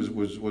everything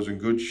was in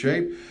good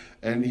shape.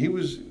 And he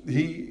was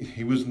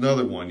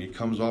another one. He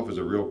comes off as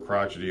a real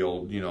crotchety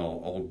old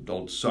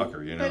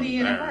sucker, But he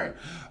had a heart.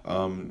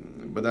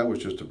 But that was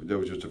just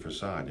a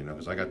facade,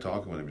 because I got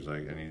talking with him. He's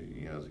like, and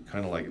he,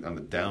 kind of on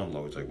the down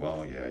low. It's like,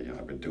 well, yeah,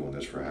 I've been doing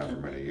this for however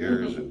many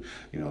years, and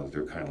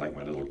they're kind of like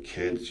my little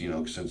kids,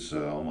 since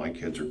all my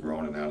kids are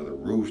grown and out of the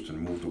roost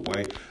and moved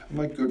away. I'm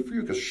like, good for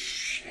you, because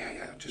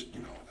just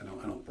I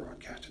don't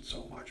broadcast it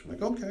so much. I'm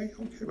like, okay,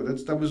 but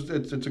it's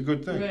a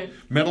good thing. Right.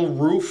 Metal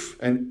roof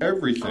and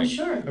everything. Oh,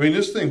 sure. I mean,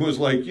 this thing was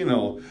like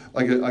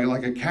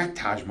a cat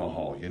Taj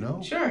Mahal,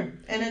 Sure,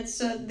 and it's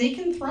they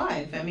can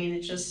thrive. I mean,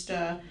 it's just.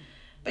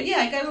 But yeah,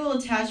 I got a little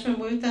attachment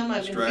with them.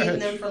 I've been feeding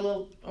them for a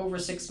little over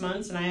 6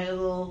 months, and I had a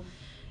little,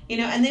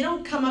 and they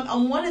don't come up.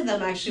 On one of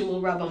them actually will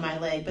rub on my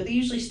leg, but they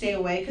usually stay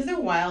away because they're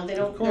wild. They're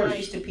not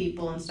used to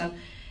people and stuff.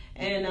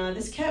 And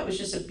this cat was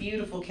just a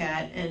beautiful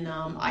cat, and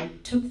I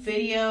took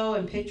video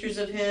and pictures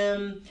of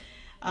him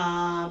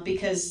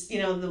because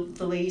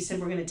the lady said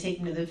we're going to take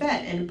him to the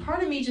vet, and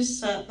part of me just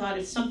thought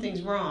if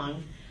something's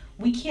wrong,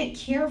 we can't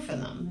care for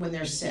them when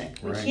they're sick.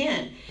 We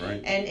can't.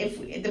 Right. And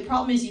if the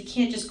problem is you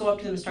can't just go up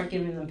to them and start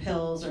giving them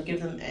pills or give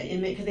them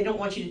because they don't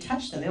want you to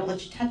touch them. They don't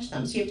let you touch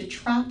them, so you have to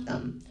trap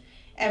them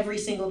every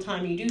single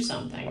time you do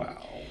something.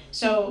 Wow.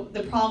 So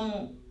the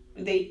problem.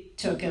 They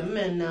took him,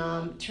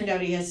 and turned out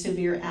he has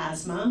severe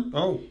asthma.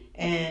 Oh.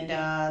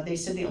 And they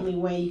said the only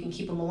way you can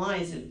keep him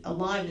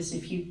alive is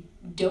if you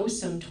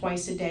dose him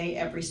twice a day,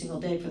 every single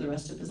day for the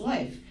rest of his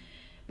life.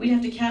 We'd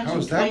have to catch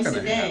him twice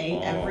a day,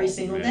 every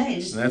single day.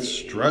 Just, that's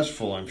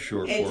stressful, I'm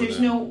sure, for them. There's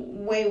no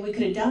way we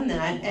could have done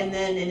that. And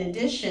then in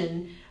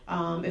addition,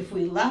 if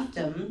we left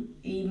him,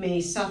 he may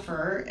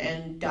suffer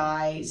and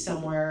die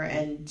somewhere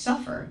and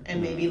suffer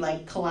and maybe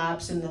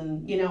collapse. And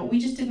then, we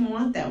just didn't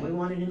want that. We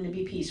wanted him to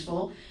be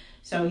peaceful.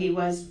 So he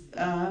was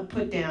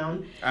put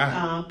down.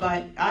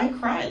 But I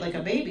cried like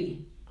a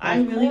baby. I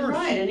really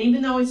cried. And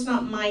even though it's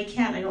not my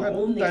cat, I don't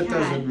own the cat. That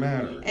doesn't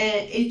matter.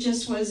 And it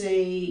just was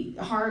a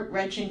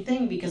heart-wrenching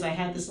thing because I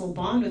had this little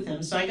bond with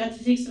him. So I got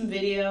to take some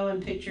video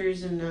and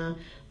pictures, and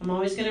I'm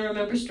always going to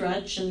remember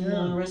Stretch.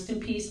 And rest in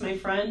peace, my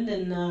friend.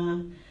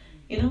 And,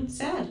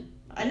 sad.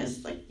 I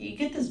just, you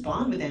get this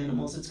bond with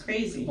animals. It's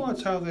crazy. Well,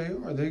 that's how they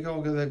are. They've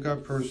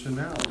got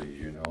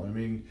personalities, I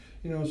mean,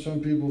 some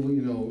people,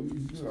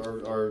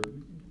 are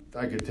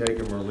I could take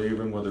them or leave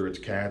them, whether it's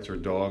cats or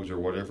dogs or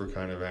whatever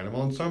kind of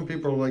animal. And some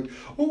people are like,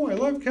 oh, I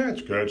love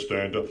cats. Cats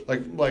stand up. I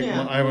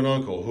have an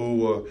uncle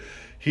who,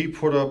 he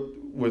put up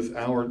with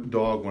our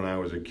dog when I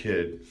was a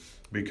kid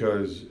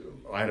because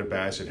I had a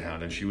basset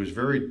hound, and she was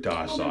very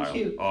docile. Oh, they're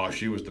cute. Oh,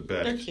 she was the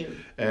best. They're cute.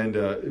 And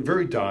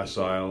very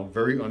docile,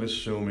 very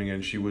unassuming,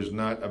 and she was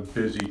not a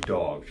busy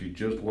dog. She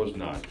just was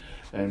not.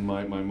 And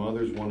my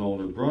mother's one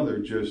older brother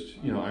just,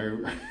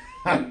 I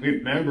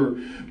remember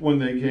when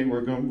they came,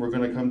 we're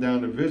going to come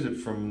down to visit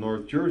from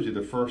North Jersey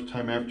the first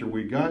time after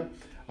we got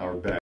our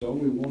bag. So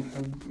we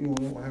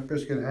won't have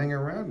Biscuit hang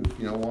around,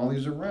 while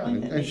he's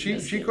around. And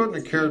she couldn't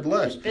have cared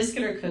less.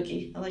 Biscuit or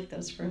Cookie? I like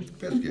those for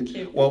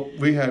Biscuit. Well,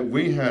 we had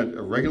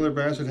a regular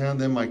Basset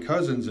Hound. Then my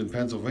cousins in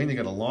Pennsylvania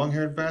got a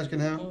long-haired Basset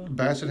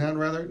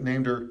Hound,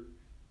 named her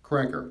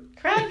Cracker.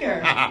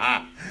 Cracker.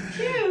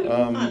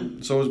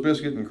 Cute. So it was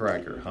Biscuit and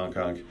Cracker, honk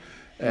honk.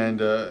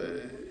 And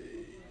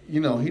he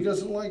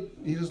doesn't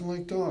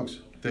like dogs.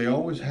 They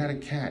always had a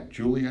cat.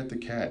 Juliet the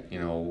cat,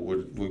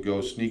 would go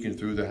sneaking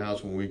through the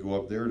house when we go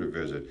up there to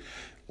visit.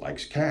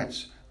 Likes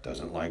cats,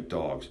 doesn't like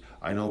dogs.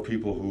 I know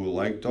people who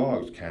like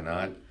dogs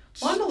cannot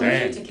I'm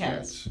allergic to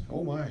cats.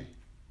 Oh my.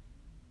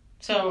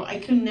 So I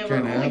could never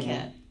own a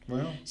cat.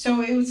 Well,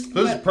 so it was.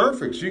 This is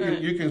perfect. So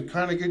you can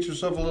kind of get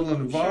yourself a little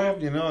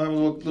involved. Have a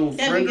little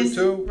friend or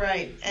two.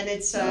 Right, and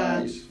it's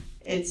nice.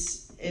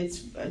 It's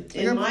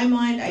in my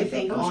mind. I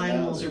think all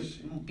animals are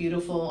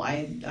beautiful.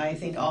 I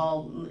think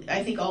all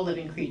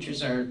living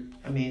creatures are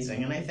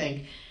amazing, and I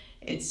think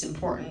it's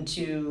important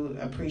to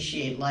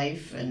appreciate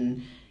life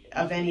and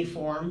of any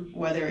form,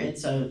 whether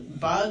it's a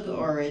bug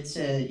or it's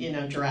a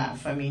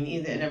giraffe. I mean,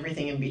 either and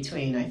everything in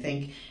between. I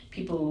think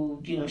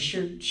people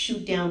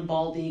shoot down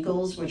bald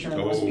eagles, which are the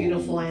most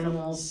beautiful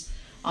animals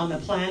on the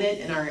planet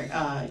and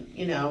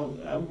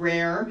are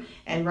rare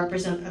and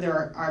represent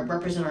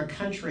our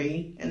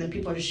country, and then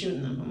people are just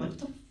shooting them. I'm like, what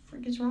the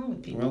frick is wrong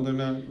with people? Well, they're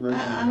not.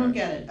 I don't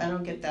get it. I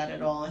don't get that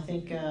at all. I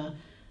think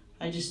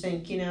I just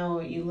think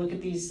you look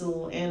at these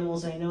little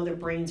animals. I know their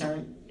brains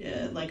aren't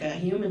like a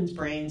human's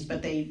brains,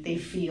 but they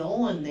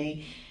feel and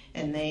they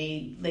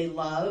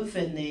love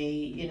and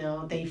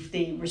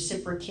they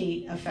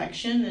reciprocate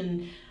affection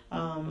and.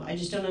 I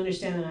just don't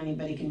understand how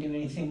anybody can do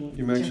anything.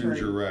 You mentioned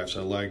giraffes.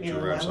 I like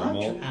giraffes. I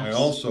love giraffes. I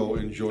also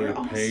enjoy They're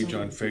a page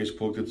awesome. on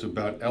Facebook that's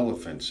about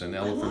elephants and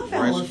elephant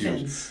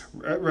rescues.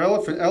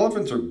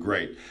 Elephants are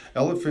great.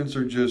 Elephants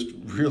are just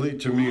really,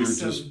 to me,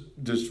 Awesome. are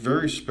just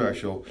very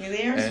special. Yeah,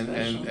 they are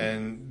special.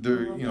 And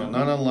they're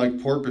not unlike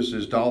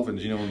porpoises,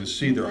 dolphins. In the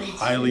sea, they're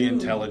highly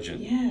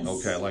intelligent. Yes.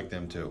 Okay, I like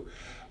them too.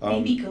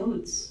 Baby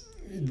goats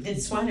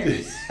in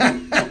sweaters.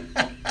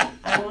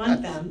 I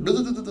want them.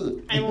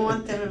 I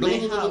want them in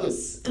my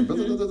house. I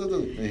don't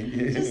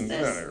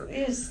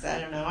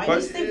know. I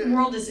just think the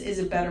world is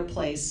a better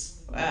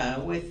place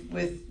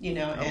with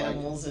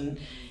animals and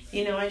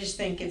I just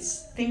think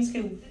things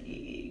can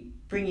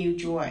bring you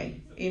joy,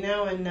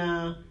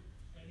 and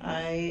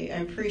I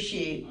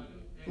appreciate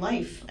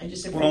life. I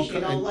just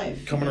appreciate all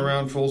life. Coming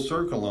around full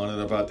circle on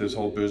it about this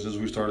whole business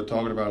we started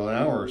talking about an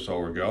hour or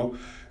so ago.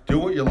 Do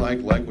what you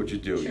like what you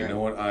do. Sure. You know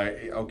what?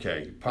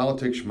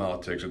 Politics,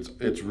 schmolitics.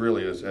 It's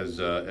really as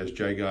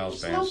Jay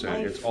Giles Band said,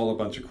 life. it's all a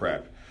bunch of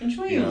crap.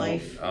 Enjoy your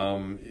life.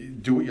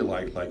 Do what you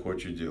like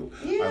what you do.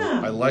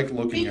 Yeah. I like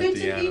looking at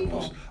the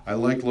animals. People. I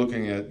like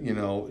looking at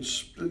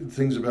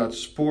things about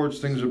sports,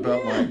 things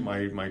about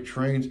my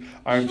trains.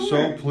 I'm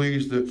so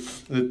pleased that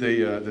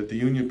the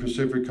Union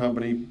Pacific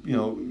Company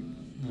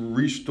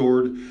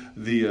restored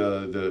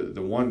the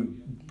one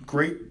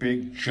great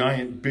big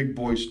giant big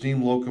boy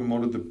steam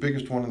locomotive, the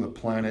biggest one on the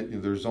planet.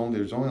 There's only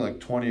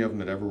like 20 of them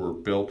that ever were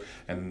built,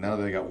 and now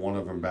they got one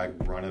of them back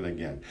running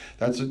again.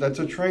 That's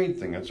a train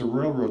thing. That's a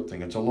railroad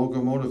thing. It's a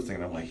locomotive thing.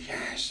 And I'm like,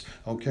 yes,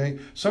 okay.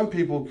 Some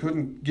people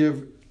couldn't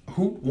give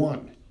hoot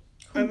one,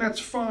 and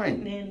that's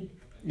fine. Nanny.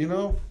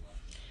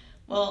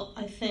 Well,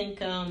 I think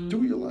do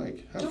what you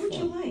like. Have do what fun.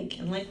 you like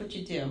and like what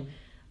you do.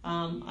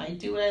 I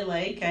do what I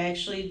like. I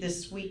actually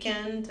this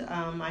weekend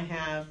I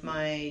have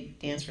my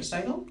dance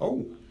recital.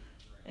 Oh.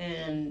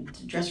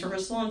 And dress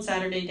rehearsal on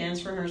Saturday,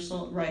 dance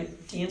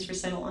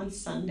recital on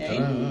Sunday,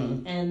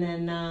 and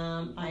then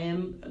I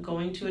am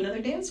going to another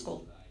dance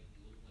school.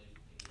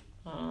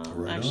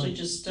 Actually,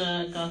 just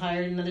got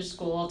hired in another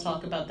school. I'll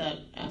talk about that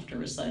after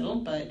recital,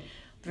 but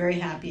very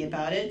happy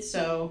about it.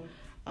 So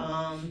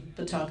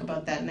we'll talk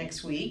about that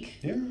next week.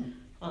 Yeah.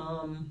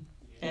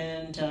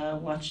 And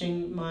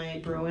watching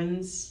my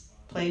Bruins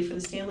play for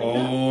the Stanley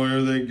Cup. Oh,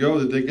 there they go.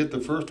 Did they get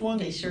the first one?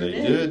 They sure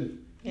did.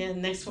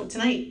 And next one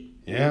tonight.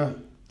 Yeah.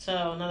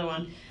 So another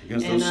one.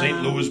 Against those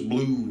St. Louis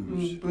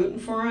Blues. Rooting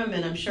for them,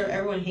 and I'm sure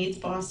everyone hates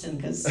Boston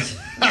because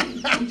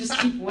we just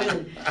keep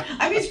winning.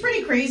 I mean, it's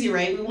pretty crazy,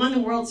 right? We won the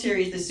World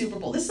Series, the Super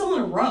Bowl. This is all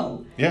in a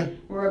row. Yeah.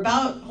 We're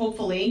about,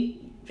 hopefully,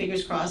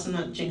 fingers crossed, I'm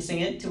not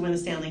jinxing it, to win the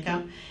Stanley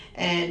Cup.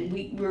 And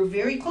we were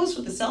very close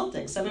with the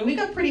Celtics. I mean, we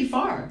got pretty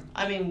far.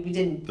 I mean, we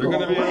didn't They're go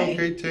going all to be the way, an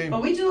okay team.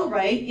 but we do it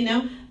right,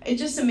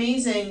 It's just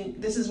amazing.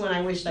 This is when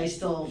I wished I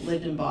still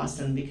lived in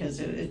Boston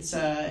because it's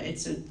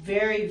a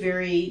very,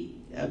 very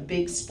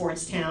big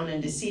sports town,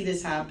 and to see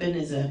this happen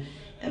is a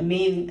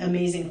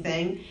amazing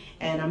thing.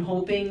 And I'm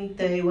hoping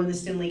they win the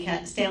Stanley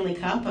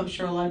Cup. I'm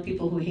sure a lot of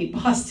people who hate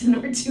Boston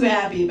aren't too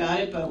happy about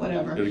it, but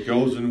whatever. It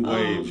goes in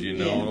waves,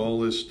 Yeah. and all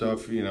this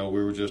stuff. We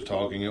were just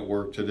talking at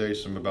work today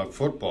some about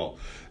football.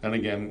 And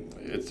again,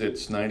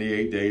 it's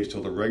 98 days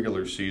till the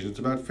regular season. It's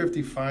about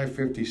 55,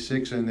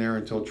 56 in there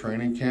until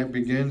training camp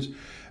begins.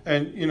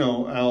 And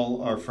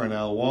our friend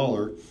Al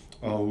Waller,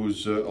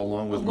 who's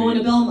along with I'm going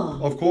to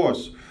Belmont. Of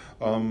course.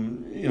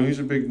 He's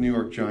a big New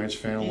York Giants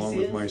fan, along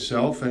with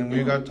myself, and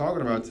we got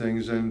talking about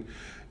things, and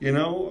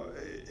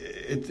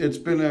it's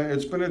been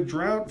a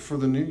drought for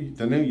the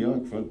New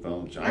York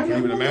football. I can't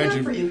even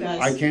imagine. For you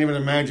guys. I can't even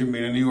imagine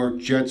being a New York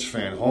Jets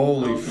fan.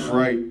 Holy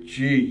fright,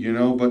 gee,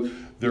 but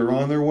they're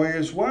on their way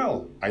as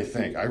well. I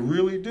think I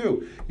really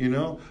do.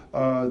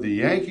 The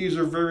Yankees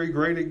are very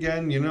great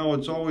again.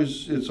 It's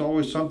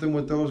always something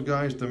with those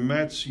guys. The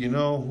Mets,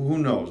 who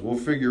knows? We'll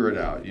figure it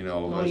out.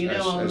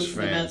 As fans.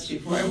 The Mets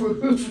before I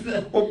root for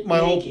the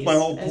my Yankees,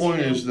 whole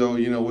point is though,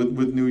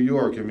 with New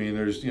York. I mean,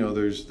 there's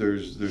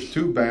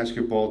two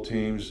basketball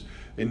teams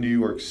in New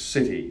York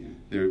City.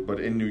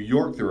 But in New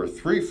York, there are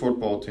 3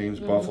 football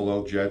teams: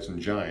 Buffalo, Jets,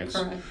 and Giants.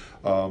 Correct.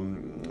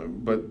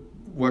 But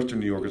Western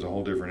New York is a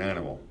whole different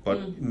animal.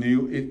 But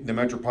the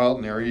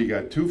metropolitan area, you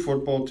got 2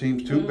 football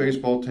teams, 2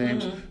 baseball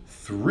teams,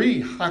 3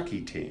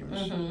 hockey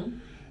teams,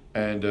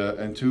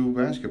 and 2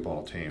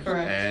 basketball teams.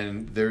 Correct.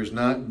 And there's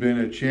not been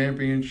a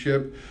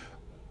championship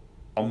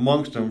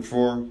amongst them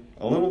for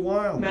a little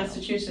while now.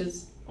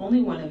 Massachusetts,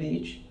 only 1 of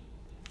each.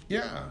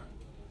 Yeah.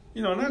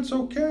 And that's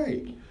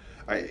okay.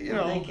 I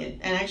like it.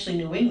 And actually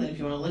New England, if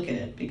you want to look at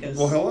it, because...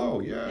 Well,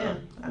 hello, yeah. Yeah,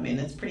 I mean,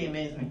 it's pretty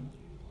amazing.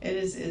 It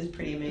is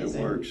pretty amazing.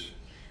 It works.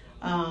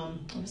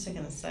 What was I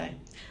going to say?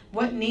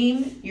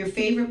 Name your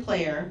favorite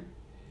player,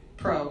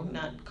 pro,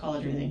 not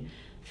college or anything,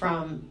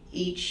 from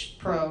each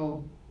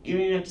pro. You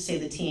don't even have to say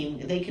the team.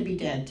 They could be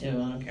dead too,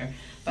 I don't care.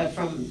 But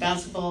from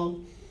basketball,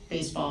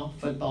 baseball,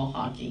 football,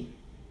 hockey.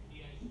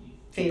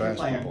 Favorite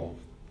player.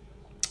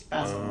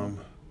 Basketball.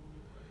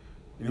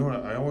 You know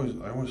what? I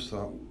always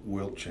thought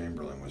Wilt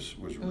Chamberlain was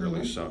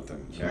really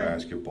something. Sure.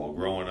 Basketball.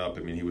 Growing up, I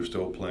mean, he was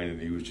still playing,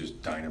 and he was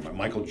just dynamite.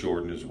 Michael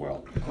Jordan as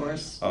well. Of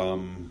course.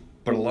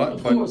 But a lot.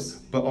 Of course.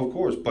 But of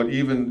course. But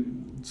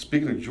even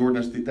speaking of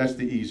Jordan, that's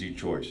the easy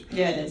choice.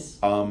 Yeah, it is.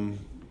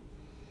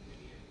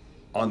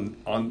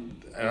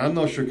 And I'm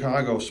no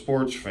Chicago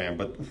sports fan,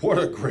 but what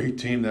a great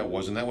team that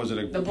was, and that was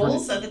the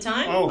Bulls at the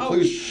time. Oh,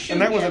 please! Shoot,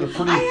 and that was at a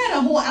pretty. I had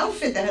a whole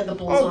outfit that had the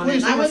Bulls on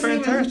please, it. I were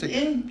wasn't fantastic.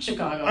 even in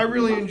Chicago. I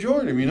really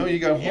enjoyed them. You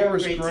got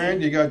Horace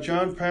Grant, you got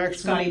John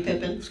Paxson,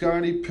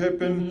 Scottie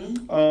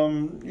Pippen.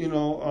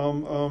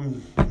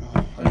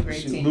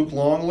 Luke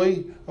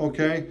Longley.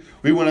 Okay,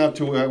 we went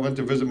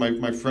to visit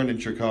my friend in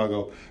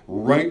Chicago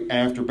right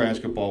after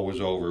basketball was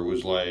over. It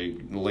was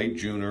like late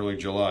June, early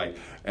July,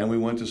 and we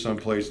went to some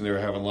place and they were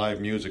having live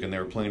music and they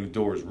were playing the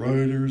Doors.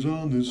 Riders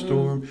on the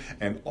Storm,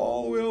 and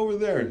all the way over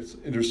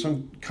there's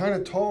some kind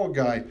of tall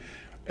guy.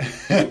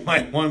 And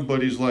my one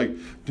buddy's like,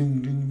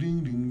 ding, ding,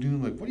 ding, ding,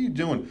 ding. Like, what are you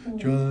doing?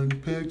 John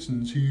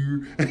Paxson's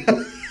here.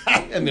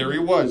 And there he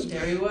was.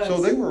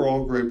 So they were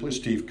all great players.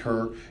 Steve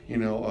Kerr,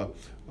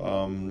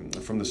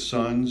 from the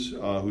Suns,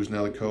 who's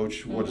now the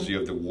coach. What is he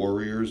of the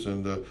Warriors?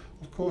 And of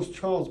course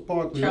Charles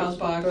Barkley. That's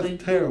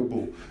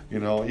terrible.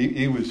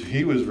 He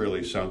was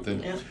really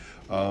something. Yeah.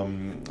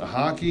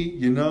 Hockey,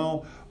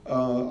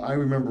 I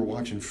remember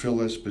watching Phil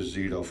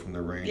Esposito from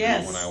the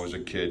Rangers when I was a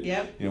kid.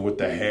 Yep. With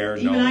the hair,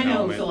 Even no I know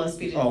helmet. Phil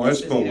Esposito. Oh,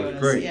 Espo was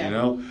great. Yeah.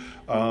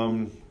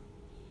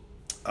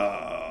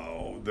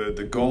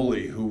 The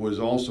goalie who was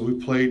also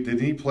played. Did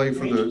he play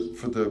for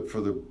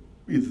the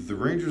either the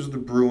Rangers or the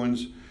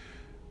Bruins?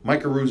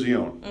 Mike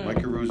Eruzione. Mike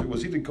Eruzione,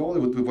 was he the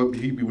goalie?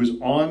 He was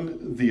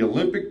on the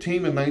Olympic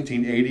team in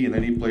 1980, and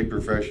then he played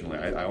professionally.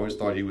 I always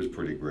thought he was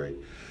pretty great.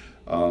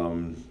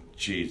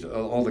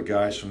 All the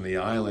guys from the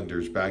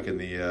Islanders back in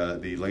the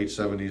late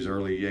 70s,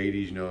 early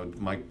 80s,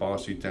 Mike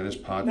Bossy, Dennis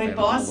Potvin,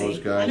 all those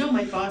guys. I know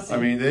Mike Bossy. I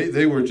mean,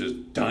 they were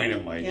just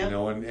dynamite,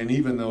 and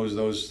even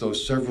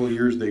those several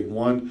years they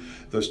won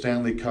the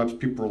Stanley Cups,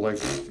 people were like,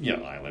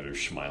 Islanders,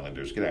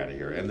 Schmeilanders, get out of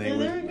here. And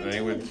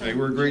they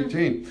were a great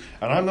team.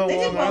 And I'm no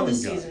Long Island guy. They did well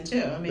this season,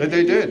 too. I mean,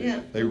 they did.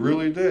 Yeah. They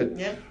really did.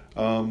 Yeah.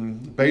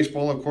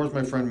 Baseball, of course,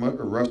 my friend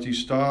Rusty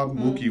Staub,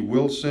 Mookie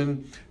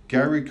Wilson.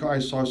 I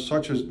saw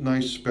such a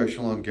nice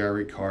special on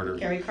Gary Carter.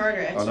 Gary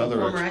Carter,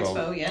 former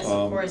Expo. Yes,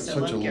 of course. I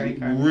love Gary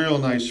Carter. Real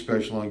nice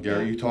special on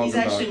Gary. Yeah. You talk he's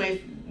about.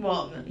 Actually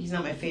he's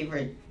not my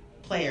favorite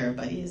player,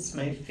 but he's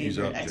my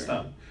favorite Expo.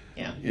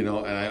 There. Yeah.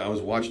 And I was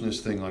watching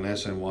this thing on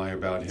SNY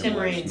about him Tim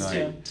last Raines,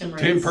 night. Tim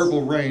Raines. Tim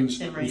Purple Raines.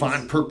 Tim Raines.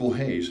 Von Purple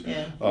Hayes.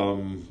 Yeah.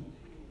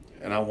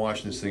 And I'm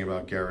watching this thing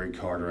about Gary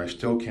Carter. I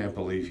still can't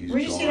believe he's gone.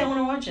 Where'd you see that? I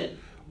want to watch it.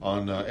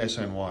 On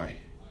SNY.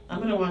 I'm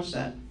going to watch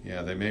that.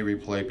 Yeah, they may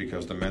replay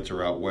because the Mets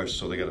are out west,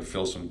 so they got to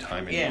fill some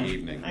time in the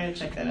evening. I gotta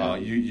check that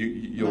out.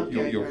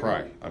 You'll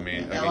cry. I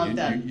mean,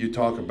 you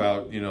talk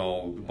about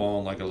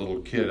balling like a little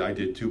kid. I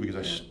did too because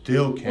I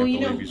still can't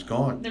believe he's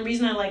gone. The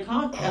reason I like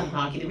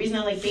hockey, the reason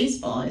I like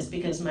baseball is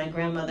because my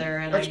grandmother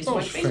and I used to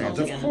watch baseball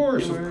together. Of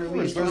course.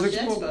 We used to watch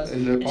Expos.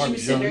 And she would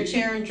sit in her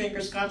chair and drink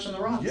her scotch on the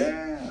rocks.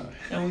 Yeah.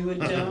 and we would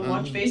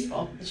watch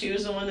baseball. She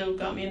was the one that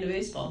got me into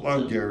baseball.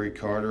 Love Gary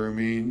Carter. I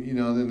mean, you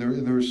know, then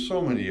there's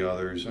so many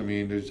others. I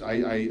mean, there's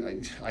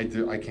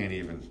I can't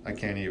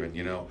even.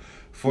 You know,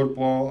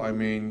 football. I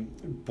mean,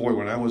 boy,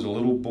 when I was a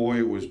little boy,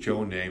 it was Joe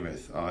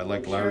Namath. I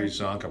liked Larry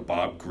Zonka,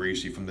 Bob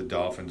Greasy from the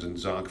Dolphins, and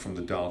Zonka from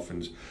the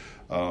Dolphins.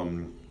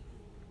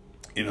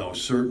 You know,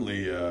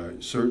 certainly.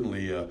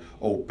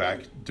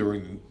 Back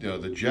during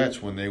the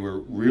Jets when they were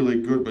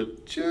really good,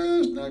 but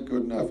just not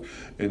good enough.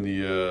 In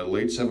the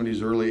late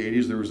 '70s, early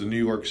 '80s, there was the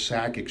New York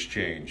Sack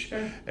Exchange,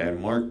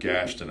 and Mark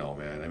Gastineau,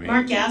 man. I mean,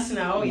 Mark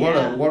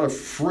Gastineau, what a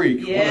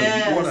freak,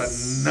 yes. what a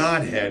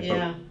knothead.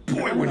 Yeah. But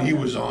boy, when he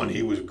was on,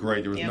 he was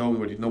great. There was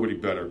nobody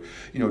better.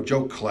 You know,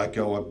 Joe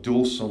Klecko,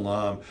 Abdul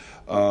Salam,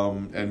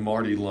 and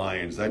Marty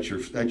Lyons. That's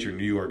your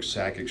New York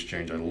Sack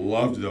Exchange. I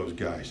loved those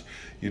guys.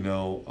 You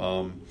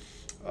know.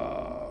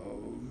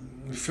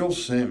 Phil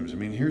Simms. I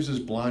mean, here's this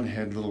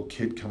blonde-headed little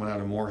kid coming out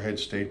of Morehead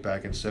State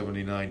back in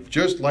 '79,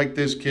 just like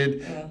this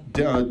kid,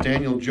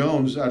 Daniel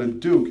Jones out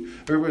of Duke.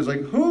 Everybody's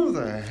like, who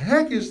the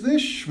heck is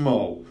this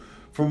schmo?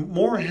 From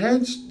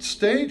Morehead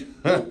State?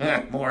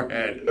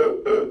 Morehead.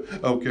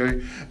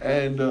 Okay.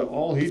 And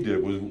all he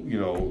did was, you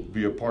know,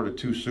 be a part of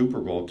 2 Super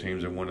Bowl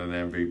teams and win an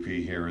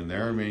MVP here and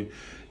there. I mean,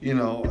 you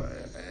know,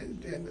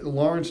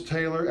 Lawrence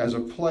Taylor as a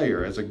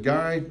player, as a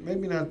guy,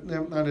 maybe not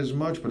as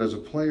much, but as a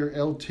player,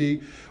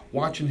 LT,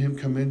 watching him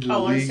come into the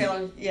league.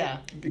 Taylor, yeah.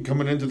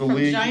 Coming into the from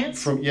league.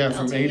 Giants? From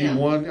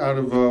 81 out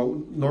of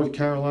North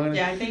Carolina.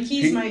 Yeah, I think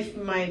he's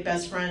my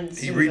best friend.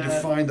 He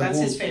redefined the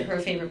whole... That's her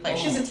favorite player.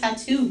 She has a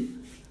tattoo.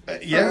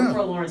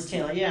 For Lawrence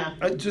Taylor, yeah.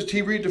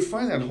 He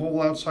redefined that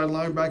whole outside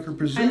linebacker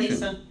position. Hi,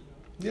 Lisa.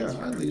 Yeah,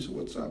 hi, Lisa.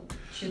 What's up?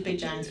 She's a big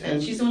Giants fan.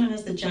 And she's the one who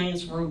has the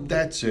Giants room.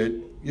 That's it.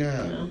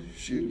 Yeah.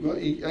 You know?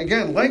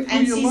 Again, like who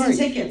and you season like.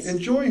 Tickets.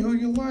 Enjoy who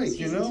you like,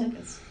 Season you know?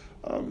 Tickets.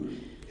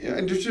 Yeah,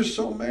 and there's just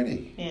so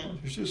many. Yeah.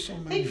 There's just so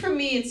many. I think for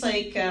me, it's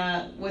like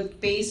with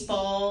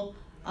baseball,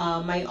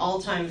 my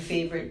all-time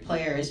favorite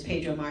player is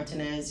Pedro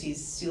Martinez.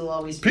 He'll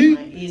always be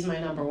he's my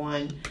number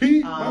one.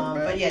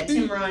 But yeah,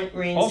 Tim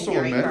Raines also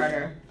and Gary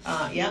Carter.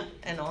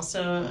 And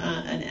also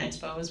an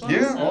Expo as well.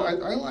 Yeah, so,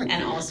 I like that.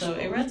 And also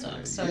a Red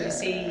Sox. So you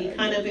see, he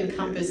kind of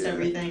encompassed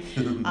everything.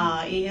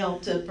 He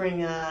helped to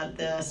bring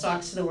the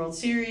Sox to the World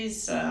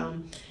Series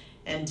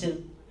and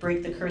to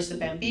break the curse of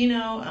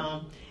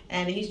Bambino.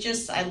 And he's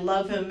just, I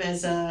love him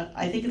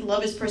I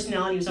love his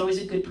personality. He was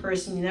always a good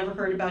person. You never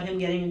heard about him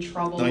getting in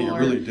trouble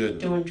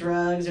doing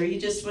drugs, or he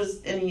just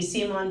was, and you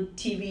see him on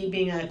TV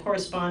being a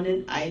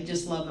correspondent. I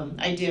just love him.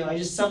 I do. I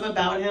just, something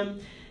about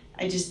him,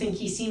 I just think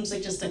he seems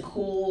like just a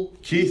cool,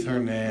 Keith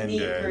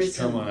Hernandez.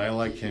 Come on, I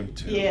like him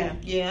too. Yeah,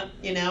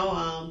 you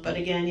know, but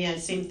again,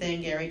 same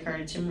thing, Gary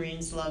Carter, Tim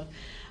Raines, love.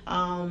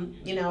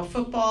 You know,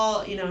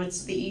 football, you know,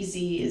 it's the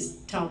easy is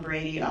Tom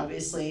Brady,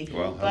 obviously.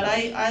 Well, but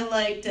I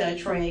liked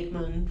Troy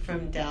Aikman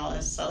from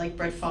Dallas. I like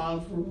Brett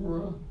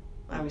Favre.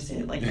 I always say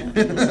it like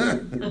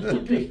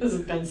that because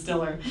of Ben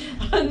Stiller.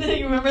 And then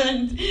you remember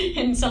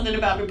in something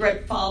about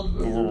Brett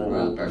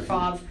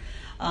Favre.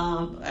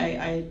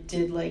 I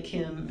did like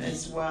him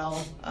as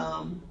well.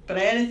 But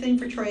I had a thing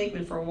for Troy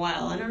Aikman for a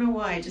while. I don't know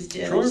why. I just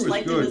did. Troy I just was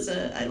liked good.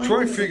 him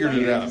Troy figured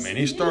it out, man.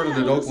 He started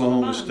at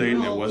Oklahoma State,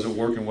 and it wasn't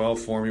working well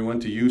for him. He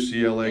went to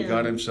UCLA,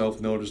 got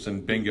himself noticed,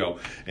 and bingo.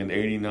 In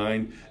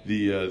 '89,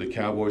 the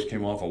Cowboys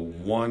came off a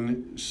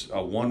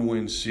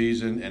one-win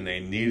season, and they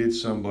needed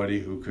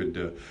somebody who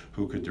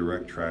could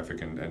direct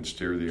traffic and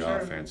steer the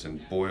offense.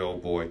 And boy, oh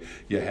boy,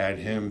 you had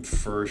him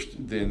first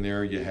in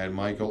there. You had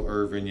Michael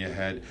Irvin. You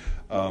had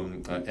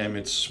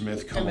Emmitt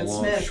Smith come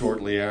along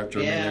shortly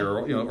after. Yeah.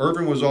 I mean,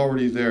 Irvin was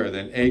already there.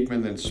 Then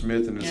Aikman, then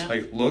Smith, and it's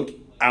like, look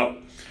out.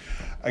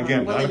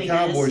 Again, not a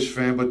Cowboys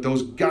fan, but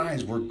those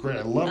guys were great.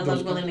 I love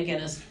Willie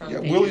McGinnis from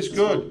Patriots. Willie's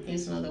good. Well.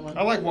 He's another one.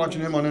 I like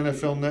watching him on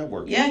NFL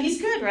Network. Yeah, he's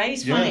good, right?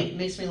 He's funny. He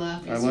makes me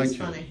laugh. He's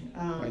funny.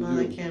 I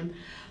like him.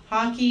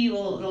 Hockey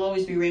will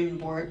always be Raymond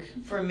Bourque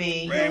for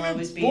me. He'll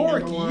always be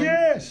number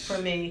one for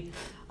me.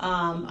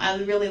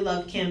 I really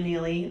love Cam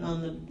Neely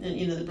on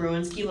the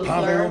Bruins. Guy Lafleur.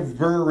 Pavel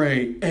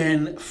Bure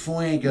and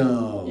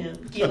Fuego. Yeah,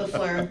 Guy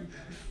Lafleur.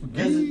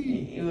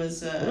 He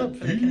was for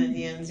the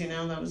Canadiens. You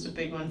know, that was a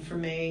big one for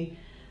me.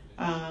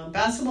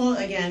 Basketball,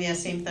 again,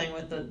 same thing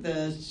with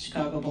the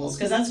Chicago Bulls,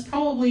 because that's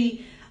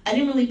probably, I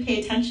didn't really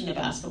pay attention to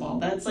basketball.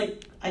 That's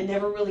like, I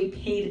never really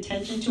paid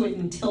attention to it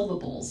until the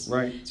Bulls.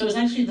 Right. So it was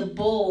actually the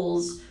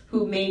Bulls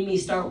who made me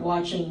start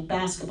watching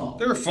basketball.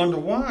 They were fun to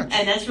watch.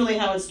 And that's really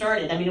how it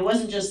started. I mean, it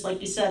wasn't just, like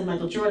you said,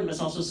 Michael Jordan, was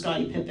also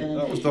Scottie Pippen.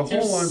 That was the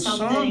whole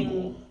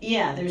ensemble.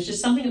 Yeah, there was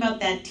just something about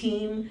that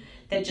team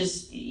that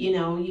just, you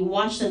know, you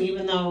watch them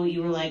even though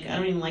you were like, I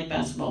don't even like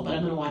basketball, but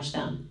I'm going to watch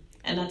them.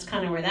 And that's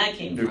kind of where that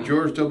came from. If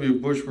George W.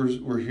 Bush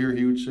were here,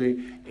 he would say,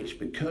 it's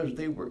because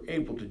they were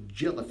able to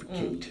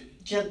jellificate.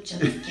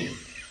 Jellificate.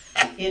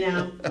 You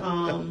know,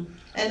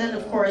 and then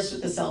of course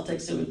with the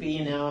Celtics it would be,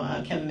 you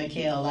know, Kevin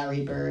McHale,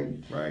 Larry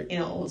Bird, right? You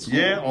know, old school.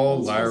 Yeah,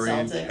 old Larry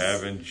Celtics.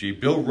 And Kevin.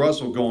 Bill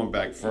Russell going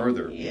back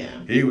further.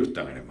 Yeah, he was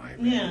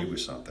dynamite. Man. Yeah, he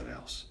was something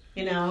else.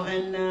 So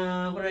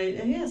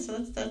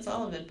that's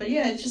all of it. But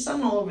yeah, it's just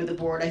I'm all over the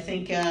board. I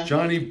think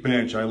Johnny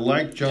Bench. I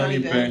like Johnny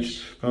Bench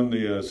from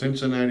the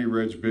Cincinnati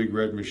Reds, Big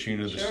Red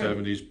Machine of the Sure.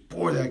 70s.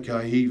 Boy, that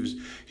guy, he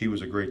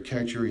was a great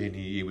catcher, and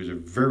he was a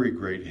very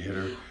great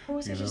hitter. What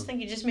was I just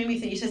thinking? You just made me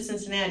think. You said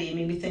Cincinnati. It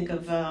made me think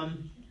of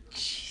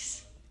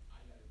jeez,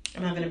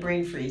 I'm having a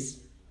brain freeze.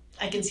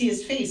 I can see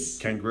his face.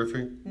 Ken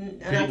Griffey?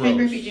 Ken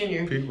Griffey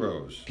Jr. Pete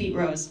Rose. Pete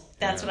Rose.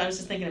 That's what I was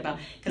just thinking about.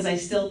 Because I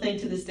still think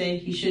to this day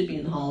he should be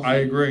in the Hall of Fame.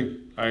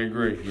 I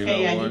agree. You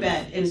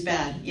bet. It was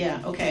bad.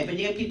 Yeah, okay. But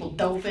you have people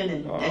doping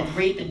and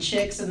raping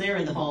chicks, and they're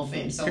in the Hall of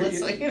Fame. So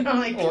let's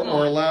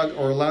or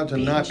allowed to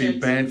not be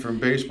banned from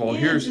baseball.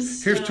 Yeah,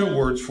 Here's two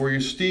words for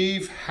you: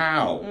 Steve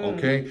Howe.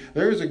 Okay,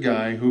 there's a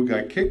guy who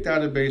got kicked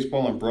out of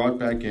baseball and brought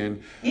back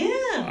in.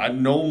 Yeah.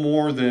 No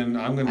more than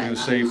I'm going to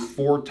say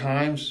 4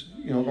 times.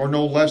 Or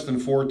no less than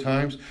 4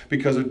 times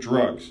because of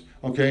drugs.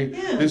 Okay,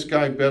 This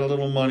guy bet a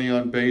little money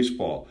on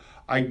baseball.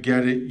 I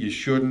get it. You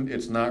shouldn't.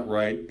 It's not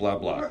right. Blah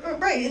blah.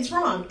 Right. It's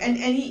wrong. And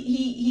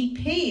he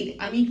paid.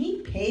 I mean,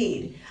 he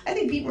paid. I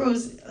think Pete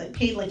Rose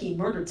paid like he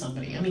murdered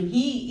somebody. I mean,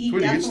 he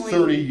definitely. It's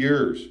 30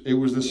 years. It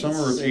was the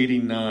summer of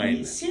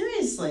 '89.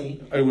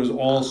 Seriously. It was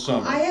all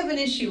summer. I have an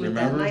issue with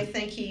Remember? that, and I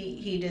think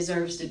he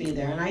deserves to be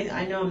there. And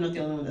I know I'm not the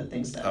only one that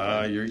thinks that.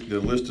 The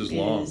list is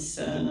long.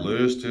 The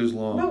list is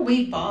long. No,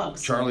 Wade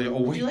Boggs.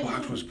 Wade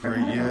Boggs was great.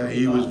 Yeah,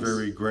 he was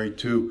very great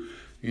too.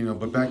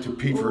 But back to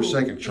Pete for a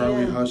second.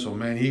 Charlie Hustle,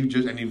 man, he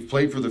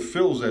played for the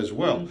Phils as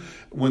well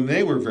when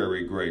they were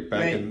very great.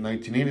 Back in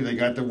 1980, they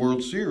got the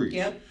World Series.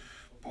 Yep.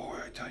 Boy,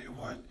 I tell you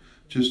what,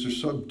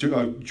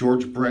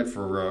 George Brett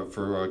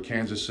for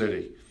Kansas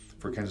City,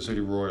 for Kansas City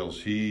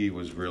Royals. He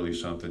was really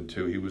something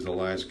too. He was the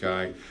last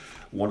guy.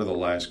 One of the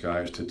last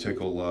guys to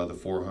tickle the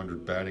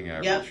 400 batting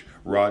average. Yep.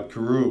 Rod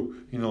Carew.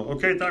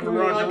 Time for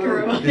Rod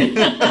Carew.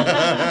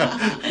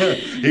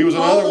 He was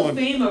another one. Hall of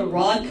Famer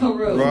Rod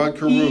Carew. Rod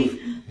Carew.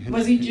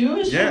 Was he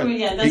Jewish? Yeah.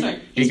 Yeah, that's right.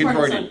 He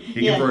converted.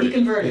 He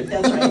converted.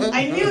 That's right.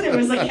 I knew there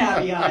was a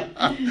caveat.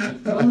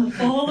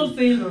 Hall of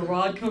Famer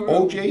Rod Carew.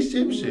 O.J.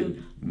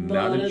 Simpson.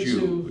 Not a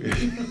Jew.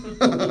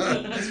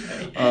 That's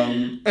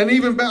right. And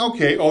even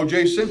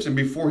O.J. Simpson,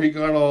 before he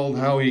got all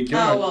how he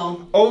got,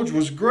 Oj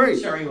was great.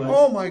 Sure he was.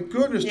 Oh my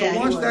goodness, to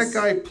watch that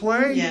guy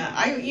play.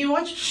 Yeah,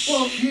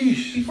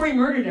 before he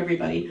murdered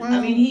everybody. Wow. I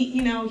mean,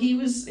 he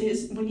was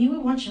when you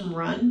would watch him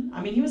run.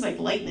 I mean, he was like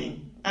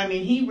lightning. I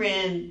mean, he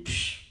ran.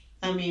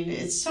 I mean,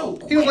 it's so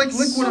quick. He was like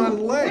liquid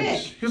on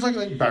legs. Quick. He was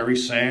like Barry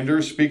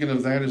Sanders. Speaking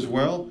of that as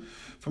well,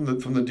 from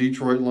the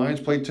Detroit Lions,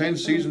 played 10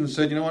 seasons and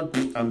said, "You know what?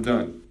 I'm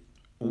done."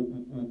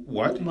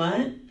 What?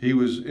 He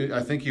was.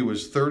 I think he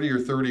was 30 or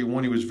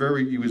 31. He was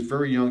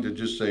very young to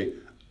just say,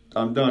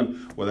 "I'm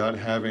done," without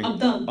having. I'm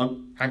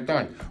done. I'm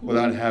done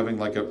without having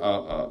like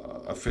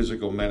a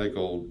physical,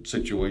 medical,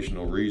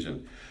 situational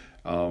reason.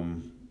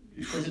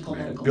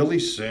 Medical. Billy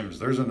Sims,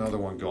 there's another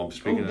one going.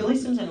 Speaking of Billy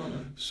Sims, I don't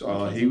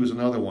know. He was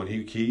another one.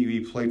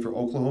 He played for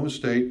Oklahoma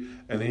State,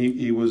 and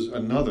he was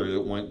another that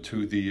went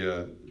to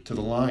the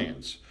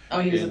Lions. Oh,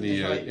 he was in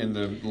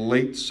the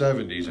late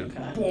 70s, and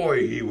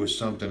boy, he was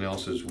something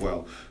else as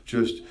well.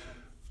 Just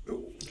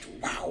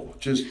wow,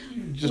 just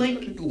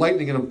like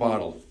lightning in a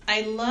bottle.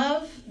 I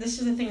love. This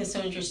is the thing that's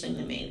so interesting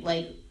to me.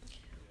 Like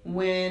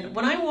when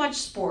I watch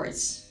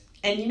sports.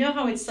 And you know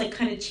how it's like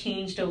kind of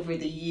changed over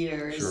the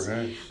years. Sure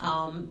has.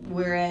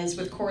 Whereas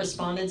with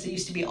correspondence, it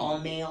used to be all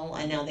male,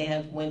 and now they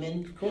have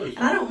women. Of course. And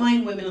I don't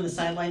mind women on the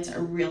sidelines. I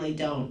really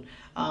don't.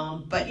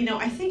 But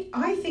I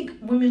think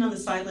women on the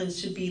sidelines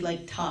should be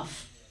like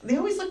tough. They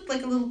always look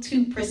like a little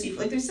too prissy.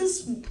 Like there's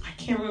this, I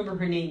can't remember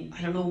her name.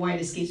 I don't know why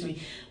it escapes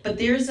me. But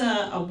there's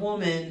a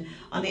woman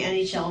on the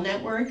NHL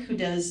network who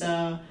does.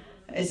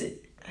 Is it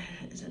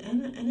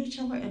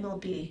NHL or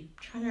MLB? I'm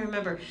trying to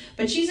remember.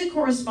 But she's a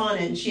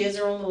correspondent, and she has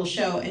her own little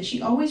show, and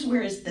she always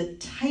wears the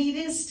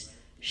tightest,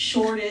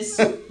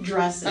 shortest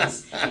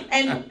dresses.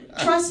 And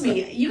trust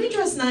me, you can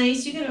dress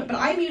nice, but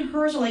I mean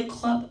hers are like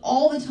club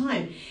all the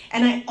time.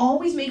 And I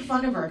always make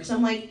fun of her because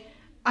I'm like,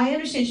 I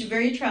understand she's a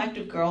very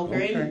attractive girl,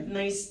 very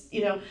nice,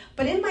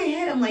 But in my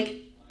head, I'm like,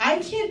 I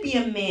can't be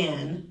a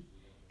man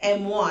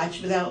and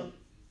watch without.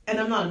 And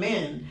I'm not a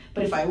man,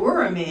 but if I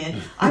were a man,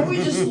 I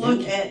would just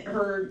look at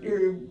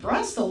her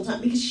breast the whole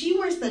time because she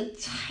wears the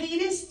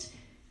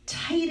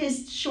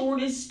tightest,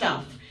 shortest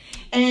stuff.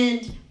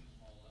 And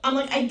I'm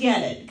like, I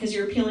get it because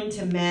you're appealing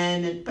to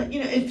men. But,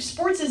 if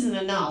sports isn't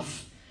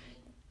enough,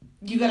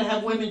 you got to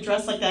have women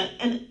dressed like that.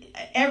 And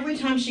every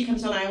time she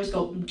comes on, I always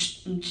go,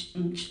 because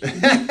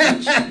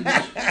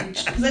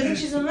I think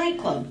she's in a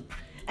nightclub.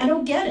 I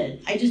don't get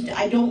it.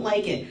 I don't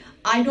like it.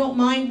 I don't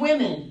mind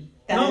women.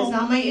 That is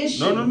not my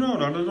issue. No,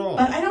 not at all.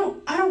 But I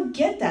don't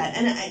get that.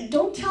 And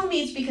don't tell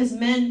me it's because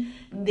men,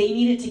 they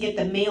need it to get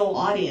the male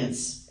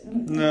audience.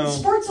 No.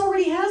 Sports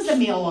already has the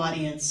male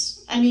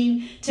audience. I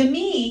mean, to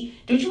me,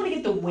 don't you want to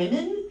get the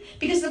women?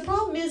 Because the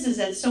problem is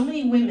that so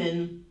many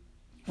women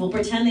will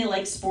pretend they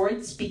like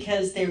sports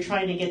because they're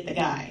trying to get the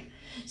guy.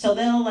 So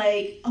they'll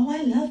like, oh,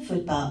 I love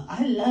football.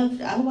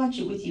 I'll watch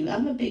it with you.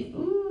 I'm a big,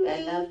 oh,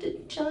 I love the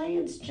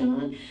Giants,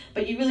 John.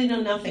 But you really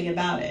know nothing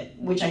about it,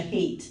 which I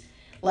hate.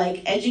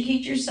 Like,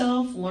 educate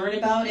yourself, learn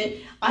about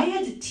it. I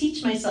had to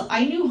teach myself.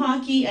 I knew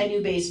hockey, I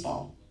knew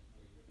baseball.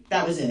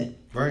 That was it.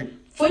 Right.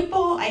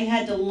 Football, I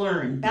had to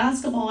learn.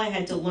 Basketball, I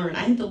had to learn.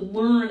 I had to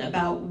learn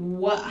about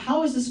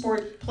how is the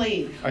sport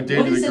played. What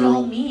does it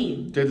all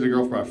mean? Dated a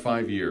girl for about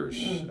 5 years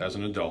as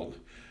an adult.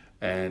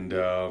 And,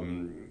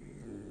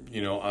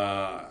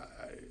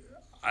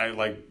 I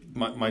like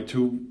my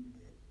two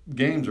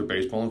games are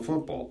baseball and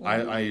football.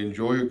 I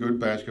enjoy a good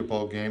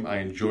basketball game. I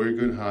enjoy a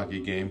good hockey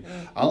game.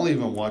 I'll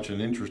even watch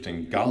an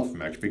interesting golf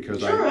match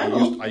because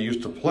I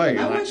used to play.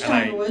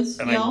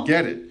 I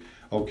get it.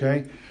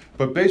 Okay?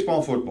 But baseball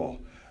and football.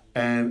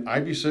 And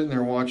I'd be sitting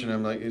there watching.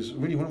 I'm like,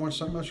 "What do you want to watch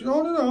something else?"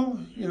 Oh,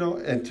 no.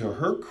 And to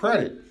her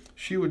credit,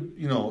 she would,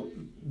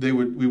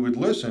 we would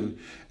listen.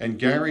 And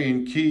Gary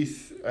and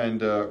Keith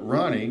and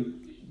Ronnie,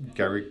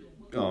 Gary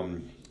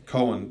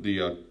Cohen,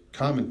 the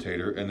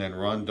commentator, and then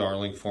Ron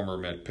Darling, former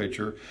Met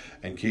pitcher,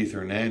 and Keith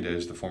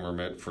Hernandez, the former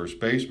Met first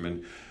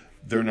baseman,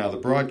 they're now the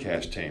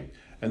broadcast team.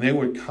 And they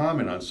would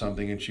comment on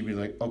something, and she'd be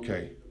like,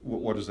 "Okay,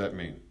 what does that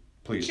mean?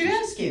 Please, she'd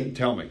ask you.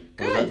 Tell me.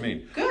 What does that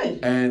mean?" Good.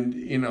 And,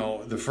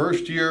 the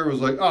first year was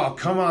like, "Oh,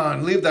 come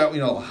on, leave that,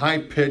 high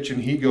pitch."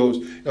 And he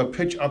goes, "A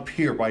pitch up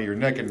here by your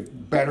neck,"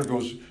 and batter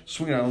goes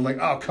swinging out. I'm like,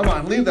 "Oh, come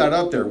on, leave that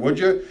up there, would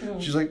you?"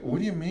 She's like, "What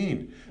do you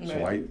mean?"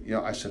 Right.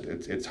 So I said,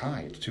 it's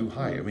high. It's too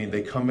high. I mean,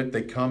 they come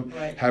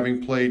right.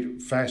 Having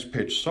played fast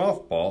pitch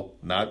softball,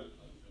 not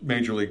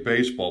Major League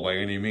Baseball by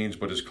any means,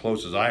 but as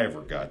close as I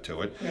ever got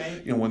to it.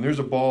 Right. When there's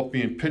a ball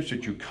being pitched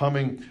at you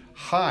coming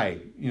high,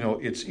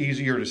 it's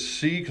easier to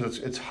see because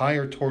it's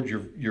higher towards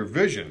your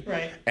vision.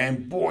 Right.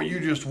 And boy,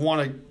 you just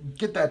want to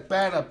get that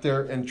bat up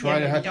there and try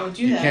to have. Don't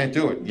do that. You can't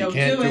do it. You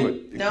can't do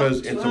it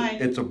because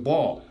it's a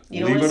ball.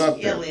 Leave it up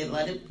there.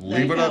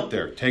 Leave it up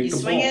there. Take the ball.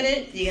 You swing at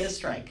it, you get a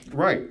strike.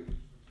 Right.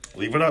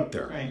 Leave it up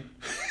there. Right.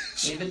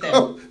 Leave it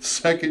there.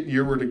 Second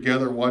year we're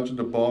together watching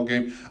the ball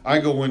game. I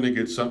go in to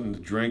get something to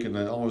drink, and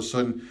then all of a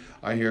sudden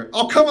I hear,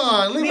 "Oh, come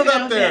on, leave it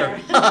up there."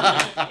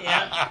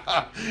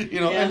 Yeah.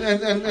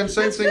 And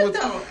same That's thing good,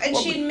 with. though. And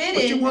she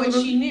admitted what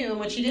she knew and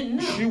what she didn't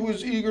know. She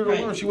was eager to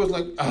learn. She wasn't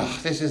like, "Oh,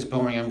 this is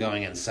boring. I'm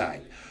going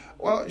inside."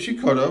 Well, she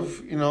could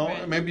have,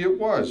 Right. maybe it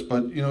was,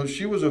 but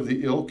she was of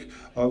the ilk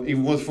of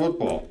even with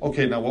football.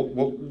 Okay, now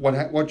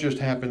what just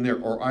happened there?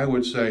 Or I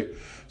would say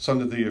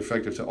something to the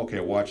effect of, okay,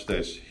 watch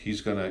this.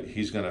 He's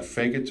gonna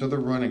fake it to the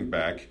running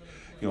back,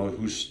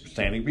 who's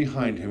standing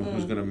behind him,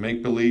 who's gonna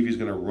make believe he's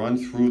gonna run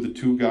through the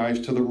two guys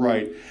to the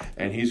right,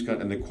 and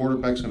the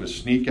quarterback's gonna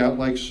sneak out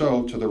like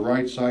so to the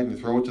right side and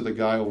throw it to the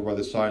guy over by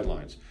the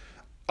sidelines.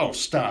 Oh,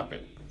 stop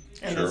it.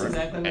 And that's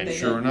exactly what they did.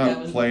 Sure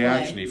enough, play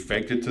action. He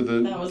faked it to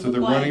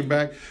the running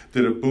back,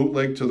 did a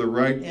bootleg to the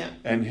right,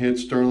 and hit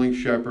Sterling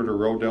Shepard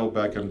or Odell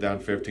Beckham down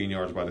 15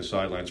 yards by the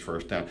sidelines,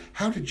 first down.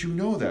 How did you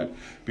know that?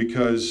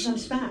 Because I'm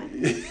smart.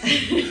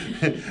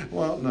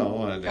 Well,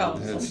 no,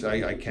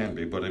 I can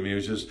be, but I mean, it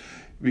was just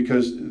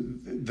because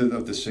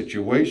of the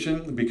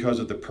situation, because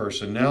of the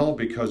personnel,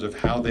 because of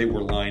how they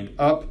were lined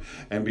up,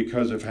 and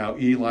because of how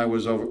Eli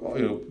was over,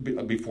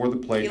 before the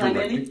play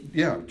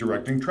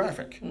directing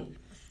traffic.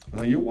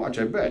 Well, you watch,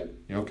 I bet.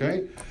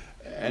 Okay?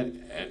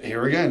 And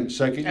here again,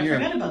 second year.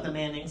 I forgot about the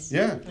Mannings.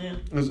 Yeah.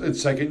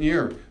 It's second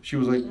year. She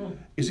was like,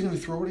 "Is he going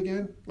to throw it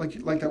again?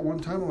 Like that one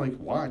time?" I'm like,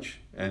 "Watch."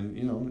 And,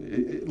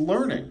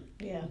 learning.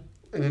 Yeah.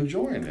 And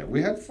enjoying it.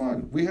 We had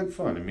fun.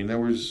 I mean, there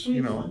was,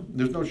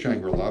 there's no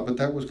Shangri-La, but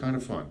that was kind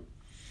of fun.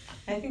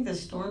 I think the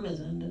storm has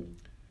ended.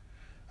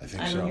 I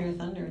think so. I don't hear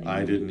thunder anymore.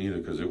 I didn't either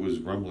because it was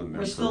rumbling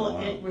there for a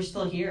while. We're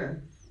still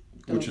here.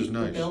 Which is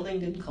nice. The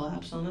building didn't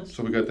collapse on us.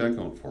 So we got that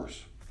going for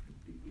us.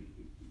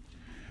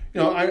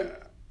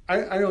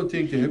 I don't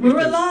think the heavy We're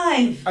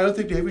alive. I don't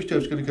think the heavy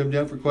stuff's going to come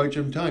down for quite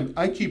some time.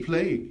 I keep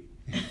playing.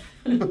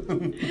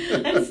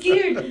 I'm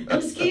scared.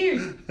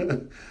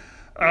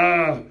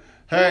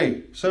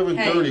 Hey,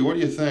 7:30. What do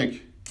you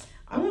think?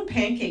 I want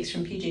pancakes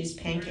from PJ's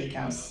Pancake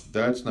House.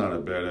 That's not a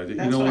bad idea.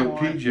 That's what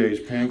PJ's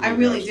Pancake I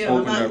really House do.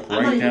 opened up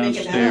right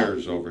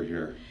downstairs over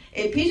here.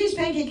 At PJ's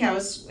Pancake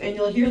House, and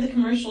you'll hear the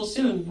commercial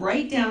soon,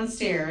 right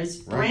downstairs,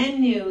 brand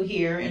new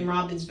here in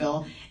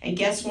Robbinsville. And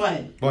guess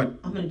what? What?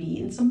 I'm going to be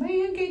eating some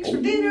pancakes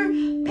for dinner.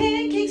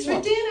 Pancakes for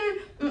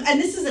dinner.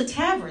 And this is a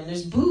tavern.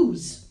 There's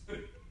booze.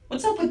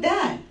 What's up with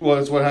that? Well,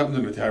 that's what happens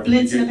in the tavern.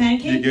 Blintz and a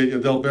pancake? You get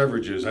adult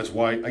beverages. That's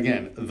why,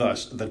 again,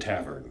 thus the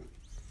tavern.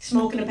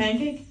 Smoking a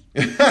pancake?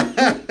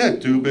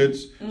 2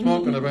 bits.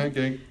 Smoking a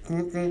pancake.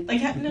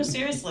 No,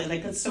 seriously.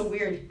 That's so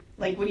weird.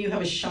 When you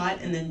have a shot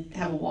and then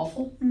have a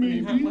waffle?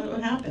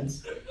 What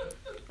happens?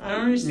 I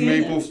don't understand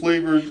Maple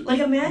flavored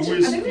imagine,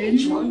 whiskey. are there any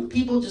drunk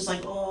people just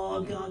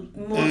oh, God,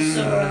 more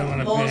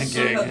syrup, more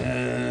syrup.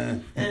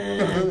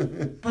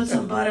 Put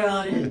some butter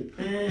on it.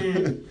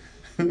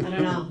 I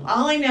don't know.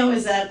 All I know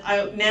is that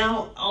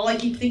all I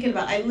keep thinking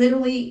about, I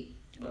literally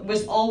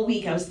was all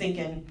week, I was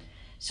thinking,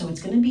 so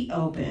it's going to be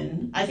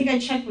open. I think I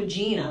checked with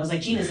Gene. I was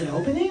like, Gene, is it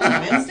opening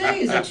on Wednesday?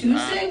 Is it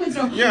Tuesday?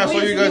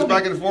 You guys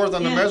back and forth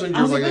on the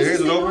messenger. Hey,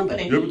 is it open?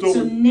 Yep, it's open.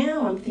 So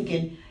now I'm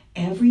thinking,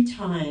 every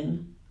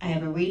time I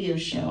have a radio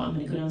show. I'm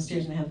going to go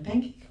downstairs and have a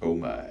pancake. Oh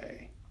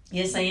my.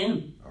 Yes, I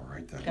am. All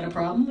right then. Got a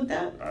problem with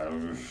that?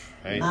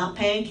 Hey, My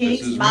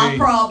pancakes, this is my me.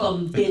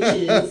 problem,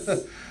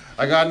 bitches.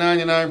 I got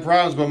 99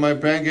 problems, but my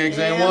pancakes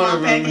ain't Yeah, one my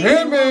of them. pancakes Hit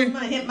ain't me. one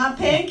of 'em. Hit my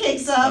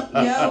pancakes up,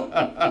 yo.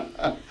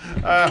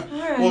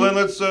 Well, then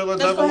let's have go a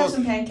have look.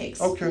 some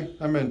pancakes. Okay,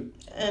 I'm in.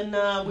 And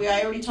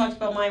I already talked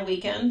about my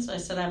weekend. I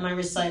said I had my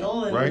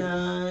recital. And, Right.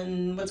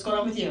 And what's going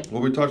on with you?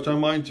 Well, we touched on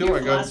mine too. Your I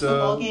got last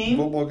football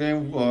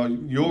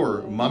game?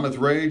 Your Monmouth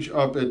Rage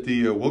up at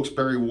the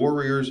Wilkes-Barre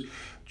Warriors,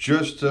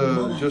 just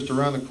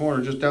around the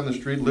corner, just down the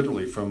street,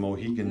 literally from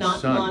Mohegan Not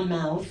Sun.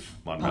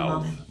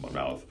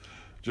 Monmouth.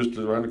 Just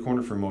around the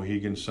corner from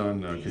Mohegan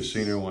Sun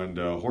Casino and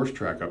horse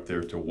track up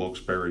there to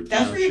Wilkes-Barre.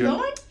 That's where you're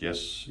going?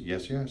 Yes.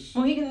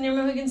 Near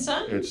Mohegan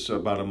Sun? It's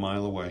about a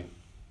mile away.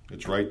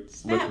 It's right,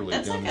 literally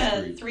That's down like the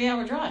a street.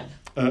 3-hour drive.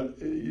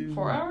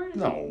 4 hours?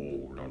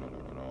 No.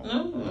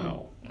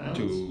 No? Oh.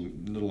 2,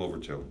 a little over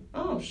 2.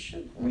 Oh,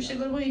 shit. We should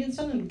go to Mohegan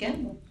Sun and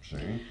gamble. See?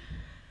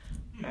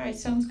 All right,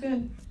 sounds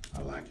good.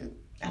 I like it.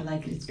 I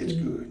like it. It's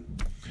good.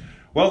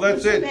 Well,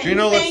 that's it. Bang,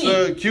 Gino, bang.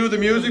 let's cue the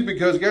music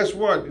because guess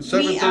what? It's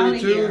We outta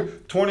here.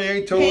 7:32,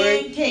 28 till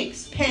 8.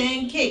 Pancakes.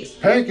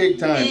 Pancake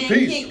time. Pancakes.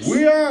 Peace.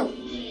 We out.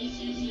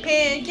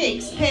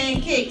 Pancakes.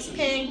 PJ's pancakes.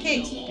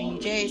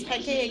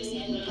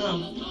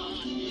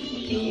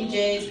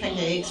 PJ's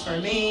pancakes for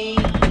me.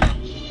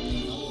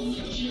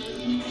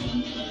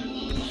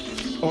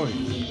 Oi.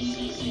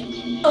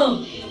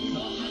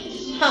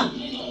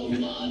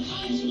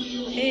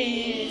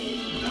 Hey.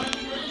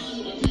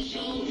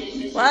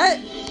 What?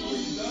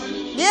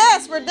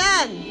 Yes, we're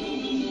done.